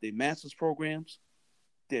have got their master's programs.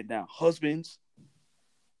 They're now husbands,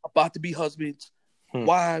 about to be husbands,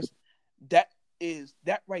 wives. That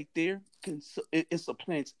right there it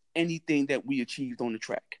supplants anything that we achieved on the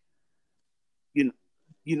track.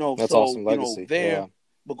 That's awesome legacy.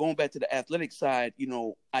 But going back to the athletic side,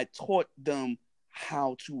 I taught them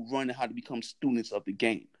how to run and how to become students of the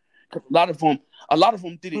game. Because a lot of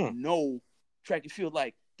them didn't know track and field.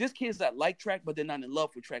 Like, there's kids that like track, but they're not in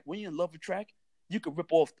love with track. When you're in love with track, you could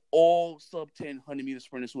rip off all sub-10 100-meter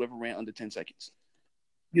sprinters who ever ran under 10 seconds.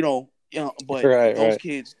 But those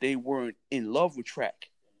kids, they weren't in love with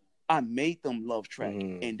track. I made them love track,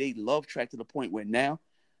 and they love track to the point where now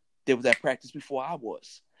they was at practice before I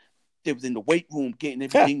was. They was in the weight room getting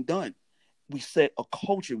everything done. We set a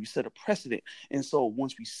culture, we set a precedent, and so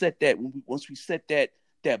once we set that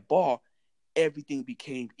bar, everything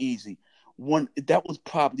became easy. That was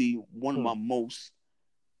probably one of my most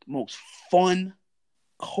fun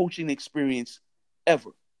coaching experience ever,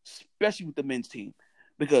 especially with the men's team,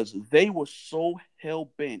 because they were so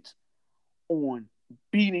hell-bent on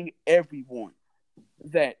beating everyone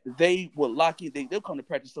that they were locked in. They'll come to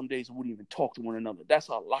practice some days and wouldn't even talk to one another. That's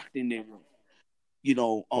how locked in they were.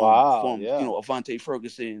 From Avante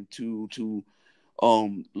Ferguson to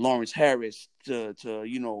Lawrence Harris to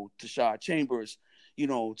Tashad Chambers,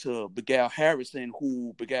 to Begal Harrison,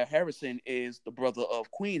 who Begal Harrison is the brother of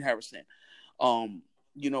Queen Harrison.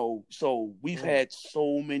 So we've had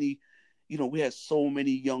so many, we had so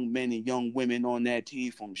many young men and young women on that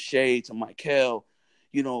team, from Shay to Michael,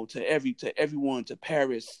 to everyone, to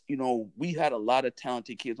Paris. We had a lot of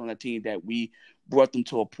talented kids on that team that we brought them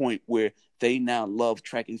to a point where they now love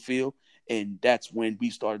track and field. And that's when we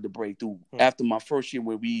started to break through. After my first year,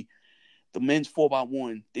 where the men's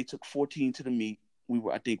 4x1, they took 14 to the meet.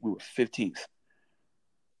 I think we were 15th.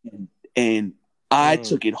 And I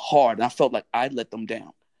took it hard. I felt like I let them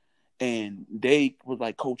down. And they was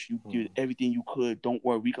like, Coach, you did everything you could. Don't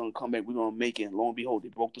worry, we're gonna come back. We're gonna make it. And lo and behold, they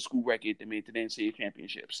broke the school record. They made it to the NCAA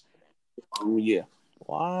championships. Yeah.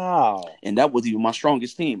 Wow. And that was even my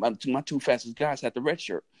strongest team. My two fastest guys had the red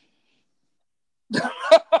shirt.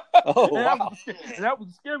 Oh, wow. And that was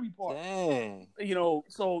the scary part. Dang.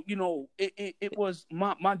 So it was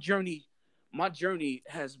my journey. My journey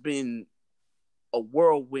has been a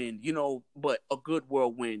whirlwind, but a good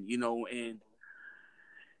whirlwind, and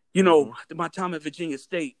my time at Virginia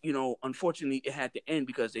State, unfortunately it had to end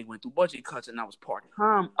because they went through budget cuts and I was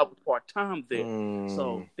part-time. There.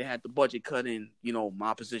 So they had the budget cut and,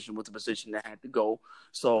 my position was the position that had to go.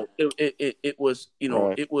 So it was,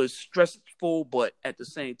 Right. it was stressful, but at the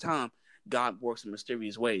same time, God works in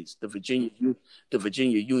mysterious ways. The Virginia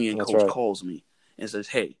Union That's coach right. calls me and says,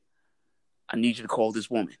 "Hey, I need you to call this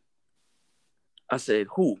woman." I said,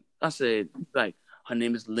 "Who?" I said, like, her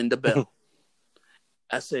name is Linda Bell.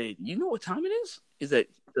 I said, "You know what time it is?" He said,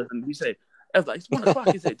 I was like, "It's 1 o'clock."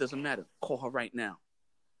 He said, "It doesn't matter. Call her right now."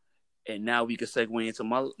 And now we can segue into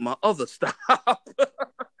my other stop.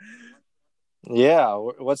 Yeah.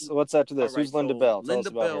 What's after this? Right, Who's Linda so Bell? Tell Linda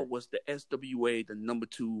us about Bell her. was the SWA, the number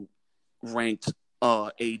 2 ranked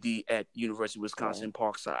AD at University of Wisconsin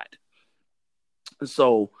Parkside.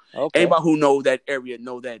 So anybody who know that area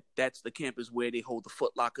know that that's the campus where they hold the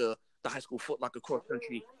Foot Locker, the high school Foot Locker cross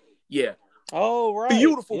country. Yeah. Oh, right.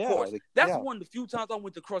 Beautiful course. That's one of the few times I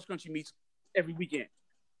went to cross country meets every weekend.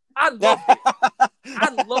 I loved it.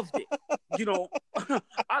 I loved it.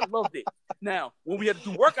 I loved it. Now, when we had to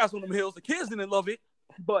do workouts on them hills, the kids didn't love it,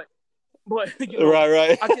 but right.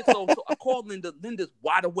 I called Linda. Linda's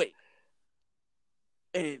wide awake,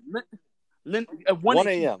 and Linda at 1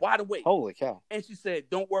 a.m. wide awake. Holy cow! And she said,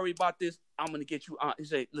 "Don't worry about this. I'm gonna get you on." He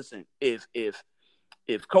said, "Listen, if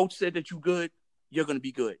Coach said that you good, you're gonna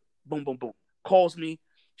be good." Boom, boom, boom. Calls me.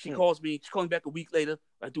 She calls me. She calls me back a week later.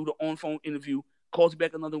 I do the on-phone interview. Calls me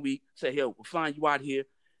back another week. Say, "Hey, we're flying you out here."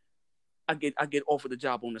 I get offered the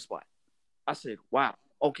job on the spot. I said, "Wow,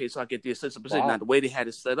 okay." So I get the assistant position. Now the way they had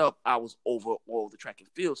it set up, I was over all the track and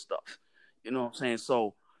field stuff. You know what I'm saying?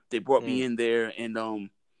 So they brought me in there, and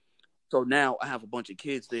so now I have a bunch of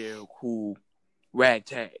kids there who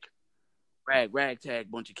ragtag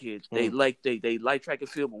bunch of kids. They like track and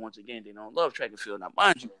field, but once again, they don't love track and field. Now,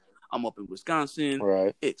 mind you, I'm up in Wisconsin.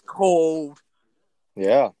 Right. It's cold.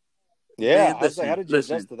 Yeah. Man, How did you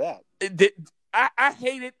adjust to that? I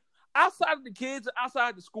hated outside of the kids,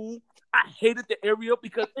 outside the school. I hated the area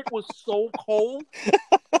because it was so cold.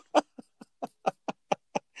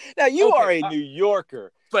 Now you are a New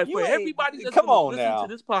Yorker. But for everybody that's going to listen to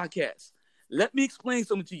this podcast, let me explain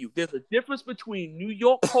something to you. There's a difference between New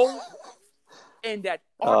York cold and that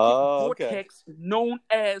Arctic vortex known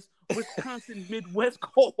as Wisconsin Midwest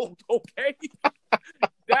cold, okay?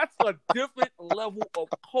 That's a different level of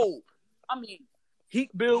cold. I mean,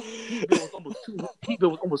 heat bill was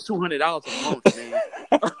almost $200 a month, man.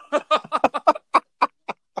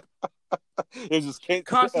 It was just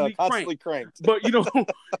constantly cranked. But we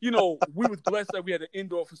was blessed that we had an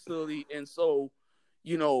indoor facility, and so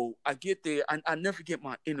I get there. I never forget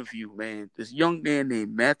my interview, man. This young man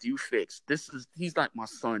named Matthew Fix. He's like my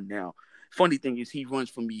son now. Funny thing is, he runs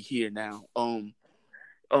for me here now.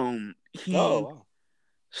 He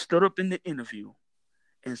stood up in the interview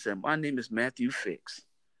and said, "My name is Matthew Fix,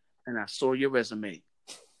 and I saw your resume.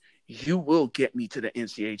 You will get me to the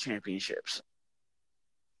NCAA championships."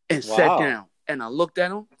 And sat down, and I looked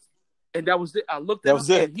at him, and that was it. I looked at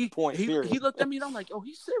him, and he looked at me, and I'm like, "Oh,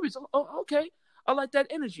 he's serious. Oh, okay. I like that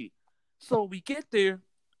energy." So we get there,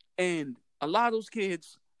 and a lot of those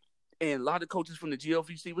kids and a lot of coaches from the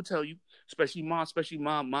GLVC will tell you, especially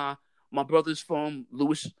my brothers from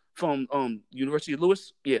University of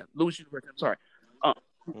Lewis. Yeah, Lewis University. I'm sorry.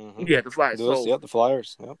 Yeah, the Flyers. The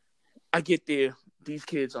Flyers. Yep. I get there. These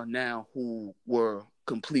kids are now who were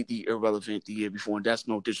completely irrelevant the year before, and that's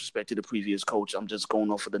no disrespect to the previous coach. I'm just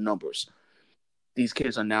going off of the numbers. These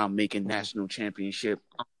kids are now making national championship.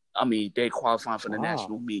 I mean, they're qualifying for the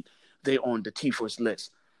national meet. They're on the T-First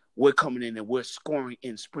list. We're coming in and we're scoring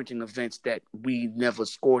in sprinting events that we never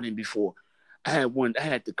scored in before. I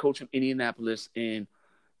had the coach from Indianapolis and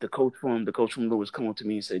the coach from Lewis come up to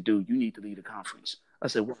me and said, "Dude, you need to lead the conference." I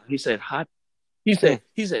said, "What?" He said, "Hot." He said,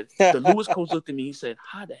 the Lewis coach looked at me. He said,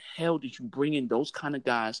 "How the hell did you bring in those kind of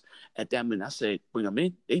guys at that minute?" I said, "Bring them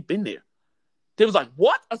in. They've been there." They was like,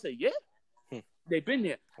 "What?" I said, "Yeah, they've been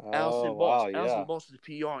there." Allison Boss's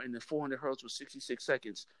PR in the 400 hurdles was 66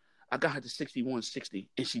 seconds. I got her to 61.60,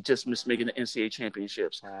 and she just missed making the NCAA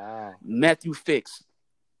championships. Wow. Matthew Fix,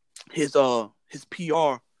 his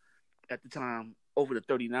PR at the time over the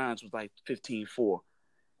 39s was like 15.4.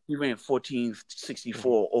 He ran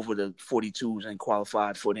 14.64 over the 42s and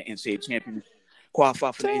qualified for the NCAA championship.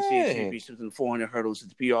 Qualified for the NCAA championships in the 400 hurdles.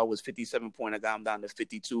 His PR was 57 point. I got him down to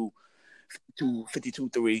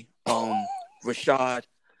 52.3. Rashad,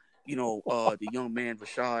 the young man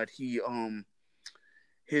Rashad,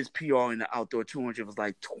 his PR in the outdoor 200 was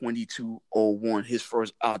like 22.01. His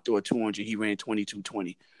first outdoor 200, he ran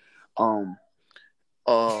 22.20.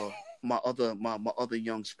 My other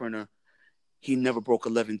young sprinter, he never broke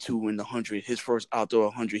 11.2 in the 100. His first outdoor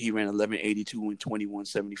 100, he ran 11.82 in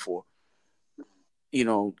 21.74.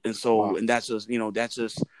 And so, wow. And that's just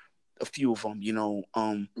a few of them.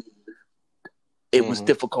 It was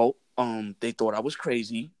difficult. They thought I was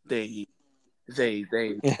crazy. They.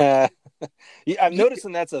 Yeah, I'm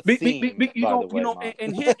noticing that's a theme.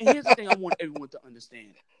 And here's the thing I want everyone to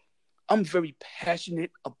understand. I'm very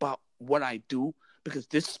passionate about what I do because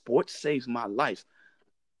this sport saves my life.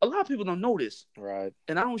 A lot of people don't know this, right?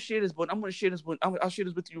 And I don't share this, but I'm going to share this. I'll share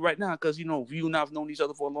this with you right now because you and I've known each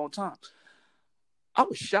other for a long time. I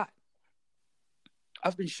was shot.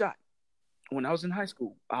 I've been shot when I was in high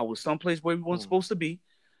school. I was someplace where we weren't supposed to be.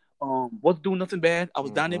 Wasn't doing nothing bad. I was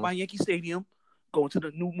down there by Yankee Stadium, going to the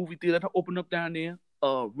new movie theater that opened up down there.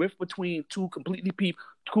 Rift between two completely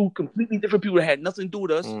different people that had nothing to do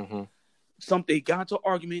with us. They got into an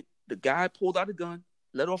argument. The guy pulled out a gun,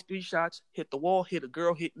 let off 3 shots, hit the wall, hit a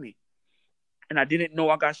girl, hit me. And I didn't know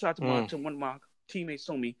I got shot to one of my teammates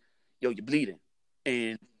told me, "Yo, you're bleeding."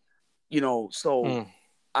 And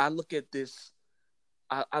I look at this.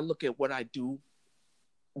 I look at what I do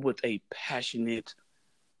with a passionate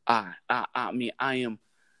eye. I'm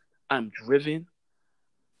driven.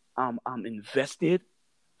 I'm invested.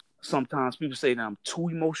 Sometimes people say that I'm too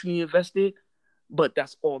emotionally invested, but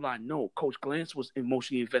that's all I know. Coach Glantz was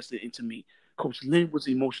emotionally invested into me. Coach Lynn was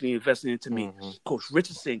emotionally invested into me. Coach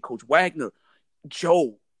Richardson, Coach Wagner,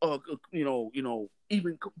 Joe,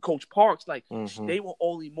 even Coach Parks, they were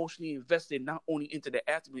all emotionally invested, not only into the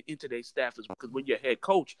athlete, into their staff as well. Because when you're head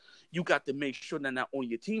coach, you got to make sure that not only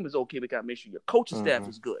your team is okay, but got to make sure your coaching staff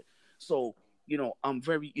is good. So, I'm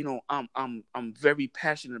very, I'm very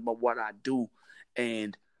passionate about what I do,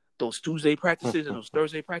 and those Tuesday practices and those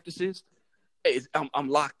Thursday practices, I'm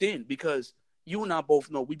locked in because you and I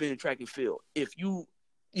both know we've been in track and field. If you,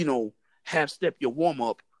 half step your warm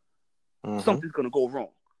up, something's gonna go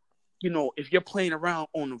wrong. If you're playing around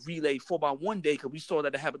on a relay 4x1 day, because we saw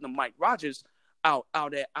that it happened to Mike Rogers out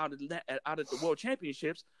at the World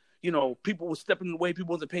Championships. People were stepping in the way,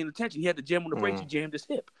 people wasn't paying attention. He had to jam on the brakes, he jammed his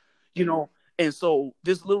hip. And so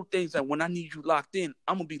there's little things that when I need you locked in,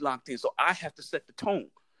 I'm gonna be locked in. So I have to set the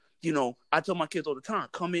tone. I tell my kids all the time,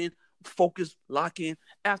 come in, focus, lock in.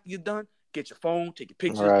 After you're done, get your phone, take your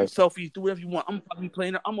pictures, selfies, do whatever you want. I'm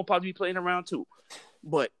gonna probably be playing around too.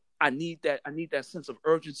 But I need that sense of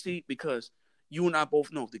urgency because you and I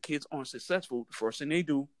both know if the kids aren't successful, the first thing they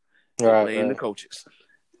do is blame the coaches.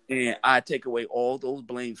 And I take away all those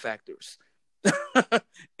blame factors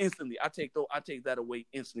instantly. I take that away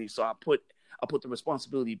instantly. So I put the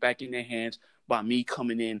responsibility back in their hands by me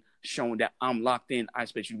coming in, showing that I'm locked in. I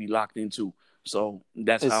expect you to be locked in too. So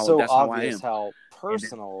that's how I am. How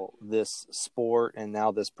personal this sport and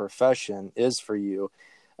now this profession is for you.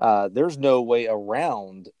 There's no way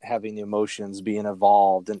around having the emotions being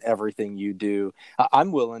involved in everything you do.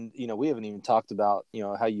 I'm willing, we haven't even talked about,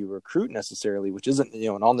 how you recruit necessarily, which isn't,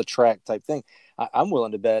 an on the track type thing. I'm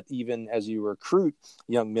willing to bet even as you recruit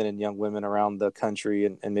young men and young women around the country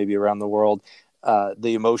and maybe around the world,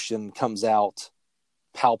 the emotion comes out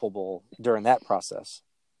palpable during that process.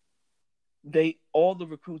 All the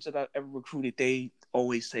recruits that I've ever recruited, they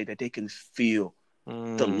always say that they can feel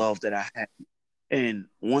the love that I have. And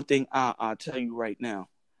one thing I'll tell you right now,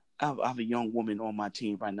 I have a young woman on my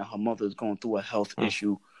team right now. Her mother is going through a health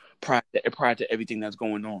issue prior to everything that's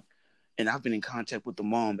going on. And I've been in contact with the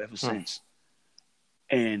mom ever since.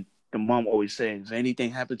 And the mom always said, if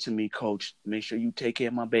anything happened to me, coach, make sure you take care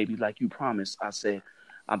of my baby like you promised. I said,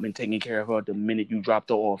 I've been taking care of her the minute you dropped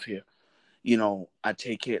her off here. I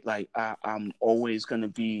take care, I'm always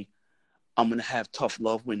going to have tough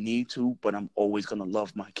love when need to, but I'm always going to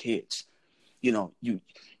love my kids. You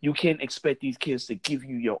can't expect these kids to give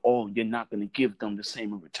you your all. You're not going to give them the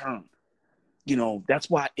same in return.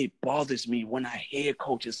 That's why it bothers me when I hear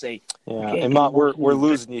coaches say, "Yeah." And we're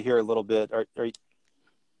losing you here a little bit. Are you...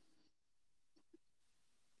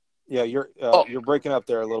 Yeah, you're breaking up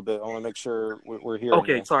there a little bit. I want to make sure we're hearing.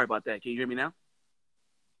 Okay, you. Sorry about that. Can you hear me now?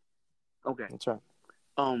 Okay, that's right.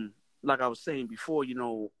 Like I was saying before,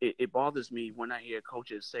 it bothers me when I hear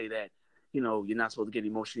coaches say that. You're not supposed to get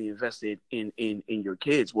emotionally invested in your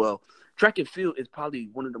kids. Well, track and field is probably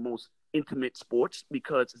one of the most intimate sports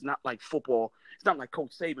because it's not like football. It's not like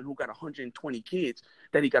Coach Saban who got 120 kids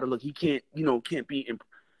that he got to look. He can't be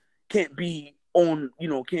on,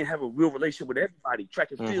 can't have a real relationship with everybody.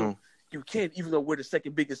 Track and field, you can't, even though we're the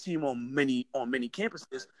second biggest team on many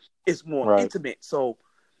campuses, it's more intimate. So,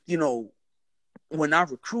 when I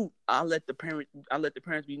recruit, I let the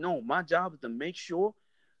parents be known. My job is to make sure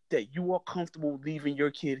that you are comfortable leaving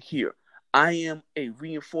your kid here. I am a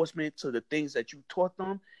reinforcement to the things that you taught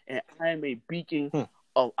them, and I am a beacon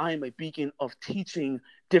of teaching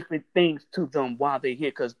different things to them while they're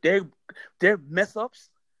here, because their mess ups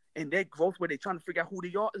and their growth, where they're trying to figure out who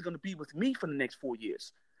they are, is going to be with me for the next 4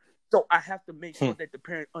 years. So I have to make sure that the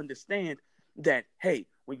parent understand that, hey,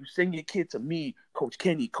 when you send your kid to me, Coach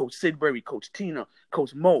Kenny, Coach Sidbury, Coach Tina,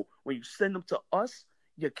 Coach Mo, when you send them to us,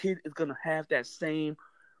 your kid is going to have that same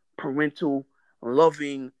parental,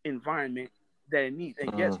 loving environment that it needs.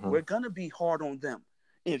 And yes, we're going to be hard on them.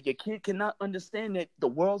 If your kid cannot understand that the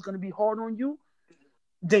world's going to be hard on you,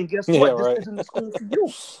 then guess what? This isn't the school for you.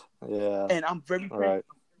 Yeah. And I'm very right.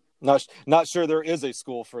 Not sure there is a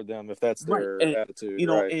school for them if that's their attitude.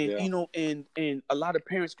 And a lot of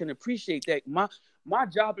parents can appreciate that. My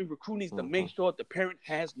job in recruiting is to make sure the parent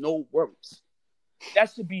has no worries.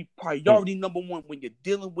 That should be priority number one when you're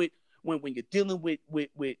dealing with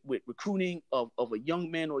with recruiting of a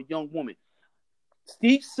young man or a young woman.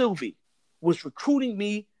 Steve Sylvie was recruiting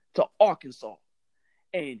me to Arkansas,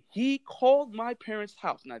 and he called my parents'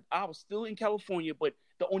 house. Now, I was still in California, but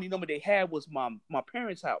the only number they had was my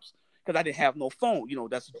parents' house, because I didn't have no phone.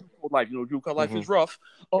 That's the JUCO life. JUCO life is rough.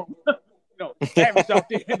 Parents out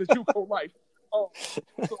there in the JUCO life.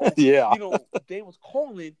 They was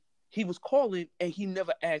calling. He was calling, and he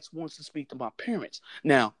never asked once to speak to my parents.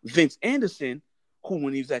 Now, Vince Anderson, who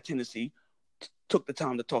when he was at Tennessee, took the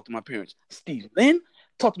time to talk to my parents. Steve Lynn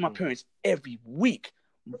talked to my parents every week.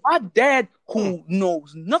 My dad, who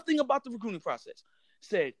knows nothing about the recruiting process,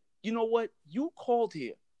 said, you know what? You called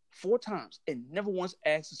here 4 times and never once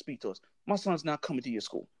asked to speak to us. My son's not coming to your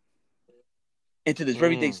school. And to this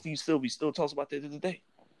very day, Steve Sylvie still talks about that to this day.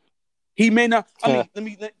 He may not.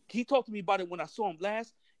 He talked to me about it when I saw him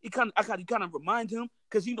last. I kind of remind him,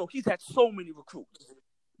 because he's had so many recruits,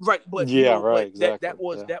 right? But exactly. That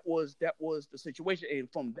was the situation.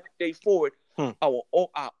 And from that day forward,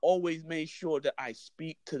 I always made sure that I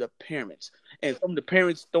speak to the parents. And some of the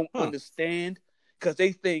parents don't understand, because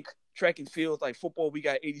they think track and field like football. We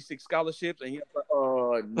got 86 scholarships, and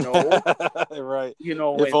no, right? And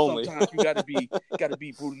only. Sometimes you gotta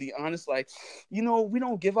be brutally honest. Like, we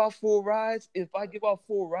don't give out full rides. If I give out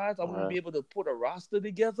full rides, I want to be able to put a roster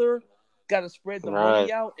together. Got to spread the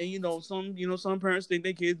money out, and some parents think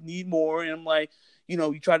their kids need more, and I'm like,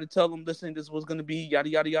 you try to tell them, listen, this was going to be yada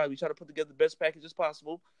yada yada. We try to put together the best package as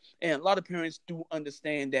possible, and a lot of parents do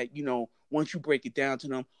understand that. Once you break it down to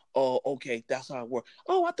them, oh, okay, that's how it works.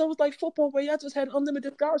 Oh, I thought it was like football where y'all just had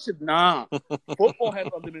unlimited scholarship. Nah, football has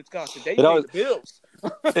unlimited scholarship. They pay the bills.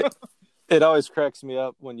 It always cracks me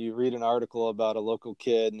up when you read an article about a local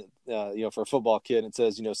kid, for a football kid, and it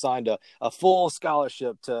says, signed a full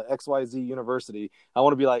scholarship to XYZ University. I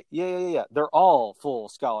want to be like, yeah. They're all full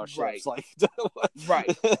scholarships. Right.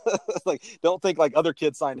 Like, like, don't think like other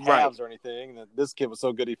kids signed halves or anything. And this kid was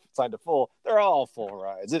so good he signed a full. They're all full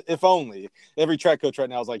rides. If only. Every track coach right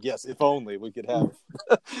now is like, yes, if only we could have.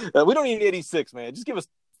 We don't need 86, man. Just give us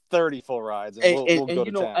 30 full rides, and we'll go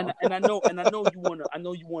to town. And I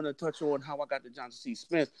know you wanna touch on how I got to Johnson C.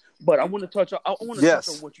 Smith, but I want to touch on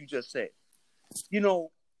what you just said.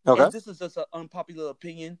 And this is just an unpopular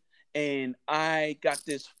opinion, and I got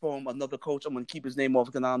this from another coach. I'm gonna keep his name off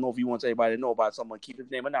because I don't know if he wants everybody to know about it, so I'm gonna keep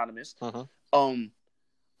his name anonymous.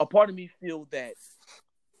 A part of me feel that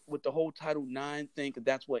with the whole Title IX thing,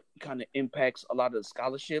 that's what kind of impacts a lot of the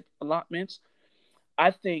scholarship allotments. I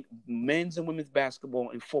think men's and women's basketball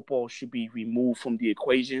and football should be removed from the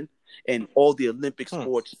equation, and all the Olympic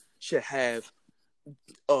sports should have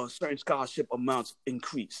certain scholarship amounts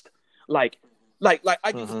increased. Like I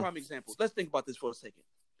give a prime example. Let's think about this for a second.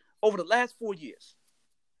 Over the last 4 years,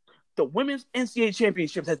 the women's NCAA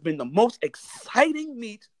championships has been the most exciting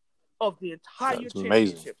meet of the entire championship.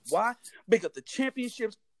 Amazing. Why? Because the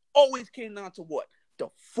championships always came down to what? The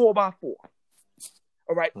 4x4.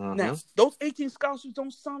 All right. Now, those 18 scholarships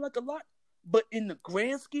don't sound like a lot, but in the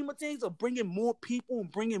grand scheme of things of bringing more people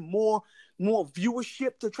and bringing more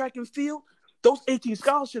viewership to track and field, those 18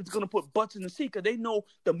 scholarships are going to put butts in the seat, because they know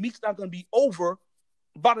the meet's not going to be over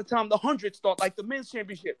by the time the 100 start, like the men's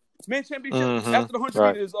championship. After the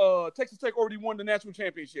 100 is Texas Tech already won the national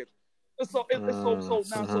championship. So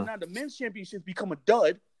now the men's championships become a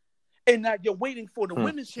dud, And now you're waiting for the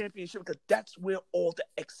women's championship because that's where all the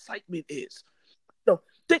excitement is. So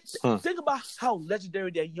think about how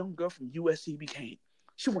legendary that young girl from USC became.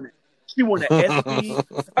 She won an ESPY.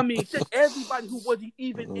 I mean, everybody who wasn't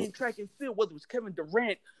even in track and field, whether it was Kevin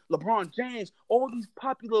Durant, LeBron James, all these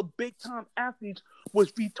popular big-time athletes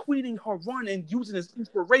was retweeting her run and using as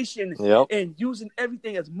inspiration and using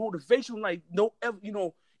everything as motivation. Like,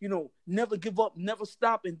 never give up, never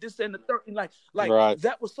stop, and this and the third. And like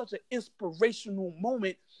that was such an inspirational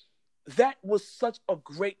moment. That was such a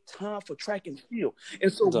great time for track and field.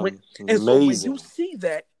 And so when you see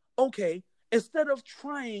that, okay, instead of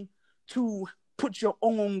trying to put your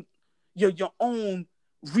own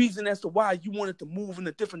reason as to why you wanted to move in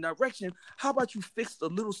a different direction, how about you fix the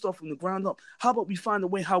little stuff from the ground up? How about we find a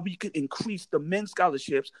way how we could increase the men's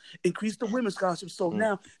scholarships, increase the women's scholarships, so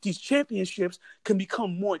now these championships can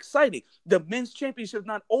become more exciting. The men's championship is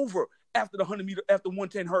not over after the 100 meter, after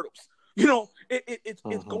 110 hurdles. You know,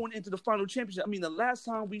 it's going into the final championship. I mean, the last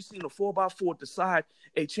time we seen a 4x4 decide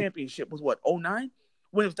a championship was what, 2009?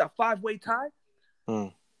 When it was that 5-way tie?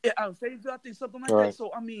 I think something like that.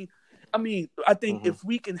 So I mean, I think if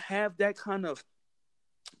we can have that kind of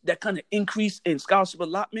increase in scholarship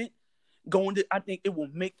allotment I think it will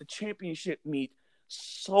make the championship meet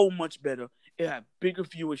so much better. It have bigger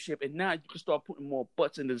viewership, and now you can start putting more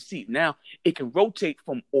butts into the seat. Now it can rotate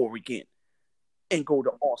from Oregon and go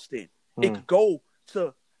to Austin. It could go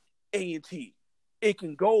to A&T. It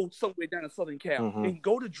can go somewhere down in Southern Cal. It can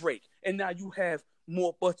go to Drake, and now you have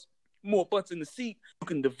more butts in the seat. You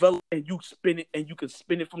can develop and you spin it, and you can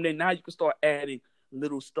spin it from there. Now you can start adding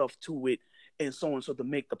little stuff to it and so on, so to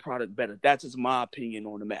make the product better. That's just my opinion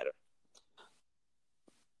on the matter.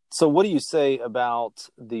 So what do you say about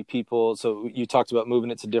the people? So you talked about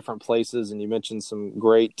moving it to different places, and you mentioned some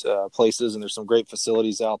great places, and there's some great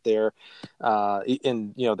facilities out there.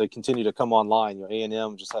 And, they continue to come online.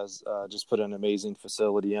 A&M just put an amazing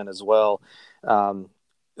facility in as well.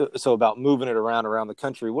 So about moving it around the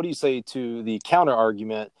country, what do you say to the counter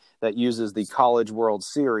argument that uses the College World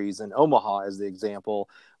Series in Omaha as the example,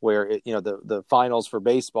 where the finals for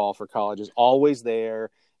baseball for college is always there?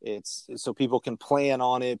 It's so people can plan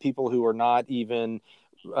on it. People who are not even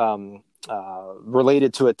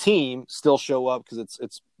related to a team still show up because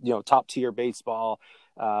it's top tier baseball.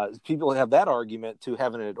 People have that argument to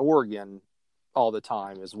having it at Oregon all the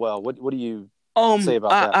time as well. What do you say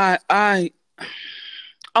about that?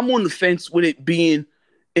 I'm on the fence with it being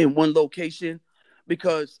in one location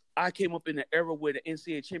because I came up in an era where the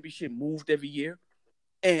NCAA championship moved every year,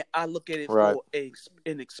 and I look at it for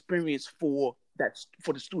an experience for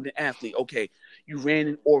the student athlete. Okay, you ran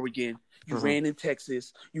in Oregon, you ran in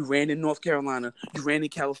Texas, you ran in North Carolina, you ran in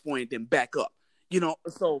California, then back up.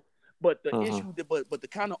 So but the issue, but the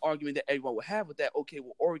kind of argument that everyone would have with that, okay,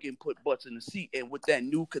 well, Oregon put butts in the seat, and with that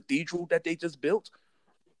new cathedral that they just built,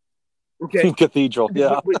 okay, cathedral,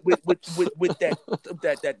 yeah, with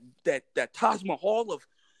that Taj Mahal of,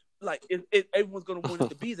 like, if everyone's gonna want it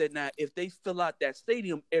to be there. Now, if they fill out that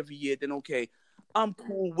stadium every year, then okay, I'm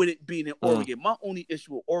cool with it being in Oregon. My only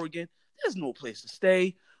issue with Oregon, there's no place to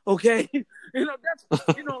stay. Okay, that's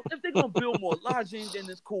if they're gonna build more lodging, then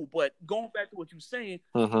it's cool. But going back to what you're saying,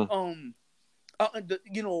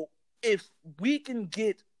 if we can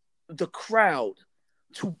get the crowd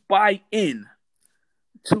to buy in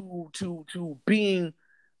to being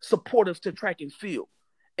supportive to track and field,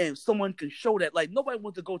 and someone can show that, like, nobody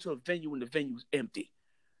wants to go to a venue and the venue's empty.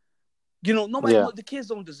 The kids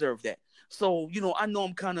don't deserve that. So, I know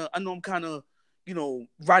I'm kind of,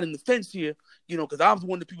 riding the fence here, because I was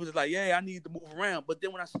one of the people that's like, yeah, I need to move around. But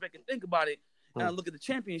then when I sit back and think about it, and I look at the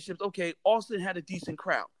championships, okay, Austin had a decent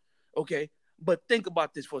crowd, okay? But think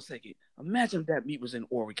about this for a second. Imagine if that meet was in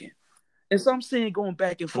Oregon. And so I'm saying, going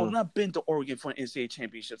back and forth, and I've been to Oregon for an NCAA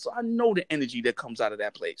championship, so I know the energy that comes out of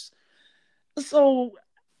that place. So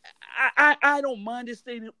I don't mind it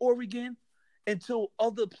staying in Oregon until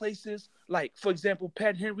other places, like, for example,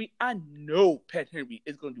 Pat Henry. I know Pat Henry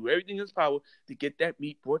is going to do everything in his power to get that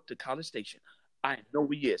meet brought to College Station. I know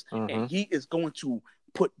he is. And he is going to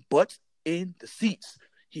put butts in the seats.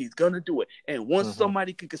 He's going to do it. And once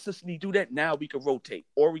somebody can consistently do that, now we can rotate.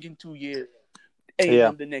 Oregon 2 years,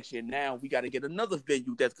 A&M the next year. Now we got to get another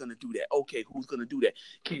venue that's going to do that. Okay, who's going to do that?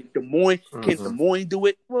 Can Des Moines do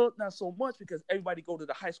it? Well, not so much, because everybody go to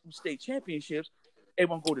the high school state championships.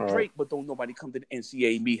 Everyone go to Drake, but don't nobody come to the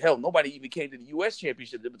NCAA meet. Hell, nobody even came to the U.S.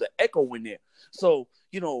 championship. There was an echo in there. So,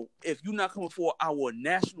 if you're not coming for our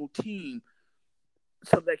national team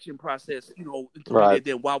selection process,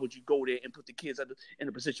 then why would you go there and put the kids in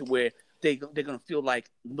a position where they're going to feel like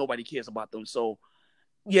nobody cares about them? So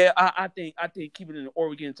Yeah, I think keeping it in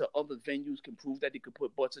Oregon to other venues can prove that they could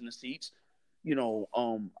put butts in the seats.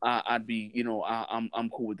 I'd be, I'm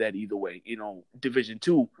cool with that either way. Division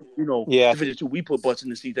 2, Yeah, Division 2, we put butts in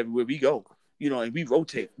the seats everywhere we go. And we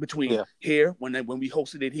rotate between yeah. here when we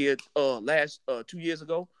hosted it here last 2 years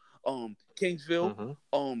ago. Kingsville,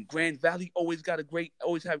 Mm-hmm. Grand Valley always have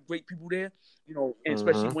great people there. And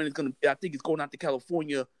especially Mm-hmm. when I think it's going out to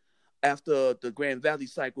California after the Grand Valley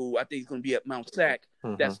cycle. I think it's going to be at Mount Sac.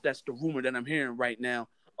 Mm-hmm. That's the rumor that I'm hearing right now.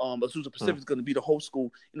 Azusa Mm-hmm. Pacific is going to be the host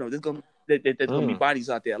school. There's going to be bodies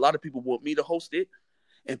out there. A lot of people want me to host it,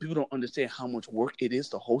 and people don't understand how much work it is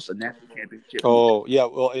to host a national championship. Oh yeah,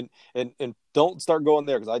 well, and don't start going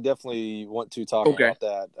there, because I definitely want to talk Okay. about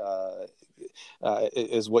that.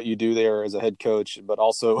 Is what you do there as a head coach, but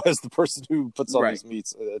also as the person who puts on Right. these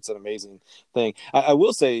meets. It's an amazing thing. I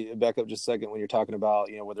will say, back up just a second, when you're talking about,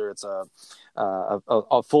 whether it's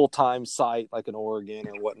a full-time site like in Oregon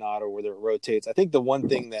or whatnot, or whether it rotates. I think the one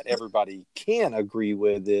thing that everybody can agree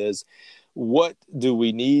with is, what do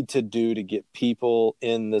we need to do to get people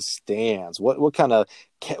in the stands? What kind of,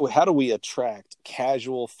 how do we attract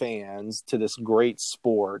casual fans to this great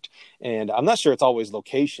sport? And I'm not sure it's always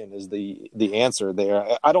location is the answer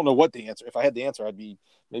there. I don't know what the answer. If I had the answer, I'd be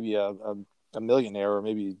maybe a millionaire, or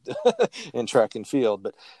maybe in track and field.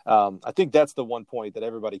 But I think that's the one point that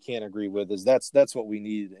everybody can agree with, is that's what we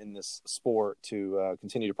need in this sport to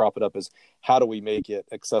continue to prop it up, is how do we make it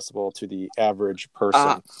accessible to the average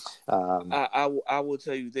person? I will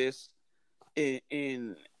tell you this,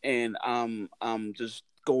 and I'm just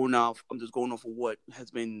going off. I'm just going off of what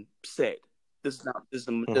has been said. This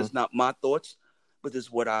is not my thoughts, but this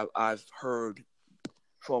is what I've heard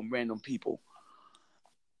from random people.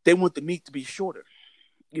 They want the meet to be shorter.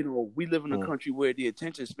 We live in a country where the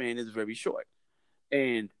attention span is very short,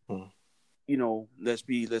 and let's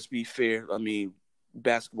be fair. I mean,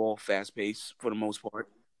 basketball fast paced for the most part.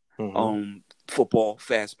 Football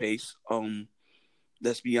fast paced.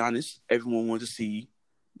 Let's be honest. Everyone wants to see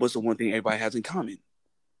what's the one thing everybody has in common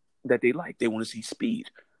that they like. They want to see speed.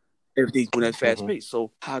 Everything's going at fast pace.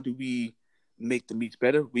 So how do we make the meets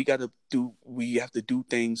better? We have to do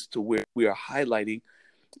things to where we are highlighting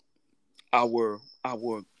our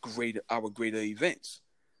greater events.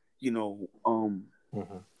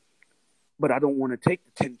 But I don't want to take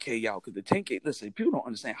the 10K out, because the 10K, listen, people don't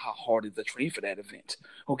understand how hard it is to train for that event.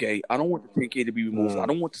 Okay, I don't want the 10K to be removed. I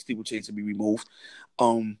don't want the steeplechase to be removed.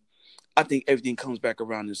 I think everything comes back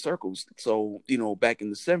around in circles. So, back in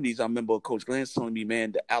the 70s, I remember Coach Glantz telling me,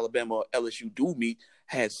 man, the Alabama LSU dual meet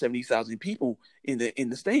had 70,000 people in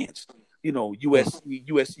the stands. USC,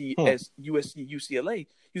 UCLA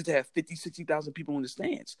used to have 50, 60,000 people in the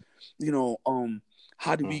stands.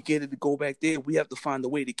 How do we get it to go back there? We have to find a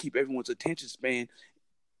way to keep everyone's attention span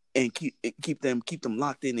and keep them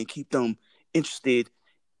locked in and keep them interested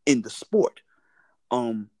in the sport.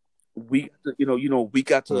 We got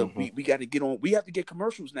to get on. We have to get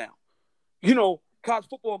commercials now. College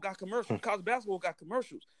football got commercials. College basketball got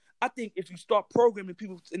commercials. I think if you start programming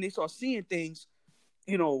people and they start seeing things,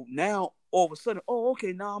 now all of a sudden,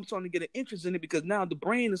 okay, now I'm starting to get an interest in it, because now the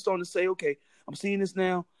brain is starting to say, okay, I'm seeing this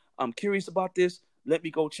now. I'm curious about this. Let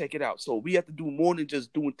me go check it out. So we have to do more than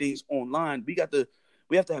just doing things online. We have to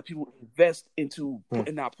have people invest into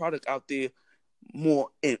putting our product out there more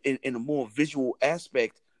in a more visual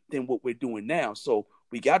aspect than what we're doing now. So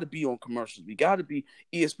we got to be on commercials. We got to be,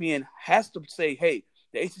 ESPN has to say, hey,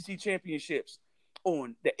 the ACC championships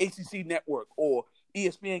on the ACC network, or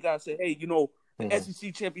ESPN got to say, hey, the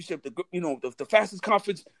SEC championship, the fastest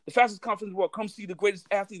conference in the world. Come see the greatest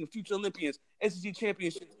athletes and future Olympians. SEC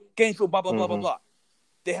championship, Gainesville, blah blah blah blah blah.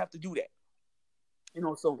 They have to do that.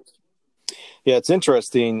 So yeah, it's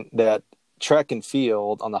interesting that track and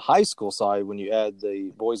field on the high school side, when you add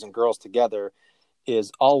the boys and girls together,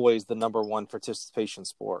 is always the number one participation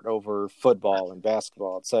sport over football and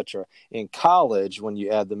basketball, etc. In college, when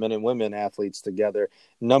you add the men and women athletes together,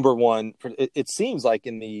 number one, it seems like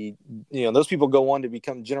in the, those people go on to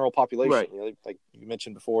become general population. Right. Like you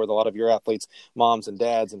mentioned before, a lot of your athletes, moms and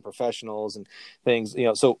dads and professionals and things,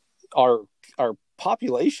 so our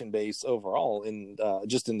population base overall in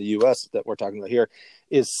just in the U.S. that we're talking about here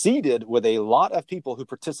is seeded with a lot of people who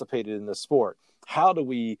participated in this sport. How do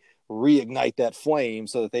we reignite that flame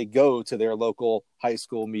so that they go to their local high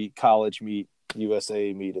school meet, college meet,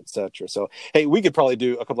 USA meet, etc.? So, hey, we could probably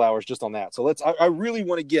do a couple hours just on that. So I really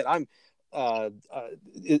want to get,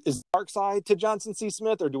 is Parkside to Johnson C.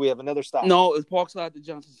 Smith, or do we have another stop? No, it's Parkside to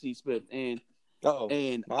Johnson C. Smith. And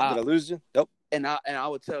did I lose you? Nope. And I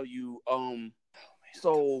would tell you,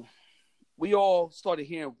 so we all started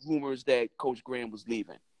hearing rumors that Coach Graham was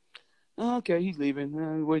leaving. Okay, he's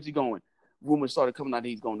leaving. Where's he going? Rumors started coming out that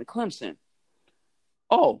he's going to Clemson.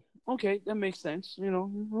 Oh, okay, that makes sense.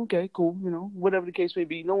 Okay, cool. Whatever the case may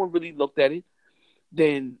be, no one really looked at it.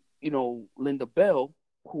 Then, Linda Bell,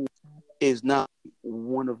 who is not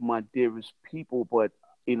one of my dearest people, but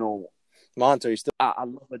Monte, you still? I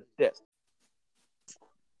love her to death.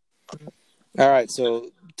 All right,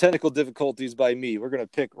 so technical difficulties by me. We're going to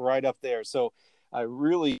pick right up there. So I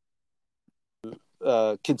really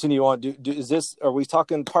continue on. Are we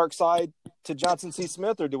talking Parkside to Johnson C.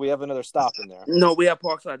 Smith, or do we have another stop in there? No, we have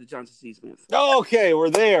Parkside to Johnson C. Smith. Okay, we're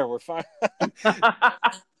there. We're fine. Bad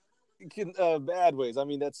ways. I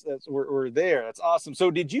mean, that's we're there. That's awesome. So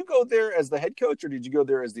did you go there as the head coach, or did you go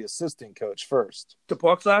there as the assistant coach first? To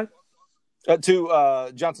Parkside?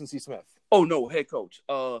 To Johnson C. Smith. Oh no, head coach.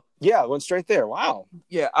 Yeah, went straight there. Wow.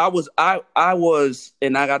 Yeah, I was,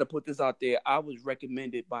 and I got to put this out there. I was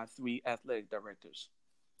recommended by 3 athletic directors.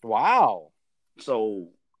 Wow. So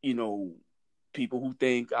people who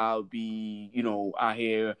think I'll be, out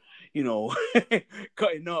here,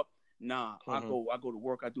 cutting up. Nah, Mm-hmm. I go to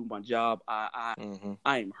work. I do my job. I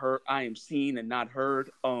am heard. I am seen and not heard.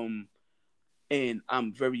 And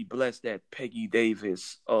I'm very blessed that Peggy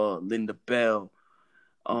Davis, Linda Bell,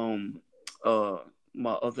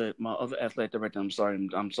 my other athletic director. I'm sorry,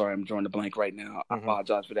 I'm drawing a blank right now. I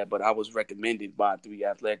apologize for that, but I was recommended by 3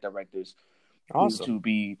 athletic directors awesome.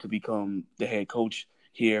 to become the head coach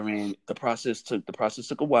here, and the process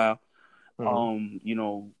took a while. I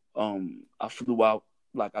flew out.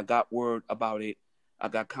 Like, I got word about it. I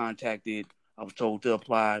got contacted. I was told to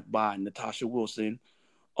apply by Natasha Wilson,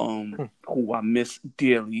 who I miss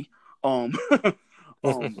dearly. I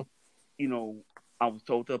was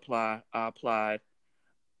told to apply. I applied.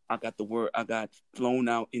 I got the word. I got flown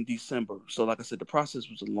out in December. So, like I said, the process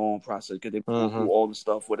was a long process because they went through all the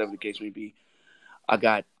stuff, whatever the case may be. I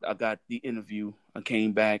got the interview. I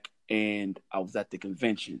came back and I was at the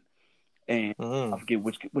convention. And I forget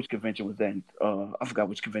which convention was that. I forgot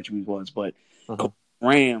which convention we was, but Coach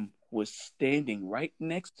Graham was standing right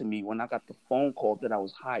next to me when I got the phone call that I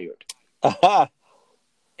was hired.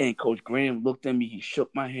 And Coach Graham looked at me. He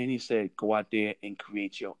shook my hand. He said, "Go out there and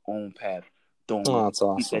create your own path. That's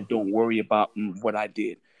awesome." He said, "Don't worry about what I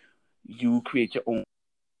did. You create your own."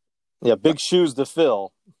 Yeah, big shoes to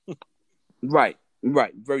fill. Right.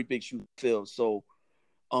 Very big shoes to fill. So,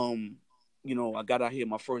 I got out here.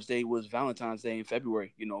 My first day was Valentine's Day in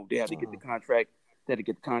February. They had to get the contract. They had to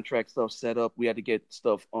get the contract stuff set up. We had to get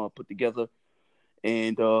stuff put together.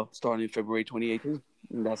 And starting in February 2018.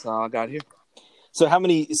 And that's how I got here. So how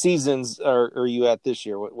many seasons are you at this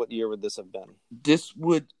year? What year would this have been? This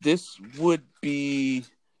would be,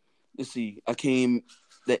 let's see, I came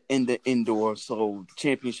the end of indoor, so the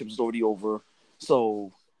championship is already over.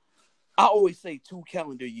 So I always say 2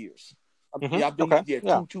 calendar years. I've been here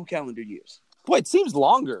 2 calendar years. Boy, it seems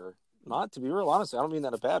longer. Not to be real honest, I don't mean that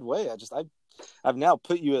in a bad way. I've now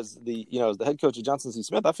put you as the as the head coach of Johnson C.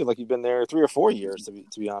 Smith. I feel like you've been there 3 or 4 years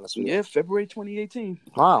to be honest with you. Yeah, February 2018.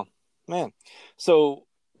 Wow, man. So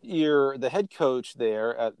you're the head coach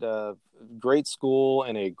there at a great school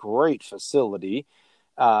and a great facility,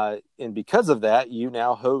 and because of that, you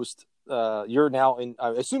now host. You're now in. I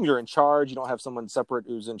assume you're in charge. You don't have someone separate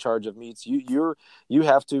who's in charge of meets. You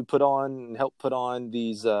have to put on and help put on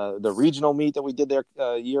these the regional meet that we did there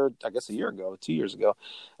a year ago, 2 years ago.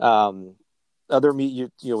 Other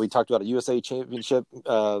meet we talked about a USA Championship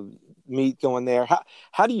meet going there.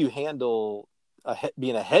 How do you handle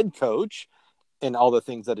being a head coach and all the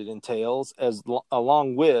things that it entails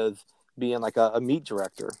along with being like a meet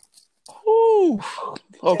director? Ooh,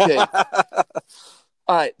 okay.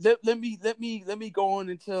 All right, let me go on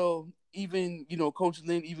and tell even Coach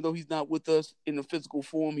Lynn, even though he's not with us in the physical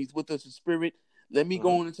form, he's with us in spirit. Let me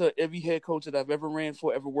go on and tell every head coach that I've ever ran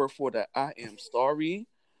for, ever worked for, that I am sorry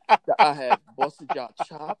that I have busted y'all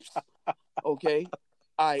chops. Okay,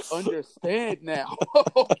 I understand now.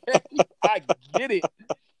 Okay, I get it.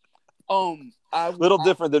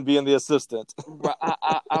 Different than being the assistant.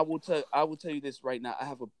 I will tell you this right now. I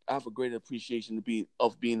have a great appreciation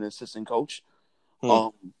of being an assistant coach.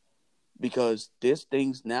 Because there's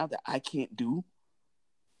things now that I can't do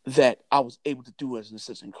that I was able to do as an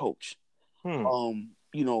assistant coach.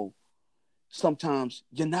 Sometimes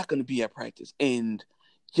you're not going to be at practice and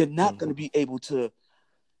you're not going to be able to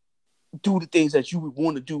do the things that you would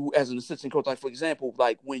want to do as an assistant coach. Like, for example,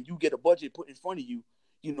 like when you get a budget put in front of you,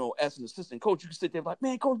 as an assistant coach, you can sit there like,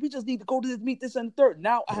 man, coach, we just need to go to this meet, this and the third.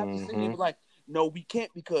 Now I have to sit there and be like, no, we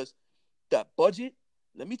can't, because that budget.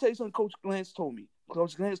 Let me tell you something Coach Glantz told me.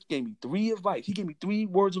 Coach Glantz gave me 3 advice. He gave me 3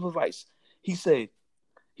 words of advice. He said,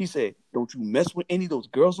 He said, don't you mess with any of those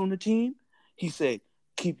girls on the team. He said,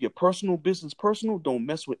 keep your personal business personal. Don't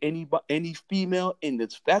mess with any female in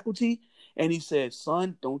this faculty. And he said,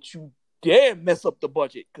 son, don't you dare mess up the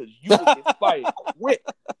budget because you will get fired quick.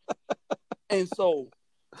 And so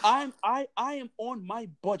I am on my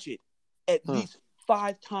budget at least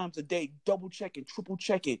 5 times a day, double checking, triple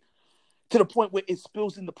checking, to the point where it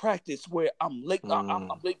spills into practice where I'm late. I'm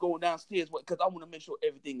late going downstairs because I want to make sure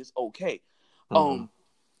everything is okay. So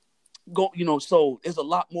there's a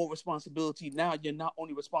lot more responsibility now. You're not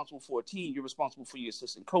only responsible for a team, you're responsible for your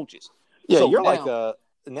assistant coaches. Yeah, so you're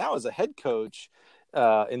now as a head coach,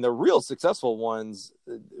 and the real successful ones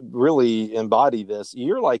really embody this.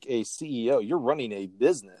 You're like a CEO. You're running a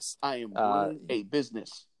business. I am running a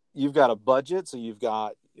business. You've got a budget, so you've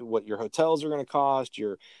got what your hotels are going to cost,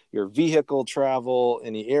 your vehicle travel,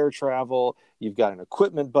 any air travel. You've got an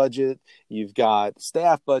equipment budget. You've got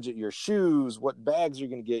staff budget, your shoes, what bags you're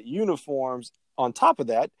going to get, uniforms. On top of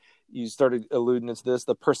that, you started alluding to this,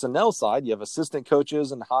 the personnel side. You have assistant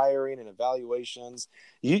coaches and hiring and evaluations.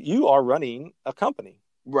 You are running a company.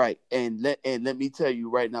 Right. And let me tell you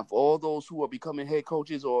right now, for all those who are becoming head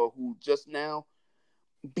coaches or who just now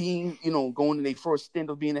being, going in their first stint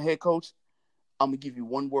of being a head coach, I'm going to give you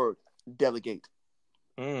one word: delegate.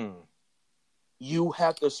 You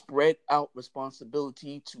have to spread out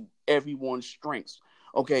responsibility to everyone's strengths.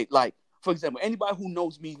 Okay, like, for example, anybody who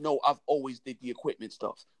knows me know I've always did the equipment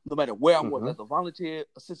stuff. No matter where I was as a volunteer,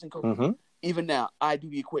 assistant coach, even now, I do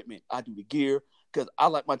the equipment. I do the gear because I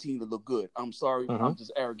like my team to look good. I'm sorry, I'm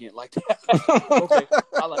just arrogant like that. Okay,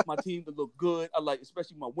 I like my team to look good. I like,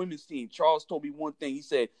 especially my women's team. Charles told me one thing. He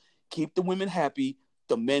said, keep the women happy,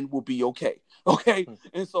 the men will be okay. Okay.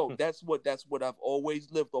 And so that's what I've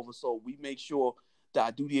always lived over. So we make sure that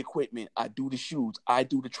I do the equipment, I do the shoes, I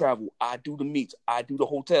do the travel, I do the meets, I do the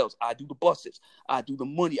hotels, I do the buses, I do the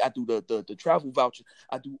money, I do the travel vouchers,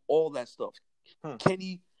 I do all that stuff.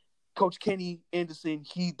 Coach Kenny Anderson,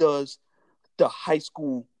 he does the high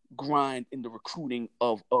school grind in the recruiting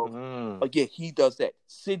of he does that.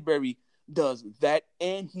 Sid Berry does that,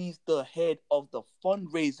 and he's the head of the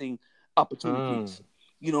fundraising opportunities.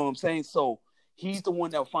 You know what I'm saying? So he's the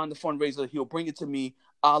one that'll find the fundraiser. He'll bring it to me.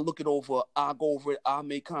 I'll look it over. I'll go over it. I'll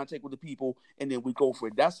make contact with the people, and then we go for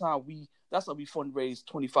it. That's how we fundraised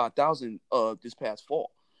 $25,000 this past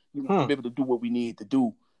fall. To be able to do what we need to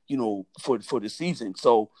do, for the season.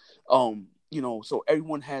 So, so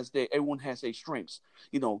everyone has their strengths.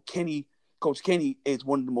 Coach Kenny is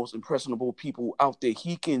one of the most impressionable people out there.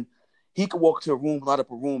 He can walk to a room, light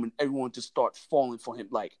up a room, and everyone just start falling for him.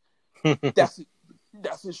 Like that's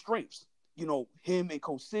his strengths. Him and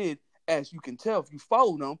Coach Sid, as you can tell if you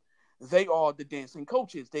follow them, they are the dancing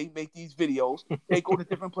coaches. They make these videos. They go to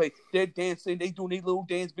different places. They're dancing. They doing these little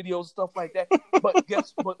dance videos and stuff like that. But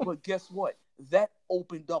guess what? That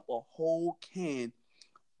opened up a whole can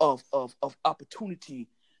of opportunity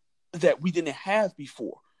that we didn't have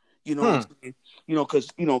before. Because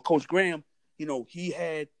Coach Graham, he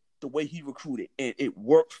had the way he recruited, and it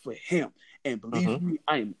worked for him. And believe me,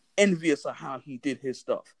 I am envious of how he did his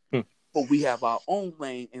stuff. But we have our own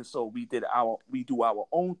lane, and so we do our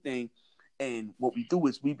own thing. And what we do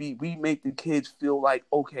is we make the kids feel like,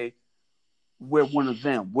 okay, we're one of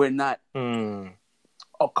them. We're not a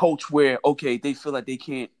coach where, okay, they feel like they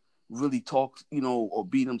can't really talk, or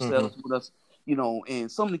be themselves with us,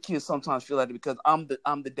 and some of the kids sometimes feel like it because I'm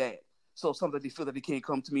the dad. So sometimes they feel that they can't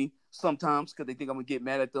come to me sometimes because they think I'm going to get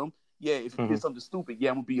mad at them. Yeah, if you did something stupid, yeah,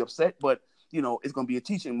 I'm going to be upset, but, it's going to be a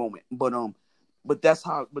teaching moment. But that's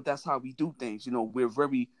how we do things. We're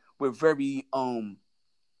very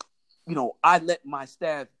I let my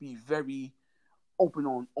staff be very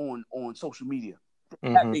open on social media.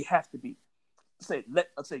 They have to be.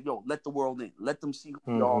 Let the world in. Let them see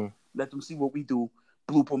who we are. Let them see what we do.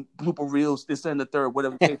 Blooper reels, this and the third,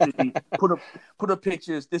 whatever the case may be. Put up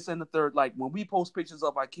pictures, this and the third. Like when we post pictures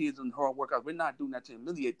of our kids and hard workouts, we're not doing that to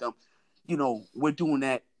humiliate them. We're doing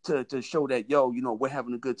that to show that, we're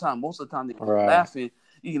having a good time. Most of the time they're laughing,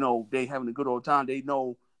 they having a good old time. They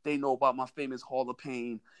know about my famous Hall of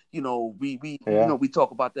Pain. We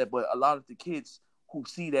talk about that, but a lot of the kids who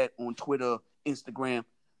see that on Twitter, Instagram,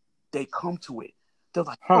 they come to it. They're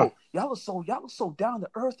like, oh, y'all are so down to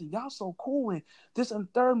earth and y'all so cool and this and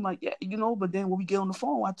third. I'm like, yeah, but then when we get on the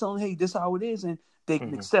phone, I tell them, hey, this is how it is, and they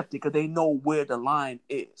can accept it because they know where the line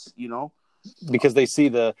is, because they see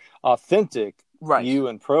the authentic you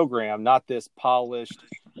and program, not this polished,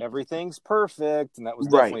 everything's perfect. And that was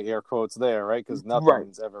definitely air quotes there, right? Because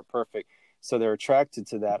nothing's ever perfect. So they're attracted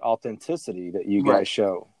to that authenticity that you guys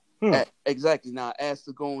show. Exactly. Now, as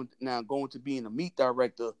to going to being a meet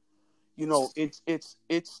director,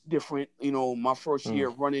 it's different. My first year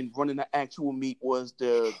running the actual meet was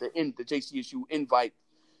the JCSU invite.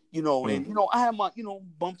 And I had my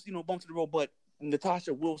bumps in the road, but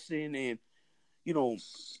Natasha Wilson and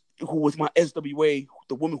who was my SWA,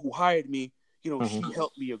 the woman who hired me, she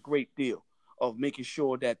helped me a great deal of making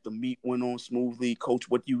sure that the meet went on smoothly. Coach,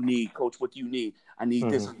 what you need? Coach, what you need? I need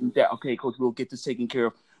this, I need that. Okay, coach, we'll get this taken care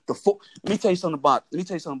of. Let me tell you something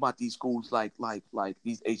about these schools, like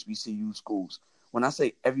these HBCU schools. When I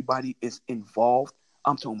say everybody is involved,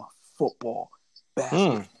 I'm talking about football,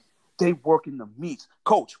 basketball. They work in the meets.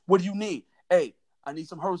 Coach, what do you need? Hey, I need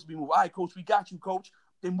some hurdles to be moved. All right, coach, we got you, coach.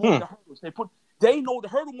 They move the hurdles. They know the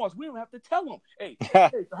hurdle marks. We don't have to tell them. Hey,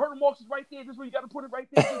 the hurdle marks is right there. This is where you got to put it right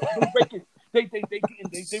there.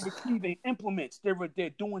 They receiving implements. They're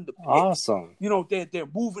doing the picks. Awesome. They're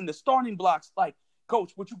moving the starting blocks. Like,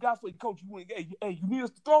 coach, what you got for you, coach? You need us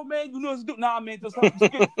to throw, man. You need us to do. Nah, man, just get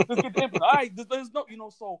the implement. All right, there's no.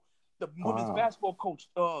 So the women's basketball coach,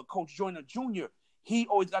 Coach Joyner Jr., he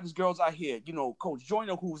always got his girls out here. Coach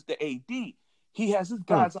Joyner, who's the AD, he has his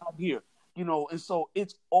guys out here. And so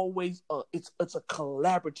it's always it's a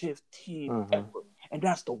collaborative team effort, and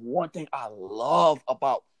that's the one thing I love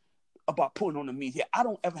about putting on the media. I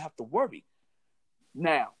don't ever have to worry.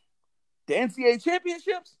 Now, the NCAA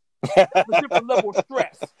championships, that's a different level of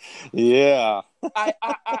stress. Yeah,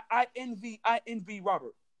 I envy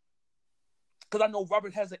Robert, because I know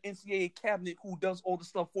Robert has an NCAA cabinet who does all the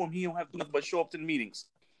stuff for him. He don't have to do nothing but show up to the meetings.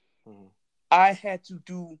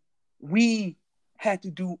 We had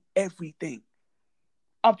to do everything.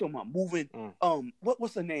 I'm talking about moving.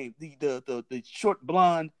 What's her name? The short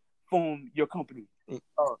blonde from your company.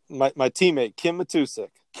 My teammate Kim Matusik.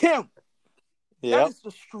 Kim. Yeah. That is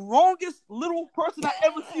the strongest little person I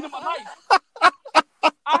ever seen in my life.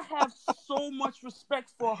 I have so much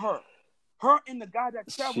respect for her. Her and the guy that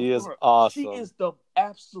travels with her. Awesome. She is the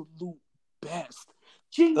absolute best.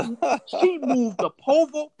 She moved the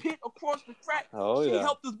Povo pit across the track. She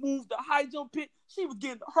helped us move the high jump pit. She was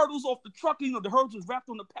getting the hurdles off the truck. The hurdles was wrapped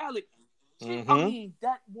on the pallet. I mean,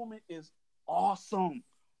 that woman is awesome.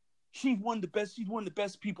 She's one of the best. She's one of the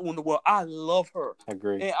best people in the world. I love her. I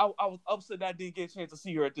agree. And I was upset that I didn't get a chance to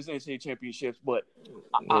see her at this NCAA championships, but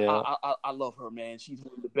I love her, man. She's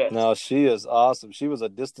one of the best. No, she is awesome. She was a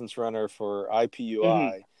distance runner for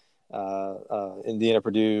IPUI. Indiana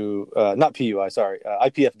Purdue, not PUI, sorry,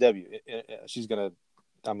 IPFW.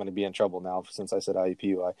 I'm gonna be in trouble now since I said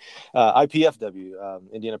IPUI.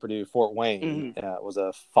 IPFW, Indiana Purdue Fort Wayne, was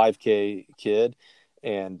a 5K kid,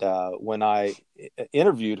 and when I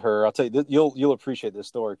interviewed her, I'll tell you, you'll appreciate this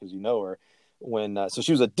story because you know her. So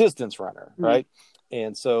she was a distance runner, right?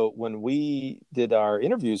 And so when we did our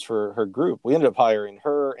interviews for her group, we ended up hiring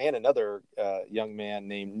her and another young man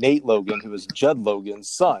named Nate Logan, who was Judd Logan's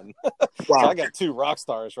son. Wow. So I got two rock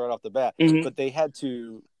stars right off the bat. But they had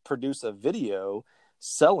to produce a video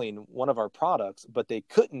selling one of our products, but they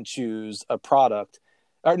couldn't choose a product.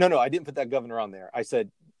 Or no, I didn't put that governor on there. I said,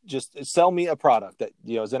 just sell me a product that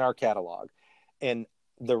is in our catalog. And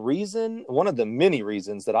one of the many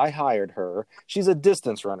reasons that I hired her, she's a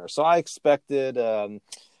distance runner. So I expected a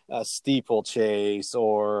steeplechase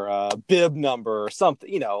or a bib number or something,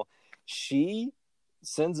 She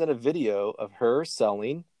sends in a video of her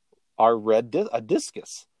selling our a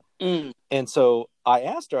discus. And so I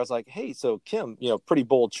asked her, I was like, hey, so Kim, pretty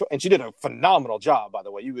bold choice. And she did a phenomenal job, by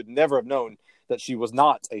the way. You would never have known that she was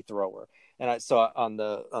not a thrower. And on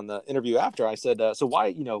the interview after, I said, so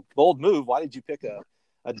why, bold move, why did you pick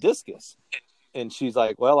a discus? And she's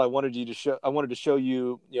like, well, I wanted to show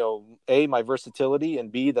you, A, my versatility,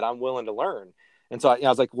 and B, that I'm willing to learn. And so I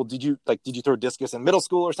was like, well, did you throw discus in middle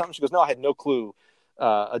school or something? She goes, no, I had no clue,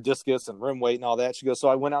 a discus and rim weight and all that. She goes, so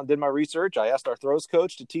I went out and did my research. I asked our throws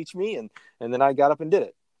coach to teach me, and then I got up and did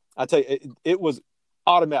it. I tell you, it was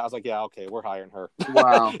automatic. I was like, yeah, okay, we're hiring her.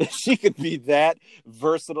 Wow. She could be that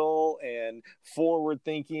versatile and forward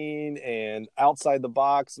thinking and outside the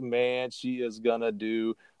box, man. She is gonna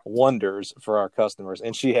do wonders for our customers,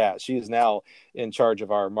 and she is now in charge of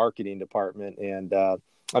our marketing department, and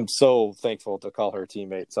I'm so thankful to call her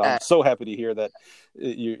teammate. So I'm so happy to hear that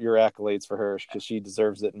your accolades for her, because she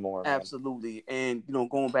deserves it and more. Absolutely. Man. And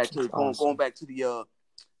going back to the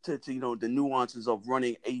the nuances of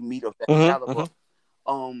running a meet of that caliber.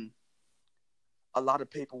 A lot of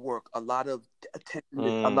paperwork, a lot of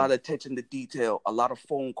attention to detail, a lot of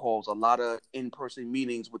phone calls, a lot of in-person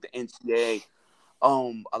meetings with the NCAA,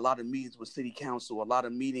 a lot of meetings with city council, a lot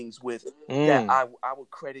of meetings with that I would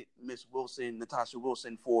credit Miss Wilson, Natasha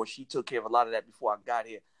Wilson, for. She took care of a lot of that before I got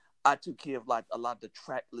here. I took care of like a lot of the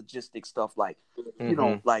track logistics stuff, like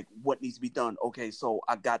Mm-hmm. like what needs to be done. Okay, so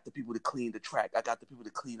I got the people to clean the track. I got the people to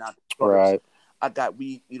clean out the gutters. Right. I got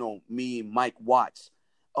me and Mike Watts,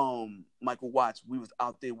 Michael Watts. We was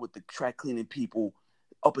out there with the track cleaning people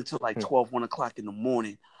up until like 12, 1 o'clock in the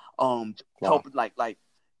morning. Helping like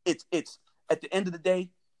it's at the end of the day,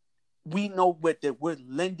 we know that we're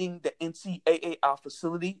lending the NCAA our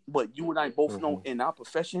facility, but you and I both know in our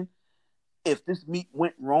profession, if this meet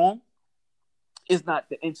went wrong, it's not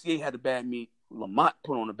the NCAA had a bad meet. Lamont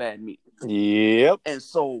put on a bad meet. Yep. And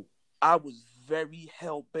so I was very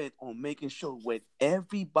hell bent on making sure when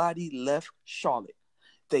everybody left Charlotte,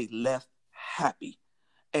 they left happy.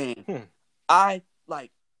 And I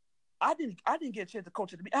didn't get a chance to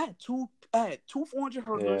coach at the meet. I had two 400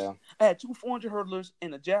 hurdlers. Yeah. I had two 400 hurdlers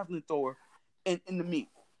and a javelin thrower in the meet.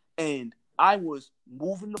 And I was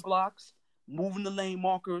moving the blocks, moving the lane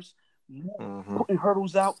markers, putting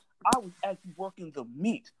hurdles out. I was actually working the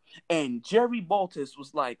meet. And Jerry Baltus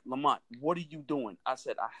was like, Lamont, what are you doing? I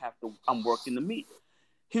said, I'm working the meet.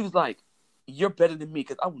 He was like, you're better than me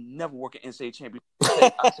because I will never work an NCAA championship.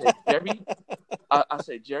 I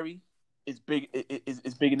said, Jerry, it's big.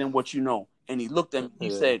 It's bigger than what you know. And he looked at me.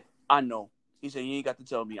 He said, I know. He said, you ain't got to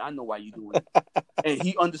tell me. I know why you doing it. And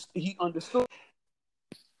he understood,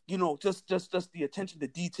 just the attention to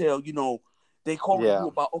detail, they call you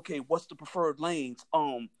about, okay, what's the preferred lanes?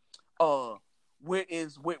 Where the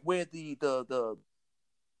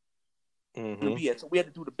be at? So we had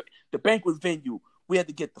to do the banquet venue. We had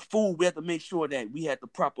to get the food. We had to make sure that we had the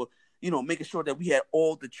proper, making sure that we had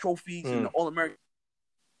all the trophies and the All-American.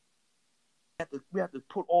 We had to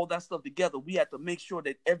put all that stuff together. We had to make sure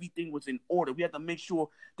that everything was in order. We had to make sure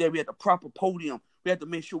that we had the proper podium. We had to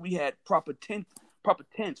make sure we had proper tents.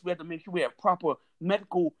 We had to make sure we had proper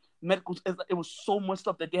medical. It was so much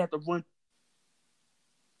stuff that they had to run.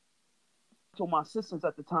 So my assistants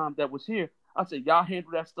at the time that was here, I said, y'all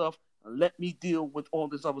handle that stuff and let me deal with all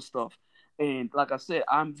this other stuff. And like I said,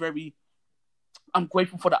 I'm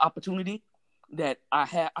grateful for the opportunity that I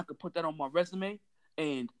had. I could put that on my resume,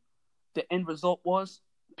 and the end result was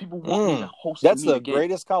people want me to host. That's the again.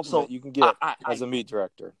 greatest compliment you can get as a meet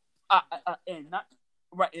director. And not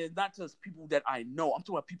just people that I know. I'm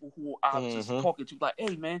talking about people who I was just talking to, like,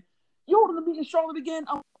 hey man, you want to meet in Charlotte again?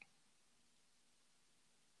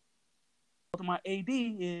 To my AD,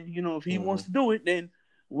 and if he wants to do it, then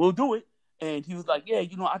we'll do it. And he was like, yeah,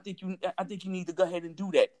 I think you need to go ahead and do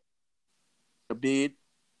that. A bid.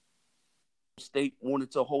 State wanted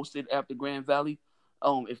to host it after Grand Valley.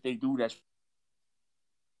 If they do that,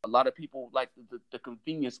 a lot of people like the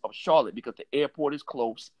convenience of Charlotte because the airport is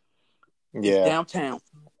close. It's downtown.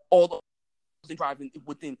 All the driving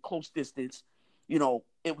within close distance.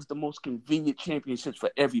 It was the most convenient championships for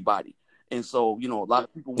everybody. And so, a lot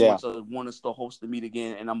of people want us to host the meet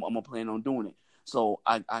again, and I'm gonna plan on doing it. So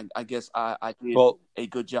I guess I did a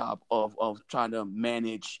good job of trying to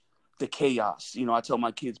manage the chaos. I tell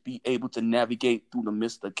my kids be able to navigate through the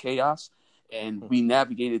midst of chaos, and we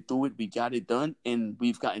navigated through it. We got it done, and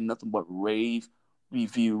we've gotten nothing but rave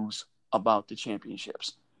reviews about the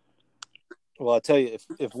championships. Well, I'll tell you,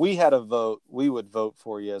 if we had a vote, we would vote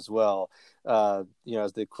for you as well. As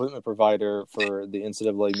the equipment provider for the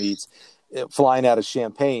NCAA meets, flying out of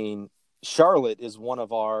Champaign, Charlotte is one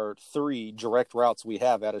of our 3 direct routes we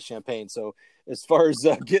have out of Champaign. So as far as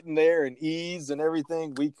getting there and ease and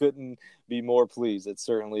everything, we couldn't be more pleased. It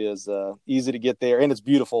certainly is easy to get there, and it's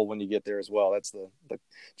beautiful when you get there as well. That's the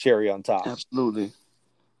cherry on top. Absolutely.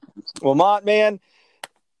 Well, Mont, man,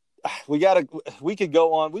 we could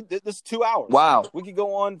go on. This is 2 hours. Wow. We could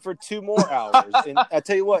go on for 2 more hours. And I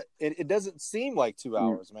tell you what, it doesn't seem like 2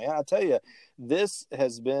 hours, man. I tell you, this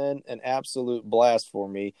has been an absolute blast for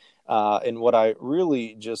me. And what I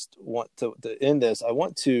really just want to end this, I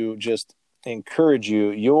want to just encourage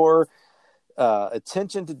you, your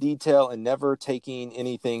attention to detail and never taking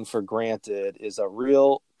anything for granted is a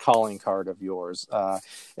real calling card of yours.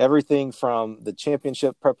 Everything from the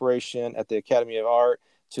championship preparation at the Academy of Art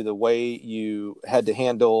to the way you had to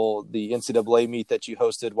handle the NCAA meet that you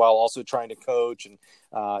hosted while also trying to coach.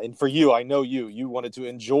 And for you, I know you wanted to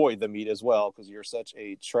enjoy the meet as well because you're such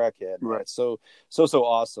a track head. Right. So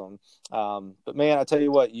awesome. But man, I tell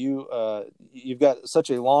you what, you've got such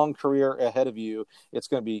a long career ahead of you. It's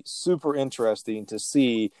going to be super interesting to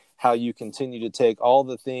see how you continue to take all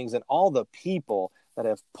the things and all the people that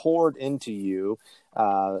have poured into you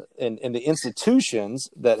and the institutions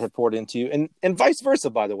that have poured into you and vice versa,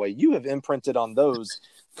 by the way. You have imprinted on those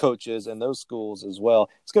coaches and those schools as well.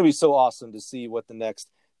 It's going to be so awesome to see what the next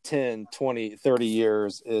 10, 20, 30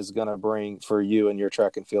 years is going to bring for you and your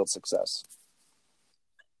track and field success.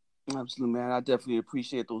 Absolutely, man. I definitely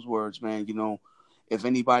appreciate those words, man. You know, if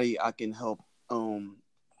anybody I can help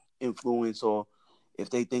influence, or if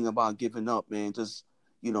they think about giving up, man, just,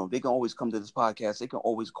 you know, they can always come to this podcast. They can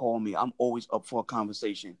always call me. I'm always up for a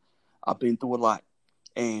conversation. I've been through a lot,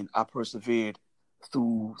 and I persevered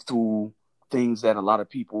through things that a lot of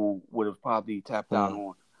people would have probably tapped out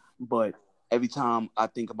on. But every time I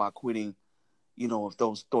think about quitting, you know, if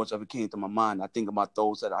those thoughts ever came to my mind, I think about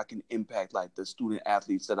those that I can impact, like the student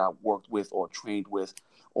athletes that I worked with or trained with,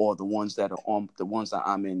 or the ones that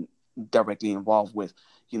I'm directly involved with.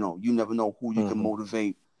 You know, you never know who you can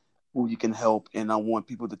motivate, who you can help. And I want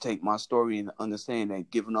people to take my story and understand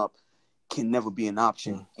that giving up can never be an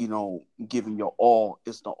option. You know, giving your all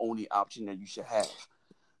is the only option that you should have.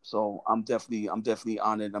 So I'm definitely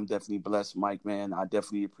honored. I'm definitely blessed, Mike, man. I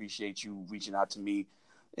definitely appreciate you reaching out to me,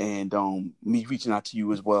 and me reaching out to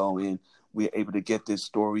you as well. And we're able to get this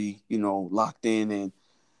story, you know, locked in, and,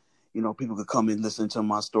 you know, people could come and listen to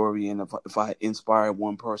my story. And if I inspire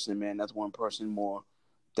one person, man, that's one person more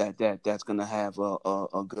that's gonna have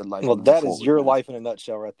a good life. Well, that is forward, your man. life in a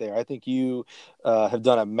nutshell right there. I think you have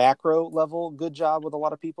done a macro level good job with a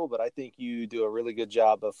lot of people, but I think you do a really good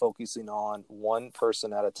job of focusing on one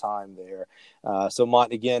person at a time there. So,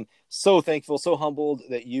 Mont, again, so thankful, so humbled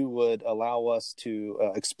that you would allow us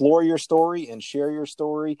to explore your story and share your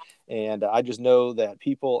story. And I just know that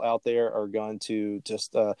people out there are going to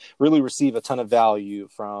just really receive a ton of value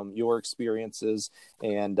from your experiences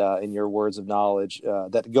and your words of knowledge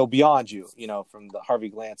that go beyond you, you know, from the Harvey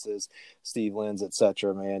Glances, Steve Lynn's,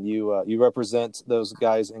 etc. Man, you represent those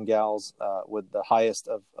guys and gals with the highest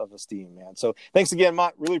of esteem, man. So thanks again,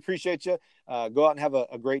 Mont. Really appreciate you. Go out and have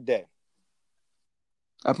a great day.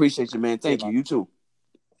 I appreciate you, man. Thank you. You too.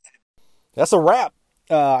 That's a wrap.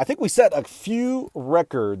 I think we set a few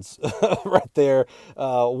records right there.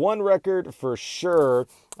 One record for sure,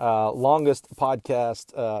 longest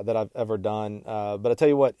podcast that I've ever done. But I tell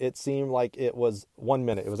you what, it seemed like it was 1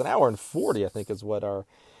 minute. It was an hour and 40, I think, is what our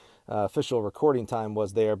official recording time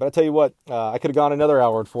was there. But I tell you what, I could have gone another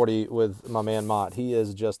hour and 40 with my man Mont. He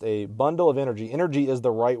is just a bundle of energy. Energy is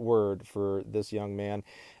the right word for this young man.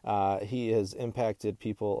 He has impacted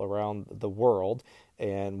people around the world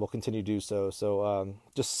and will continue to do so. So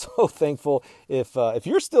just so thankful. If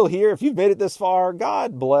you're still here, if you've made it this far,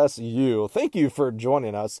 God bless you. Thank you for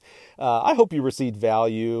joining us. I hope you received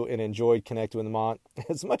value and enjoyed connecting with Mont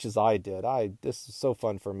as much as I did. This is so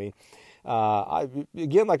fun for me.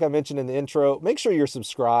 Again, like I mentioned in the intro, make sure you're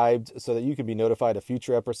subscribed so that you can be notified of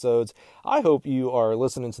future episodes. I hope you are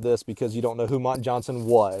listening to this because you don't know who Mont Johnson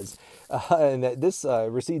was, and that this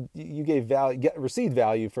received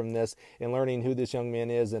value from this and learning who this young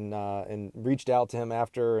man is, and reached out to him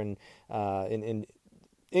after and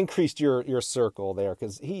increased your circle there,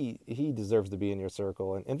 because he deserves to be in your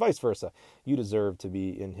circle, and vice versa. You deserve to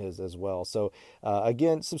be in his as well. So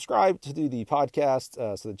again, subscribe to the podcast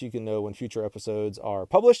so that you can know when future episodes are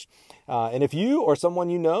published. And if you or someone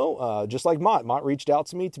you know, just like Mont reached out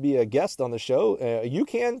to me to be a guest on the show, you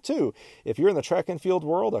can too. If you're in the track and field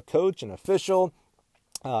world, a coach, an official,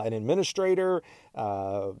 an administrator,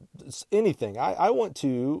 anything. I want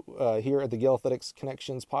to, here at the Gill Athletics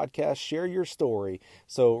Connections podcast, share your story.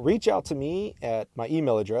 So reach out to me at my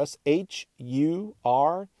email address,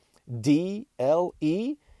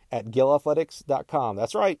 hurdle@gillathletics.com.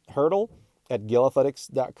 That's right,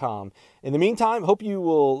 hurdle@gillathletics.com. In the meantime, hope you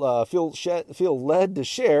will feel led to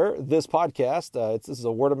share this podcast. This is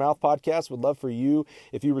a word of mouth podcast. Would love for you,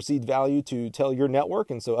 if you received value, to tell your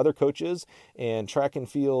network, and so other coaches and track and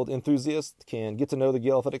field enthusiasts can get to know the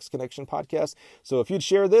Gill Athletics Connection podcast. So if you'd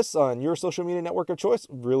share this on your social media network of choice,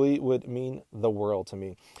 really would mean the world to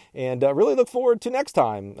me. And really look forward to next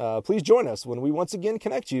time. Please join us when we once again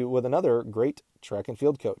connect you with another great track and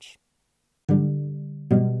field coach.